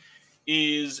consoles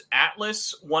is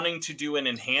Atlas wanting to do an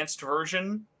enhanced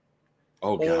version.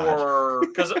 Oh god! Or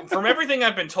because from everything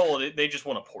I've been told, they just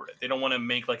want to port it. They don't want to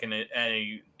make like an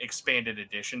expanded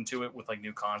edition to it with like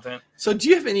new content. So, do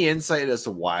you have any insight as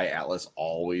to why Atlas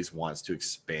always wants to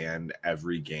expand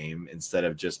every game instead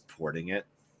of just porting it?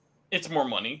 It's more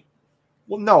money.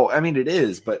 Well, no, I mean it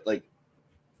is, but like.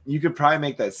 You could probably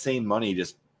make that same money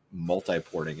just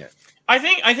multi-porting it. I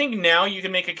think now you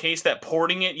can make a case that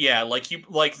porting it,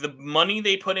 like the money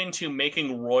they put into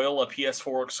making Royal a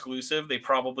PS4 exclusive, they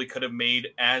probably could have made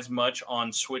as much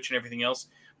on Switch and everything else.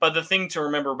 But the thing to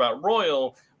remember about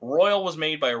Royal was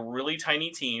made by a really tiny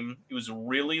team. It was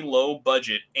really low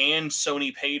budget, and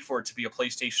Sony paid for it to be a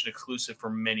PlayStation exclusive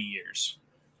for many years.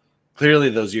 Clearly,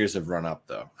 those years have run up,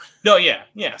 though. No, yeah.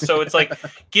 So it's like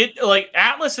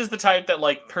Atlas is the type that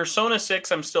like Persona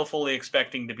 6. I'm still fully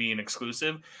expecting to be an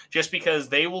exclusive, just because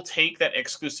they will take that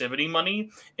exclusivity money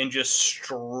and just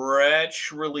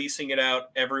stretch releasing it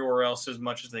out everywhere else as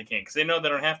much as they can because they know they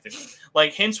don't have to.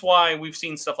 Like, hence why we've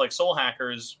seen stuff like Soul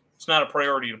Hackers. It's not a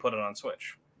priority to put it on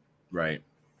Switch. Right.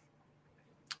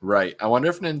 Right. I wonder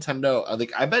if Nintendo.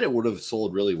 I bet it would have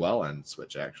sold really well on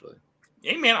Switch. Actually.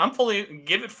 Hey man, I'm fully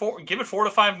give it 4 to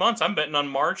 5 months. I'm betting on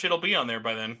March it'll be on there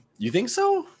by then. You think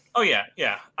so? Oh yeah.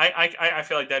 I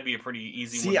feel like that'd be a pretty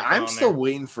easy one. See, to put I'm on still there.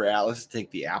 waiting for Atlas to take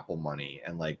the Apple money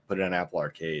and put it on Apple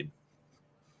Arcade.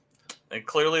 And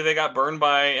clearly they got burned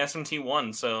by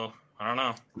SMT1, so I don't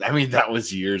know. I mean, that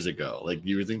was years ago.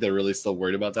 You would think they're really still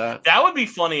worried about that? That would be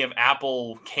funny if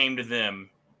Apple came to them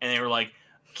and they were like,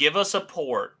 give us a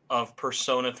port of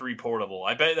Persona 3 Portable.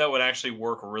 I bet that would actually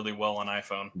work really well on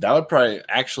iPhone. That would probably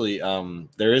actually.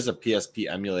 There is a PSP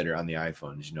emulator on the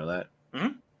iPhone. Did you know that?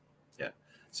 Mm-hmm. Yeah.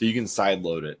 So you can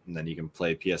sideload it, and then you can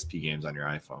play PSP games on your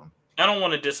iPhone. I don't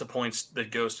want to disappoint the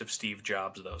ghost of Steve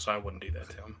Jobs, though, so I wouldn't do that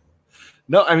to him.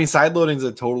 No, I mean, sideloading is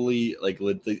a totally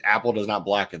Apple does not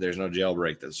block it. There's no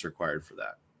jailbreak that's required for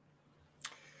that.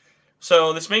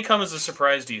 So this may come as a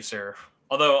surprise to you, sir.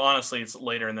 Although, honestly, it's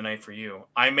later in the night for you.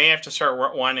 I may have to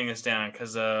start winding this down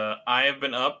because I have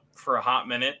been up for a hot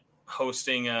minute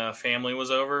hosting family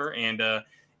was over, and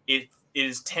it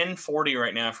is 10:40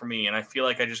 right now for me, and I feel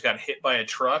like I just got hit by a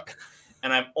truck,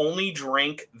 and I've only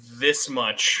drank this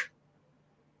much.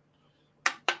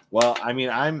 Well, I mean,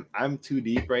 I'm too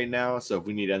deep right now, so if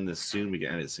we need to end this soon, we can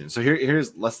end it soon. So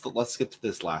here's let's get to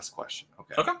this last question.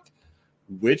 Okay.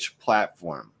 Which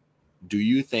platform do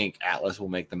you think Atlas will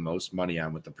make the most money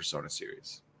on with the Persona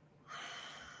series?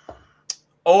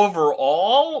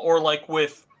 Overall, or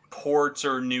with ports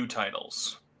or new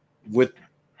titles? With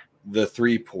the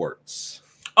 3 ports.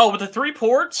 Oh, with the 3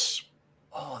 ports?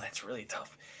 Oh, that's really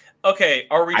tough. Okay,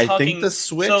 are we talking... I think the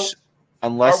Switch,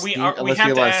 unless we have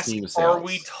to ask, Steam sales. Are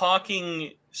we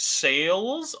talking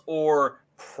sales or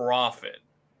profit?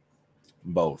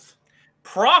 Both.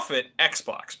 Profit,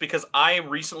 Xbox, because I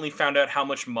recently found out how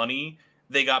much money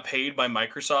they got paid by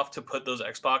Microsoft to put those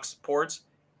Xbox ports.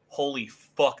 Holy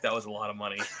fuck, that was a lot of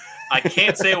money. I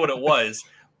can't say what it was,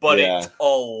 but it's a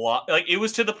lot. It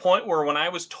was to the point where when I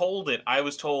was told it, I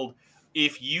was told,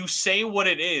 if you say what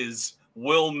it is,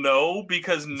 we'll know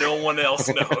because no one else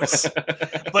knows.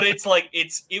 But it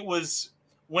was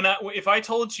if I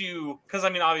told you, because I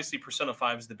mean, obviously Persona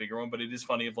 5 is the bigger one, but it is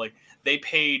funny they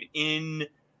paid in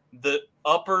the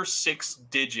upper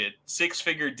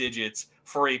six-figure digits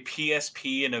for a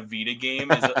PSP and a Vita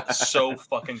game is so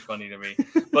fucking funny to me.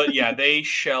 But yeah, they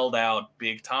shelled out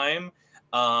big time.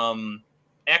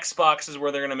 Xbox is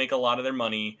where they're going to make a lot of their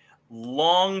money.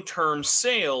 Long-term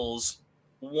sales,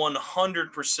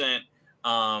 100%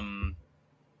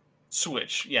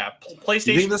 Switch. Yeah,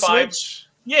 PlayStation 5. Switch?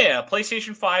 Yeah,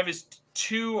 PlayStation 5 is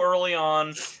too early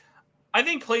on. I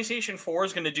think PlayStation 4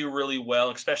 is going to do really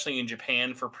well, especially in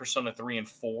Japan for Persona 3 and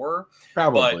 4.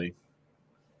 Probably.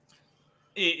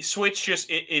 But Switch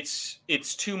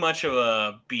it's too much of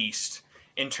a beast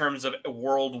in terms of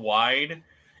worldwide,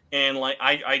 and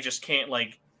I just can't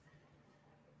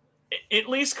at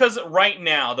least because right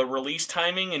now the release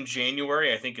timing in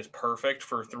January I think is perfect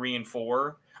for 3 and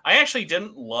 4. I actually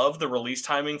didn't love the release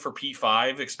timing for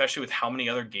P5, especially with how many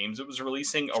other games it was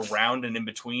releasing around and in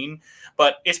between.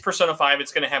 But it's Persona 5.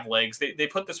 It's going to have legs. They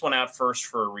put this one out first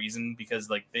for a reason because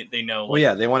they know. Well,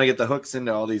 yeah, they want to get the hooks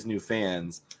into all these new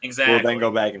fans. Exactly. We'll then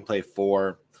go back and play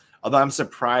 4. Although I'm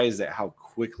surprised at how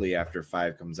quickly after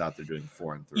 5 comes out, they're doing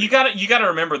 4 and 3. You got to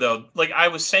remember though, I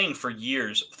was saying for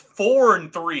years, 4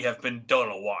 and 3 have been done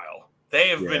a while. They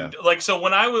have been so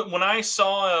when I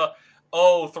saw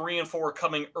 3 and 4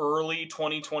 coming early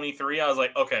 2023, I was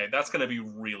like, okay, that's going to be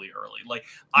really early.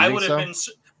 I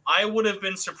would have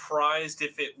been surprised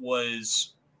if it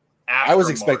was after I was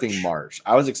expecting March.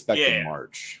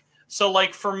 March. So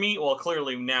for me, well,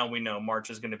 clearly now we know March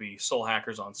is going to be Soul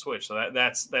Hackers on Switch. So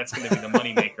that's going to be the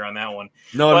moneymaker on that one.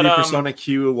 No, it'll be Persona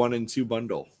Q 1 and 2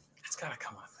 bundle. It's got to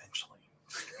come out eventually.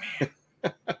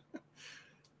 Man.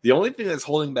 The only thing that's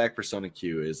holding back Persona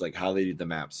Q is how they do the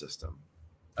map system.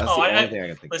 That's the only thing I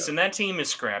can think listen, of. that team is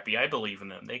scrappy. I believe in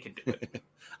them. They can do it.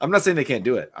 I'm not saying they can't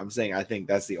do it. I'm saying I think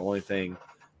that's the only thing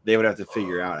they would have to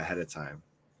figure out ahead of time.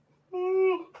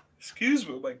 Excuse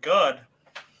me. Oh, my God.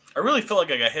 I really feel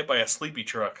like I got hit by a sleepy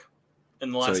truck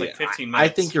in the last 15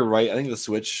 minutes. I think you're right. I think the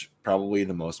Switch probably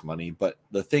the most money. But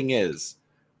the thing is,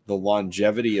 the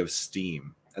longevity of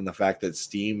Steam and the fact that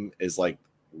Steam is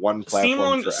one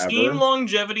platform forever. Steam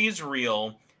longevity is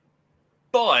real,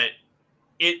 but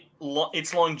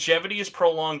its longevity is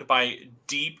prolonged by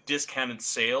deep discounted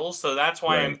sales. So that's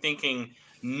why I'm thinking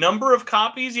number of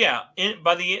copies. Yeah,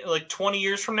 by the 20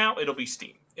 years from now, it'll be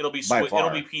Steam. It'll be Switch. It'll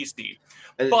be PC.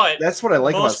 But that's what I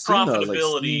like about Steam. Most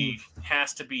profitability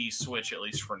has to be Switch, at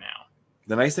least for now.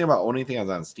 The nice thing about owning things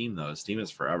on Steam, though, is Steam is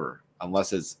forever,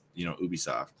 unless it's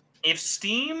Ubisoft. If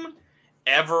Steam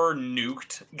ever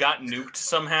got nuked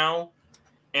somehow,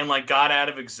 and like got out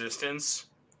of existence,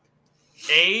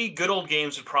 good old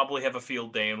games would probably have a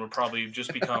field day and would probably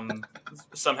just become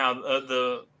somehow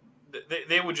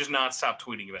they would just not stop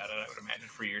tweeting about it. I would imagine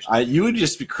for years. You would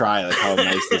just be crying like how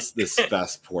nice this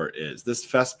Fest port is. This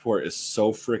Fest port is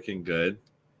so freaking good.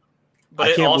 But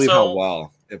I can't believe how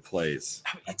well it plays.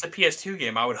 It's a PS2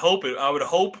 game. I would hope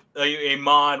a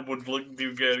mod would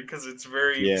do good because it's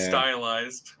very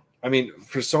stylized. I mean,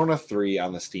 Persona 3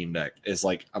 on the Steam Deck is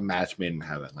like a match made in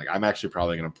heaven. Like, I'm actually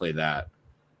probably going to play that,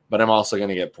 but I'm also going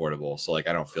to get portable, so like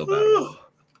I don't feel bad about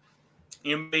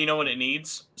it. You know what it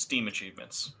needs? Steam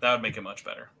achievements. That would make it much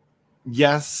better.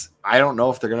 Yes, I don't know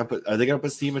if they're going to put. Are they going to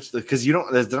put Steam? Because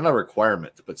there's not a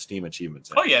requirement to put Steam achievements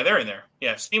in. Oh yeah, they're in there.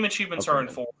 Yeah, Steam achievements are in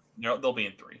 4. They'll be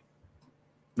in 3.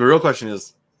 The real question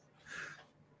is,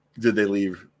 did they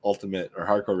leave Ultimate or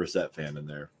Hardcore Reset Fan in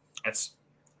there?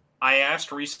 I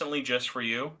asked recently just for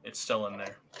you. It's still in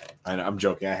there. I'm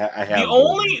joking. I have the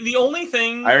only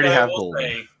thing I already have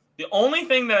the only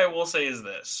thing that I will say is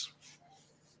this: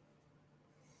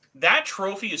 that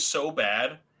trophy is so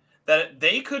bad that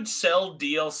they could sell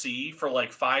DLC for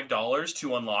like $5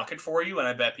 to unlock it for you, and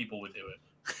I bet people would do it.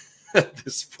 At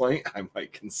this point, I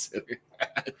might consider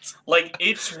that. Like,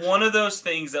 it's one of those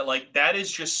things that like that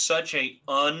is just such a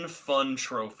unfun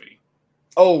trophy.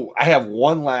 Oh, I have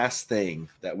one last thing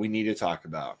that we need to talk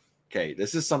about. Okay,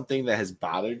 this is something that has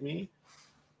bothered me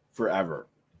forever.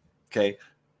 Okay,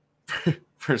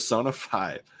 Persona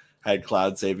 5 had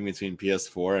cloud saving between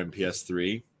PS4 and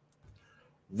PS3.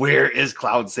 Where is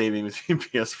cloud saving between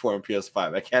PS4 and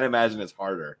PS5? I can't imagine it's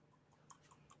harder.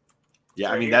 Yeah,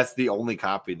 right, I mean, that's the only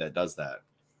copy that does that.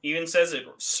 Even says it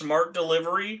smart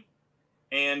delivery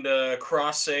and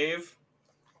cross save.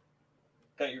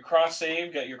 Got your cross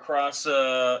save, got your cross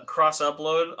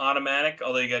upload automatic,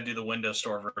 although you got to do the Windows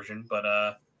Store version.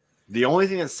 But the only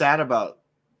thing that's sad about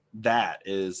that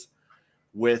is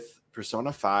with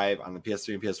Persona 5 on the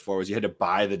PS3 and PS4 was you had to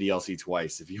buy the DLC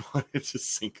twice if you wanted to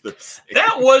sync the save.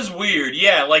 That was weird.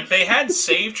 Yeah, like they had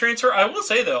save transfer. I will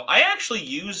say though, I actually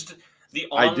used the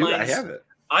online. I have it.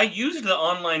 I used the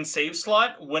online save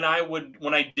slot when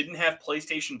I didn't have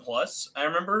PlayStation Plus. I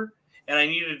remember. And I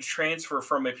needed to transfer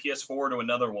from a PS4 to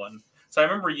another one. So I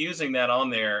remember using that on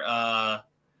there.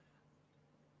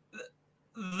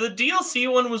 The DLC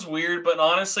one was weird, but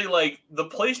honestly, like, the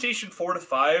PlayStation 4 to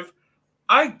 5,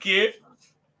 I get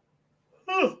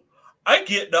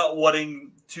not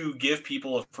wanting to give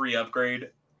people a free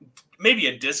upgrade. Maybe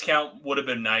a discount would have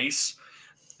been nice.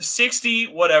 60,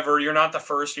 whatever. You're not the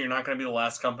first, and you're not going to be the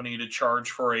last company to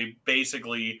charge for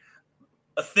basically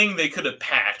a thing they could have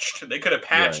patched. They could have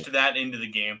patched that into the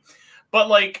game. But,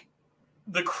 like,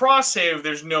 the cross-save,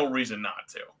 there's no reason not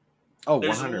to. Oh,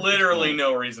 there's 100%. Literally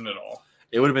no reason at all.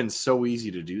 It would have been so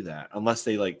easy to do that. Unless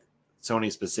they, like, Sony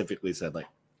specifically said, like,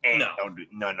 no,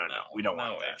 we don't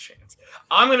want that. Chance.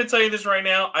 I'm going to tell you this right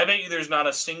now. I bet you there's not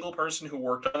a single person who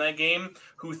worked on that game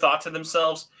who thought to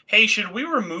themselves, hey, should we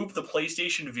remove the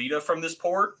PlayStation Vita from this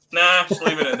port? Nah, just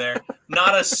leave it in there.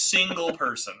 Not a single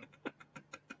person.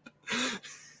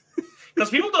 Because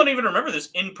people don't even remember this.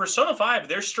 In Persona 5,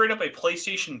 there's straight up a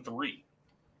PlayStation 3.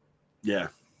 Yeah.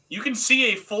 You can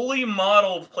see a fully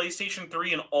modeled PlayStation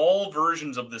 3 in all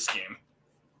versions of this game.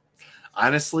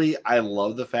 Honestly, I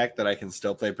love the fact that I can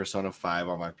still play Persona 5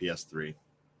 on my PS3.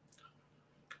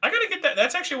 I gotta get that.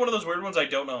 That's actually one of those weird ones I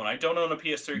don't own. I don't own a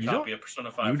PS3 copy of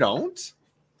Persona 5. You don't?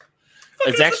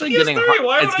 It's actually getting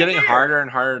harder and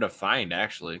harder to find,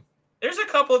 actually. There's a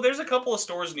couple of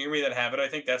stores near me that have it. I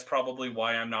think that's probably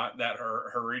why I'm not that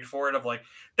hurried for it. Of like,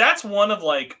 that's one of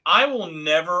like, I will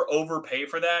never overpay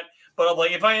for that. But of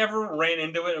like, if I ever ran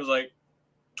into it, it was like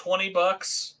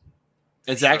 $20.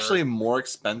 It's actually more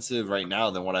expensive right now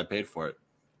than what I paid for it.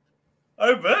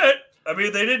 I bet. I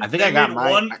mean, they didn't. I think I got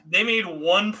mine. They made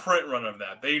one print run of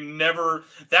that. They never.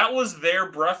 That was their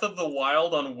Breath of the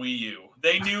Wild on Wii U.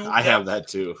 They knew. I have that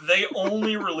too. They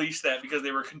only released that because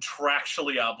they were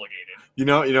contractually obligated. You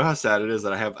know how sad it is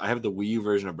that I have the Wii U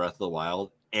version of Breath of the Wild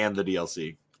and the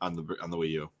DLC on the Wii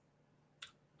U.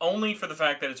 Only for the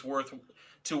fact that it's worth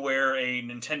to wear a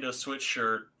Nintendo Switch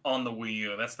shirt on the Wii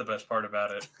U. That's the best part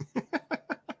about it.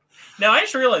 Now I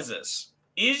just realized this: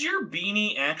 is your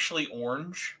beanie actually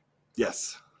orange?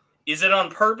 Yes. Is it on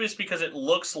purpose because it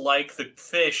looks like the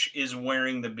fish is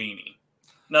wearing the beanie?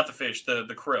 Not the fish, the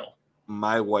krill.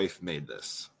 My wife made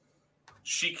this.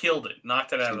 She killed it,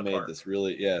 knocked it out of the park. This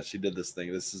really, yeah, she did this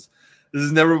thing. This is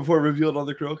never before revealed on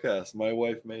the CHRILLCAST. My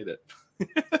wife made it.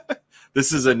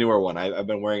 This is a newer one. I've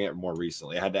been wearing it more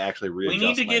recently. I had to actually readjust. We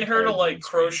need to get her to like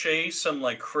crochet some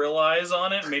like krill eyes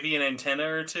on it, maybe an antenna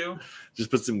or two. Just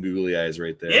put some googly eyes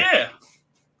right there. Yeah.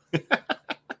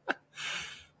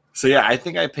 So yeah, I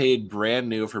think I paid brand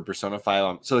new for Persona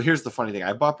 5 so here's the funny thing.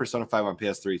 I bought Persona 5 on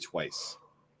PS3 twice.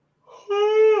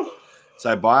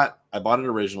 So I bought it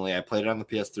originally. I played it on the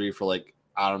PS3 for like,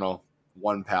 I don't know,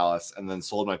 one palace, and then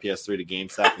sold my PS3 to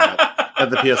GameStop and got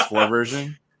the PS4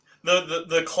 version.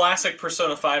 The classic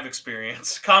Persona 5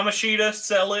 experience. Kamoshida,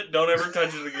 sell it, don't ever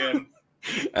touch it again.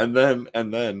 and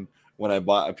then when I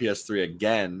bought a PS3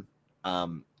 again,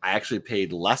 I actually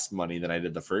paid less money than I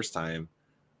did the first time.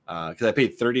 Because I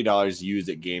paid $30 used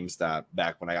at GameStop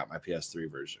back when I got my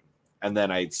PS3 version, and then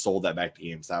I sold that back to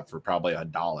GameStop for probably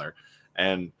 $1.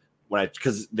 And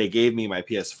because they gave me my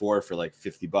PS4 for like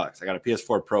 $50, I got a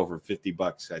PS4 Pro for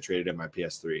 $50. I traded in my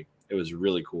PS3. It was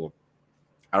really cool.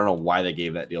 I don't know why they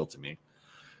gave that deal to me,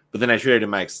 but then I traded in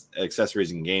my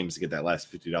accessories and games to get that last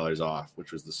 $50 off,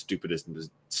 which was the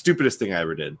stupidest thing I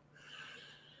ever did.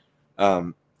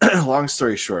 Long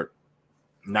story short.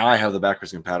 Now I have the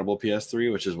backwards compatible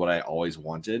PS3, which is what I always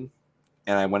wanted.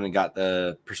 And I went and got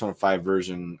the Persona 5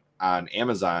 version on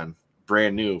Amazon,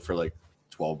 brand new for like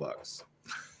 $12.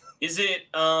 Is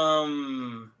it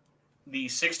the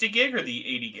 60 gig or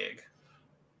the 80 gig?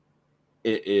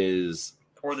 It is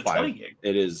or the 20 gig.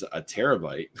 It is a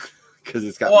terabyte because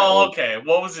it's got. Well, okay.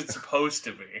 What was it supposed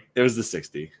to be? It was the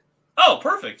 60. Oh,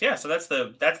 perfect. Yeah, so that's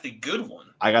the good one.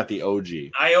 I got the OG.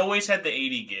 I always had the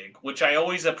 80 gig, which I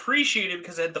always appreciated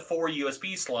because it had the 4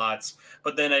 USB slots,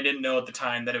 but then I didn't know at the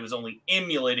time that it was only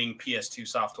emulating PS2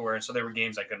 software, so there were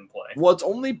games I couldn't play. Well, it's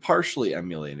only partially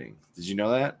emulating. Did you know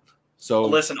that? So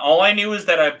listen, all I knew is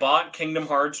that I bought Kingdom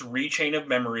Hearts Rechain of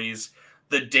Memories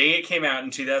the day it came out in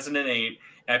 2008,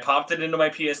 and I popped it into my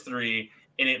PS3,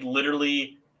 and it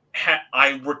literally...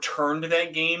 I returned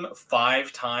that game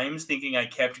 5 times thinking I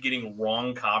kept getting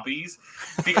wrong copies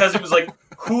because it was like,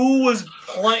 who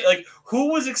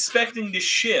was expecting to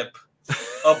ship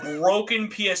a broken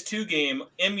PS2 game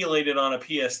emulated on a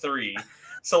PS3?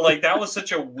 So like that was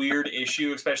such a weird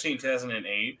issue, especially in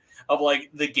 2008, of like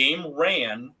the game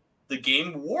ran, the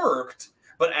game worked,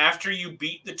 but after you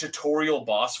beat the tutorial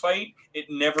boss fight, it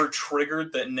never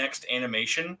triggered the next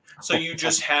animation. So you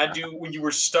just had to, when you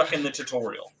were stuck in the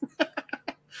tutorial.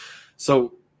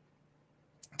 So,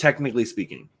 technically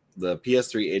speaking, the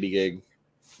PS3 80 gig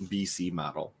BC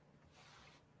model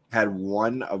had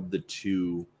one of the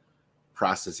 2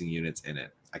 processing units in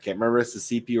it. I can't remember if it's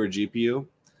the CPU or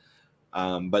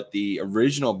GPU, but the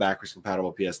original backwards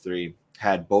compatible PS3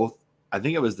 had both. I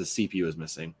think it was the CPU was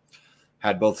missing.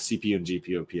 Had both CPU and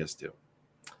GPU of PS2.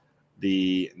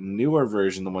 The newer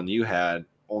version, the one you had,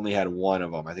 only had one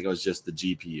of them. I think it was just the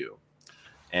GPU.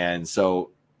 And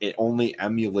so it only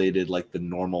emulated like the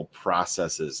normal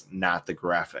processes, not the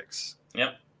graphics.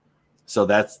 Yep. So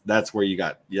that's where you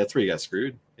got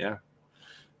screwed. Yeah.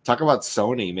 Talk about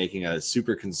Sony making a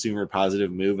super consumer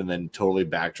positive move and then totally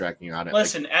backtracking on it.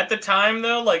 Listen, at the time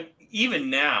though, like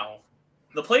even now,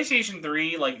 the PlayStation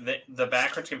 3, like the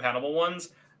backwards compatible ones,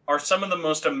 are some of the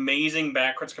most amazing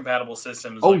backwards compatible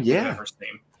systems I've ever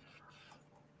seen.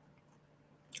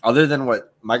 Other than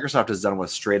what Microsoft has done with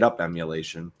straight up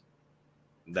emulation,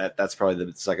 that's probably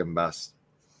the second best.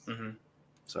 Mm-hmm.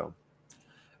 So,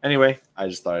 anyway, I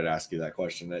just thought I'd ask you that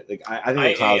question. I think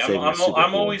the cloud saving is super I'm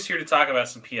cool. always here to talk about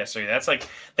some PS3.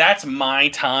 That's my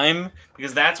time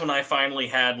because that's when I finally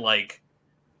had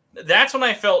that's when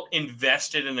I felt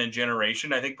invested in a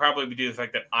generation. I think probably due to the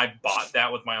fact that I bought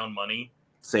that with my own money.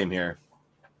 Same here.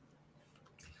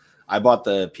 I bought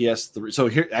the PS3. So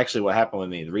here, actually, what happened with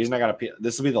me? The reason I got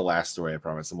this will be the last story, I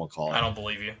promise, and we'll call it. I don't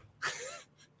believe you.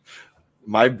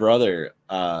 My brother,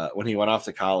 when he went off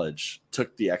to college,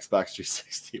 took the Xbox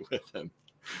 360 with him,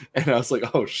 and I was like,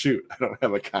 "Oh shoot, I don't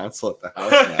have a console at the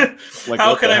house now. Like,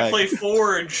 how can I play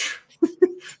Forge?"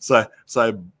 So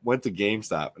I went to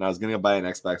GameStop, and I was gonna buy an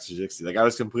Xbox 360. Like I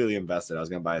was completely invested. I was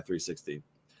gonna buy a 360,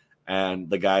 and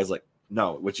the guy's like,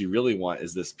 "No, what you really want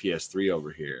is this PS3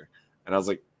 over here." And I was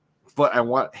like, "But I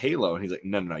want Halo." And he's like,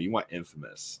 No, you want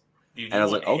Infamous. Dude, and I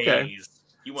was like, "Okay." Haze.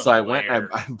 So I went and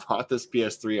I bought this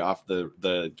PS3 off the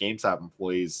GameStop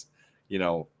employees,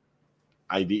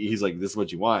 ID. He's like, "This is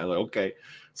what you want." I'm like, "Okay."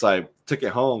 So I took it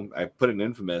home. I put it in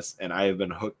Infamous, and I have been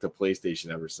hooked to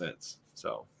PlayStation ever since.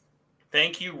 So,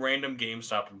 thank you, random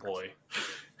GameStop employee.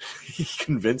 He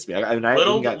convinced me.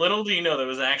 Little do you know that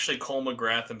was actually Cole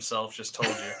McGrath himself just told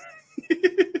you.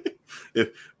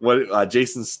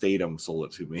 Jason Statham sold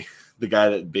it to me. The guy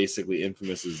that basically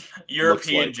Infamous is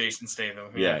European like. Jason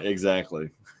Statham. Yeah,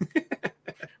 exactly.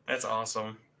 That's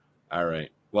awesome. All right.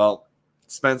 Well,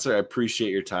 Spencer, I appreciate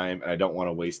your time, and I don't want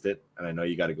to waste it. And I know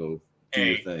you got to go do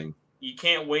your thing. You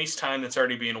can't waste time that's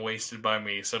already being wasted by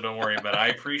me, so don't worry about it. I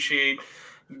appreciate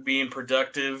being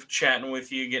productive, chatting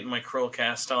with you, getting my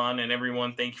CHRILLCAST on, and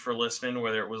everyone, thank you for listening,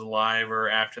 whether it was live or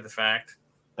after the fact.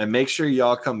 And make sure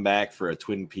y'all come back for a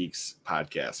Twin Peaks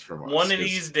podcast from us. One of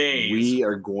these days. We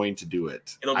are going to do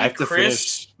it. It'll be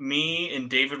Chris, me, and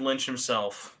David Lynch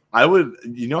himself. I would,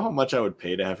 you know how much I would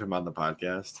pay to have him on the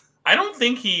podcast? I don't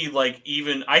think he,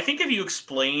 I think if you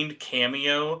explained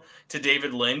Cameo to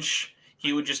David Lynch,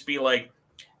 he would just be like,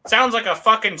 sounds like a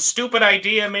fucking stupid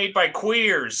idea made by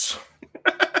queers.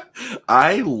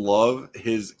 I love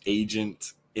his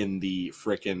agent in the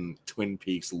frickin' Twin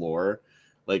Peaks lore.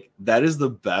 Like, that is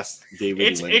the best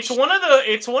David Lynch. It's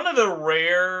one of the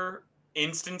rare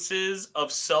instances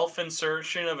of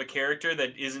self-insertion of a character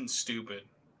that isn't stupid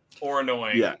or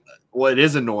annoying. Yeah. Well, it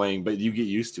is annoying, but you get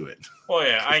used to it. Well,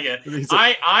 yeah, I get.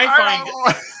 Like,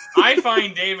 I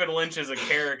find David Lynch as a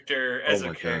character, as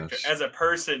a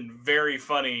person, very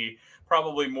funny.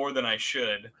 Probably more than I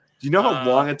should. Do you know how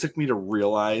long it took me to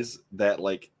realize that?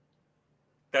 Like,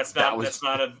 that's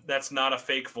not a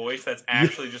fake voice. That's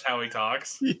actually just how he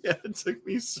talks. Yeah, it took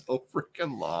me so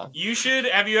freaking long.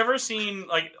 Have you ever seen,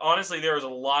 like, honestly, there's a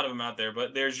lot of them out there,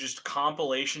 but there's just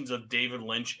compilations of David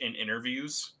Lynch in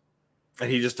interviews. And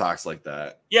he just talks like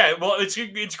that. Yeah, well, it's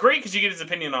great because you get his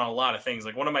opinion on a lot of things.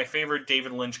 Like, one of my favorite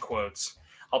David Lynch quotes.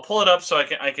 I'll pull it up so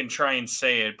I can try and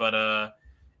say it, but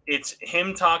it's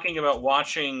him talking about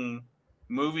watching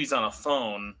movies on a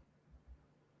phone.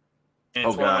 And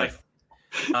it's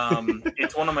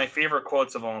it's one of my favorite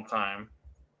quotes of all time.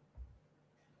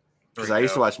 Because I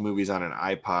used to watch movies on an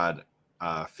iPod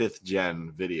 5th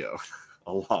gen video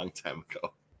a long time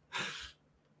ago.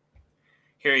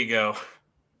 Here you go.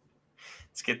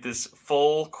 Let's get this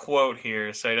full quote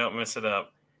here so I don't mess it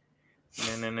up.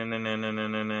 Here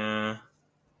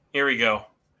we go.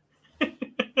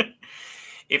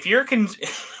 If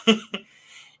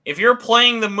you're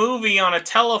playing the movie on a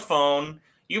telephone,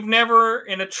 you've never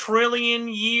in a trillion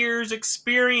years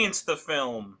experienced the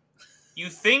film. You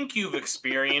think you've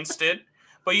experienced it,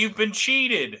 but you've been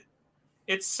cheated.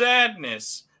 It's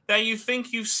sadness that you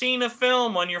think you've seen a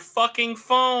film on your fucking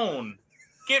phone.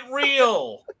 Get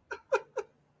real.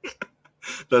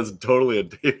 That's totally a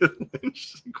David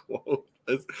Lynch quote.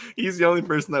 He's the only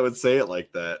person that would say it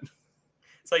like that.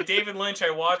 It's like, David Lynch,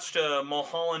 I watched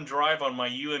Mulholland Drive on my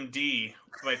UMD,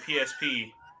 my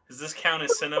PSP. Does this count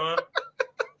as cinema?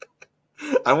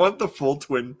 I want the full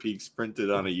Twin Peaks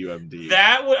printed on a UMD.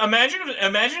 That would imagine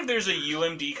if there's a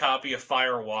UMD copy of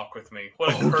Fire Walk with Me.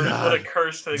 What a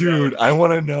curse to the dude! I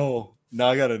want to know. Now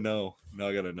I gotta know.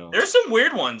 There's some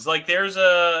weird ones. Like, there's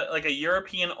a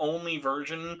European only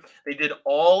version. They did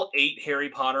all 8 Harry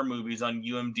Potter movies on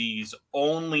UMDs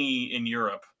only in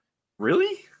Europe.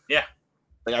 Really? Yeah.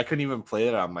 Like, I couldn't even play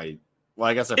it on my. Well,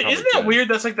 I guess I probably isn't that weird?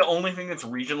 That's like the only thing that's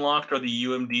region locked are the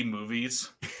UMD movies.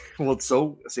 Well, it's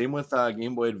so same with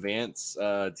Game Boy Advance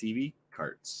TV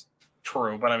carts.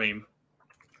 True, but I mean,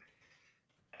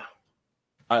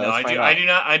 right, no,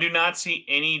 I do not see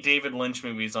any David Lynch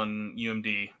movies on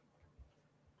UMD.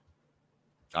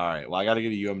 All right, well, I got to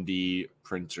get a UMD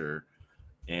printer,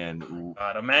 and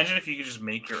God, imagine if you could just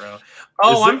make your own.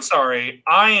 Oh, I'm sorry.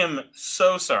 I am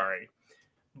so sorry.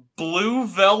 Blue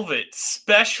Velvet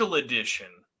Special Edition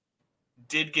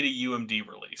did get a UMD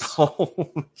release.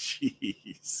 Oh,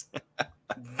 jeez.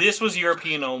 This was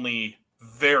European only.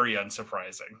 Very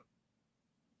unsurprising.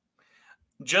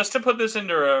 Just to put this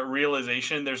into a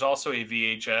realization, there's also a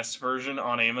VHS version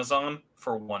on Amazon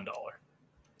for $1.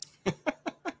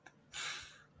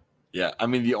 Yeah, I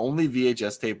mean, the only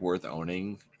VHS tape worth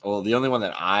owning, well, the only one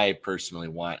that I personally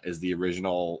want is the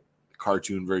original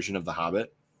cartoon version of The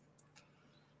Hobbit.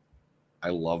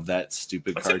 I love that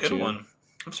stupid cartoon. That's a good one.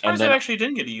 I'm surprised it actually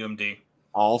didn't get a UMD.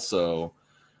 Also,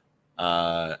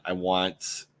 I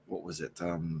want, what was it?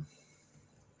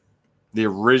 The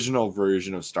original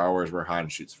version of Star Wars where Han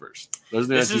shoots first.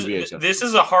 Those are the two VHS. This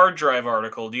is a hard drive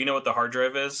article. Do you know what the hard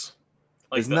drive is?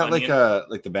 Like, isn't that like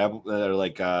the Babel or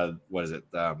like what is it?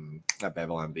 Not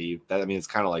Babylon Bee. That, I mean, it's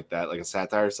kind of like that, like a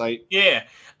satire site. Yeah,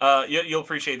 you'll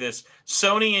appreciate this.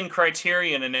 Sony and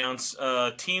Criterion announced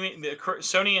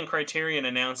Sony and Criterion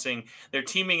announcing they're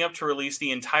teaming up to release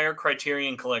the entire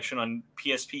Criterion collection on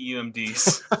PSP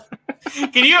UMDs.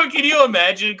 Can you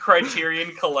imagine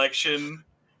Criterion collection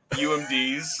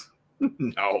UMDs?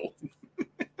 No.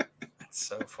 That's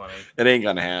so funny. It ain't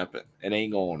gonna happen.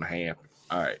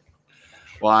 All right.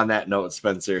 Well, on that note,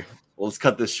 Spencer, let's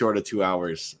cut this short of 2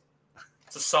 hours.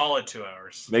 It's a solid 2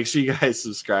 hours. Make sure you guys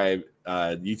subscribe.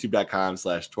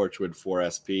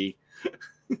 YouTube.com/Torchwood4SP.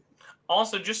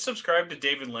 Also, just subscribe to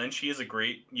David Lynch. He has a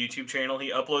great YouTube channel.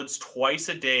 He uploads twice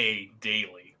a day,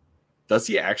 daily. Does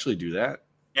he actually do that?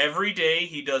 Every day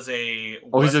he does a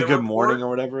he's a good report. morning or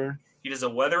whatever. He does a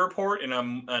weather report and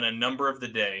a number of the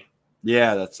day.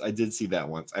 Yeah, I did see that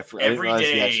once. Every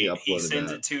day he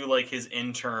sends it to like his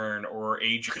intern or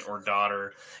agent or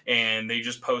daughter, and they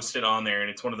just post it on there, and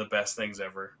it's one of the best things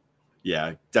ever.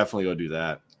 Yeah, definitely go do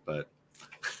that. But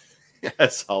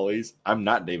as always, I'm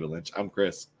not David Lynch. I'm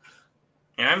Chris.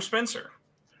 And I'm Spencer.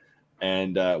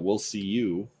 And we'll see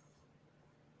you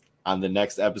on the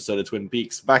next episode of Twin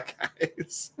Peaks. Bye,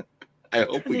 guys. I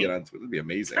hope we get on. It would be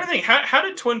amazing. I think how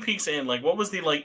did Twin Peaks end? Like, what was the